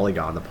poke a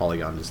polygon, the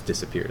polygon just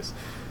disappears.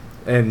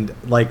 And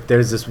like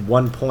there's this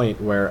one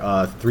point where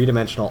a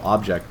 3-dimensional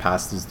object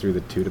passes through the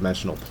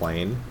 2-dimensional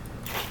plane,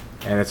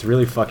 and it's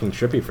really fucking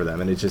trippy for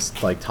them. And it's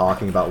just like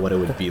talking about what it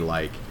would be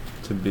like.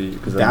 To be,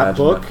 because That imagine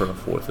book? that for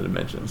a 4th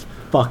dimension.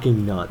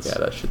 Fucking nuts. Yeah,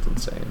 that shit's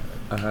insane.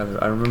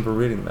 I remember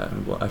reading that,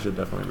 and I should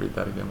definitely read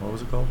that again. What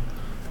was it called?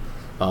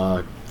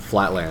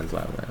 Flatland.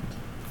 Flatland.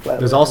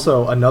 There's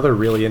also another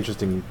really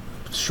interesting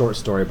short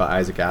story by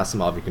Isaac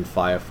Asimov you can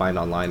find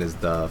online. Is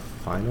the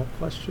final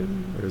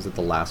question, or is it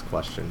the last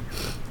question?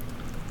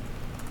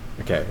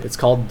 Okay, it's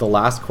called The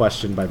Last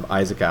Question by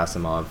Isaac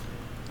Asimov.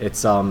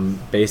 It's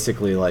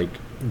basically like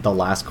the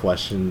last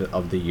question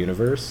of the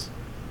universe.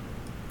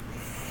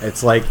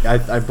 It's like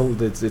I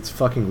believe it's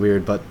fucking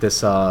weird, but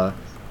this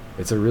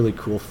it's a really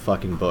cool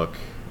fucking book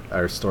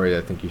or story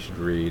that I think you should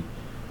read.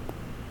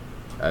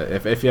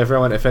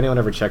 If anyone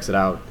ever checks it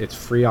out, it's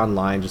free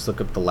online. Just look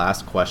up The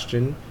Last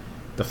Question.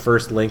 The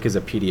first link is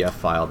a PDF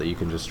file that you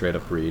can just straight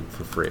up read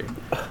for free.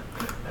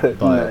 But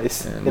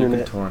nice. And you can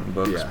Internet. torrent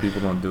books. Yeah.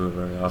 People don't do it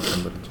very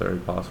often, but it's very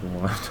possible.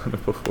 I've done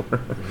it before.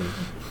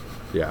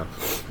 Yeah.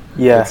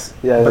 Yeah, It's-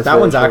 yeah. But that's that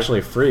very one's true.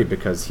 actually free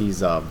because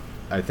he's I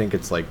think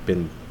it's like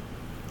been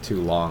too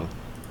long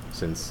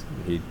since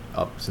he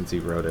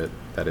wrote it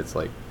that it's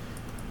like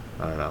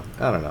I don't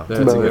know.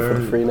 They're- It's available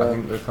for free now. I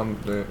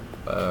think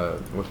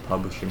with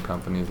publishing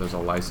companies, there's a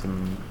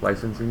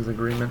licensing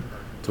agreement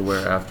to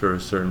where after a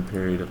certain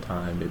period of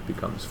time it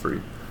becomes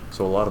free.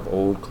 So a lot of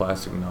old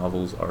classic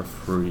novels are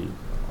free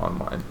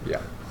online.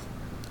 Yeah.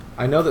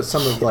 I know that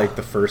some of like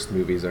the first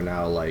movies are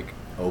now like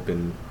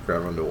open for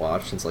everyone to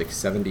watch since like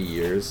 70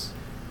 years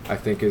I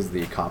think is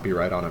the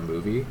copyright on a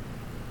movie.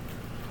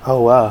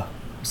 Oh wow.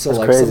 So That's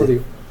like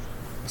crazy.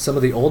 some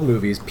of the old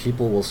movies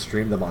people will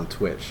stream them on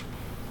Twitch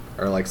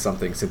or like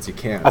something since you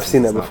can't. I've since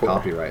seen it's that not before.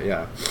 Copyright,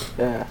 yeah.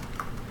 Yeah.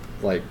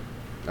 Like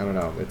I don't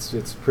know.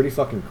 It's pretty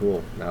fucking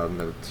cool now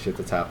the shit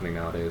that's happening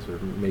nowadays. We're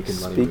making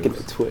money. Speaking moves.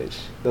 of Twitch,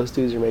 those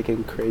dudes are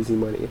making crazy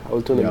money. I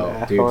was doing the Yo,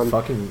 math dude, on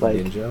fucking like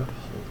Ninja.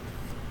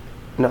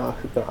 no,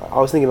 I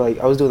was thinking like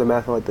I was doing the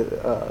math on like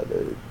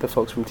the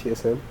folks from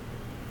TSM.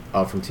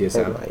 Oh, from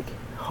TSM. And like, Team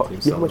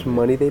you know how much Sullivan.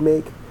 money they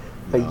make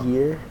No. a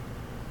year?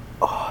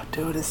 Oh,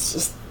 dude, it's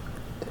just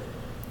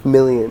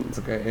millions.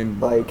 Okay,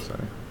 and Like- sorry.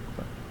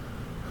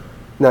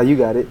 No, you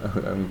got it.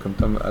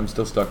 I'm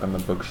still stuck on the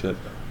book shit.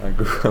 I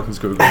was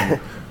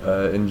googling.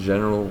 In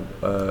general,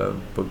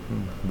 book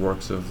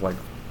works of like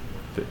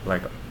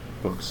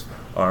books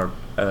are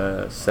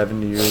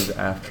 70 years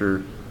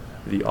after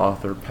the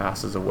author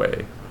passes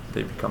away,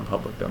 they become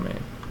public domain.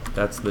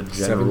 That's the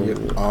general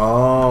rule.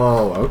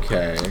 Oh,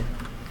 okay.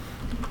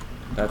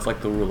 That's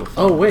like the rule of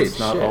thumb. Oh, wait, it's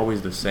not shit.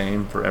 always the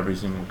same for every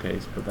single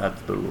case, but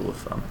that's the rule of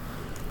thumb.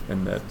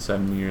 And that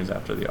 70 years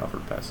after the author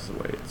passes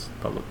away, it's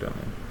public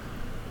domain.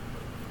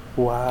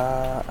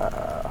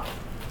 Wow.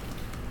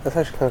 That's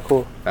actually kind of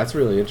cool. That's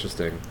really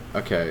interesting.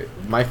 Okay,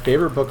 my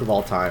favorite book of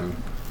all time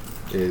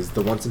is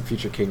The Once and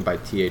Future King by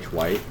T.H.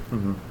 White.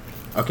 Mm-hmm.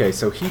 Okay,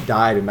 so he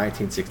died in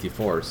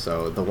 1964,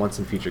 so The Once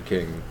and Future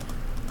King.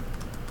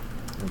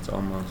 It's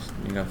almost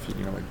you got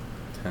like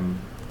 10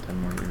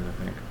 more years,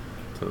 I think,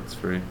 till it's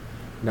free.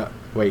 No,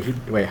 wait,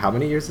 how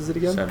many years is it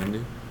again?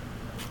 70.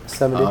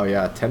 70. Oh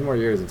yeah, 10 more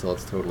years until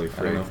it's totally I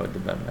free. don't know if I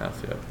did that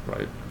math yet.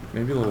 Right?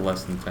 Maybe a little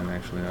less than 10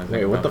 actually. now I think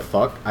Wait, what about the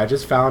it. fuck? I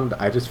just found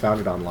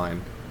it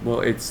online.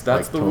 Well, that's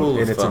Like, the rule of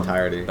in thumb. its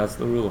entirety. That's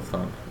the rule of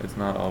thumb. It's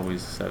not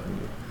always 70.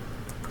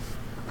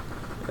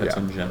 That's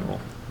Yeah. in general.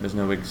 There's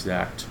no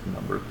exact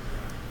number.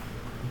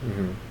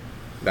 Mm-hmm.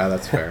 No,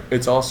 that's fair.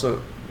 It's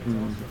also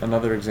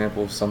another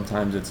example of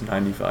sometimes it's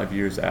 95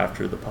 years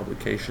after the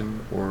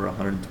publication or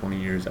 120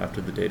 years after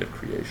the date of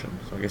creation.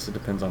 So I guess it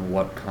depends on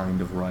what kind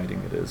of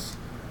writing it is,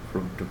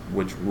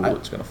 which rule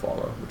it's going to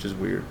follow, which is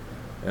weird.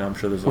 And I'm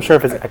sure there's. I'm sure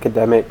if it's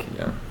academic,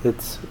 Yeah.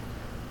 it's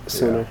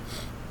sooner.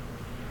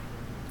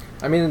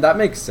 I mean, that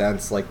makes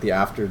sense, like, the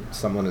after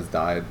someone has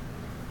died,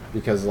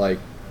 because, like,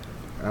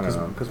 I don't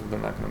know. Because they're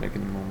not going to make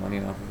any more money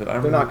off of it.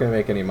 They're not going to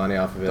make any money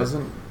off of it.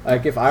 Doesn't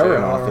Like, if I were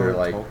an J.R.R. author,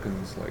 like,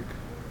 Tolkien's like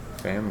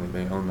family,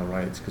 they own the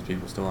rights because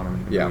people still want to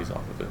make Yeah. movies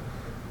off of it.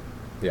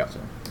 yeah, So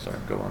sorry,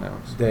 go on,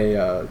 Alex. they,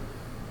 I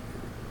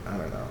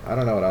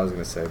don't know what I was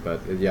going to say, but,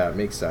 yeah, it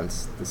makes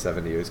sense, the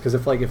 70 years. Because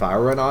if I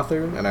were an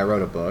author and I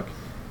wrote a book,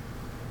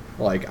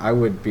 like, I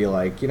would be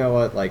like, you know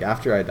what, like,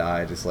 after I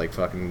die, just, like,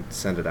 fucking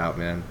send it out,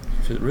 man.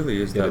 If it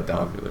really is Get that it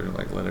done. popular,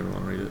 like let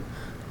everyone read it.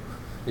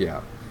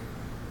 Yeah.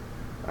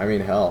 I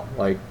mean, hell,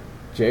 like,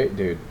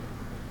 dude,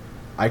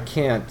 I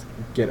can't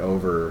get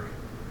over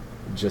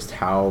just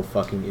how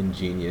fucking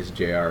ingenious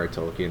J.R.R.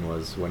 Tolkien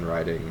was when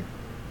writing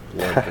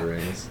Lord of the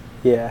Rings.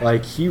 Yeah.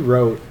 Like, he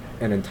wrote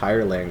an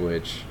entire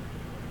language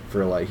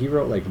for, like, he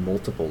wrote, like,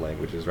 multiple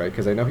languages, right?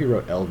 Because I know he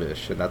wrote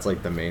Elvish, and that's,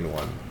 like, the main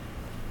one.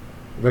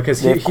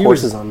 Because They have he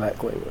courses was, on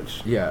that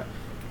language. yeah.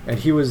 And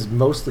he was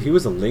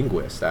a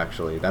linguist,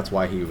 actually. That's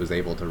why he was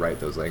able to write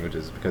those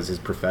languages, because his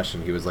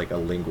profession, he was, like, a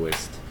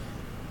linguist,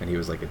 and he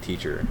was, like, a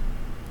teacher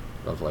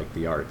of, like,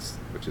 the arts,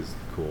 which is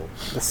cool.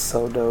 That's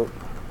so dope.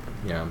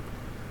 Yeah.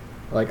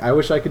 Like, I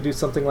wish I could do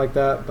something like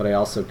that, but I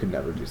also could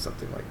never do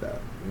something like that,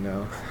 you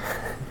know?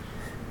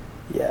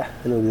 Yeah,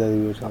 I know exactly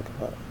what you're talking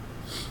about.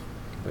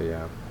 But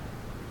yeah.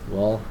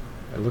 Well,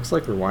 it looks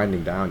like we're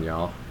winding down,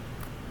 y'all.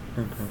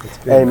 Okay. It's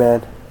Hey,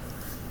 man.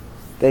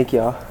 Thank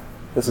y'all.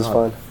 This was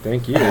fun.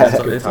 Thank you. It's, It's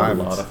a, good it's a times.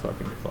 lot of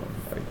fucking fun.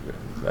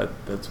 Like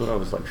that's what I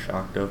was like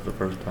shocked of the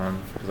first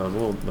time, because I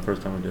was the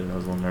first time we did it, I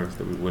was a little nervous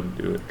that we wouldn't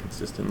do it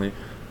consistently,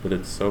 but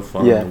it's so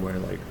fun Yeah. to where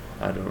like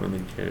I don't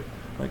really care.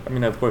 Like, I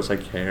mean, of course I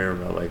care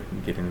about like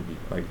getting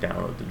like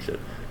downloads and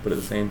shit, but at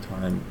the same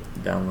time,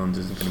 downloads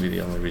isn't going to be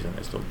the only reason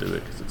I still do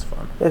it, because it's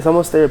fun. It's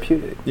almost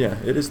therapeutic. Yeah,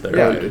 it is Yeah,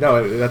 therapeutic.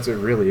 no, that's what it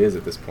really is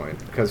at this point.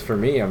 Because for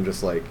me, I'm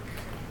just like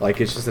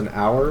it's just an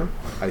hour.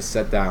 I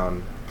sit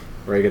down,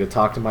 where I get to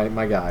talk to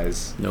my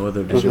guys, No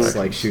other and just distractions.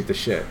 like shoot the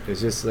shit.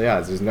 It's just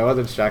there's no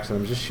other distraction.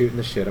 I'm just shooting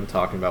the shit. I'm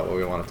talking about what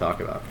we want to talk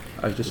about.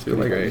 I just It's feel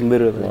like pretty great.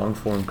 Literally. long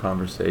form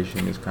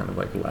conversation is kind of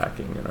like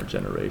lacking in our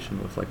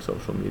generation with like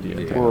social media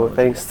and Yeah. technology. Well,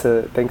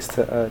 thanks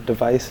to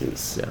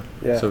devices. Yeah.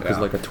 Yeah. So, because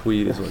Yeah. like a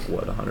tweet is like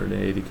what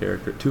 180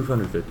 character,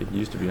 250. It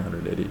used to be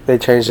 180. They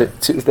changed it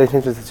to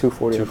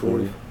 240. I 240.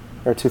 believe.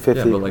 Or 250.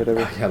 Yeah, but like,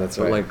 whatever. Yeah, that's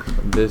but right.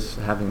 like this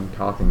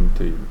talking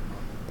to you,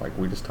 like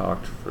we just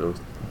talked for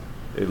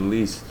at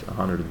least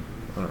 100. I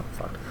don't know,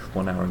 fuck,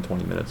 1 hour and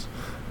 20 minutes,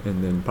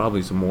 and then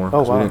probably some more. Oh,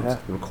 'cause wow, we didn't yeah.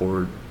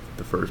 record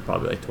the first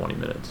probably like 20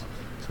 minutes.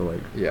 So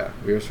like, Yeah,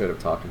 we were straight up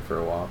talking for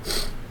a while.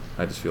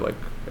 I just feel like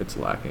it's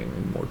lacking,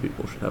 and more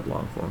people should have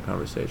long form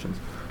conversations.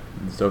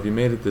 And so if you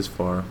made it this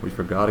far, we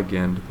forgot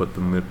again to put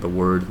the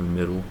word in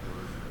the middle,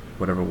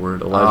 whatever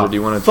word. Elijah, Oh, do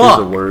you want to fuck!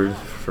 choose a word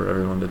for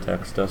everyone to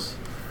text us?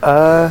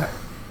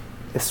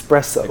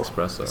 Espresso.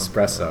 Espresso.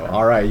 Espresso. Okay.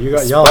 All right,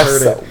 y'all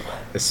heard it.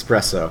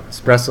 Espresso. Espresso.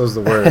 Espresso's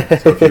the word.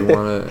 So if you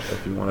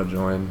wanna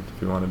join,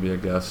 if you wanna be a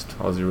guest,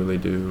 all you really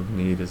do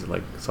need is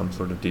like some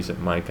sort of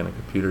decent mic and a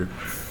computer.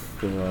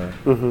 We'll,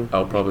 Mhm.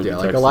 I'll probably Yeah, be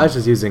like texting.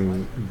 Elijah's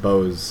using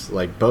Bose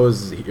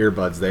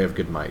earbuds. They have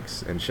good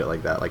mics and shit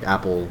like that. Like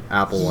Apple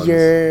ones.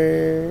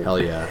 Yeah. Hell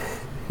yeah.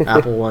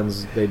 Apple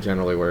ones, they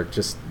generally work.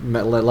 Just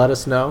let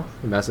us know.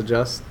 Message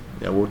us.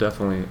 Yeah, we'll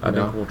definitely. I You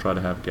know? think we'll try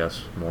to have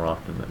guests more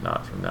often than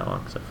not from now on,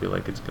 because I feel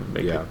like it's gonna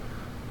make Yeah. it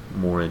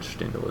more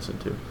interesting to listen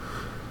to.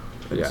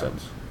 In Yeah. a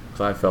sense.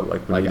 because I felt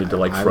like we Like, needed to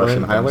like I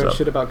freshen learned, I things learned up.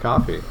 shit about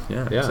coffee.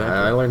 Yeah, Yeah, exactly.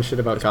 I learned shit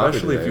about coffee.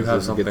 Especially today. if you This have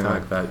was a good something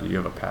time. like that you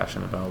have a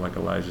passion about, like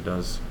Elijah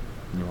does,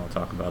 and you want to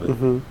talk about it.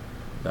 Mm-hmm.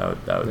 That would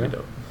Yeah. be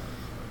dope.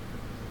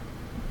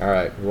 All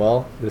right.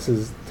 Well, this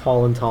is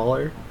Tall and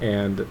Taller,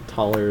 and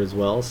Taller as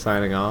well,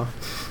 signing off.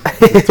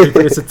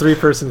 It's a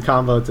three-person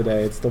combo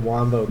today. It's the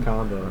Wombo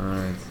combo. All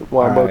right.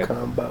 Wombo All right.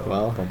 combo.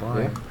 Well,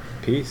 Bye-bye. yeah.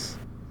 Peace.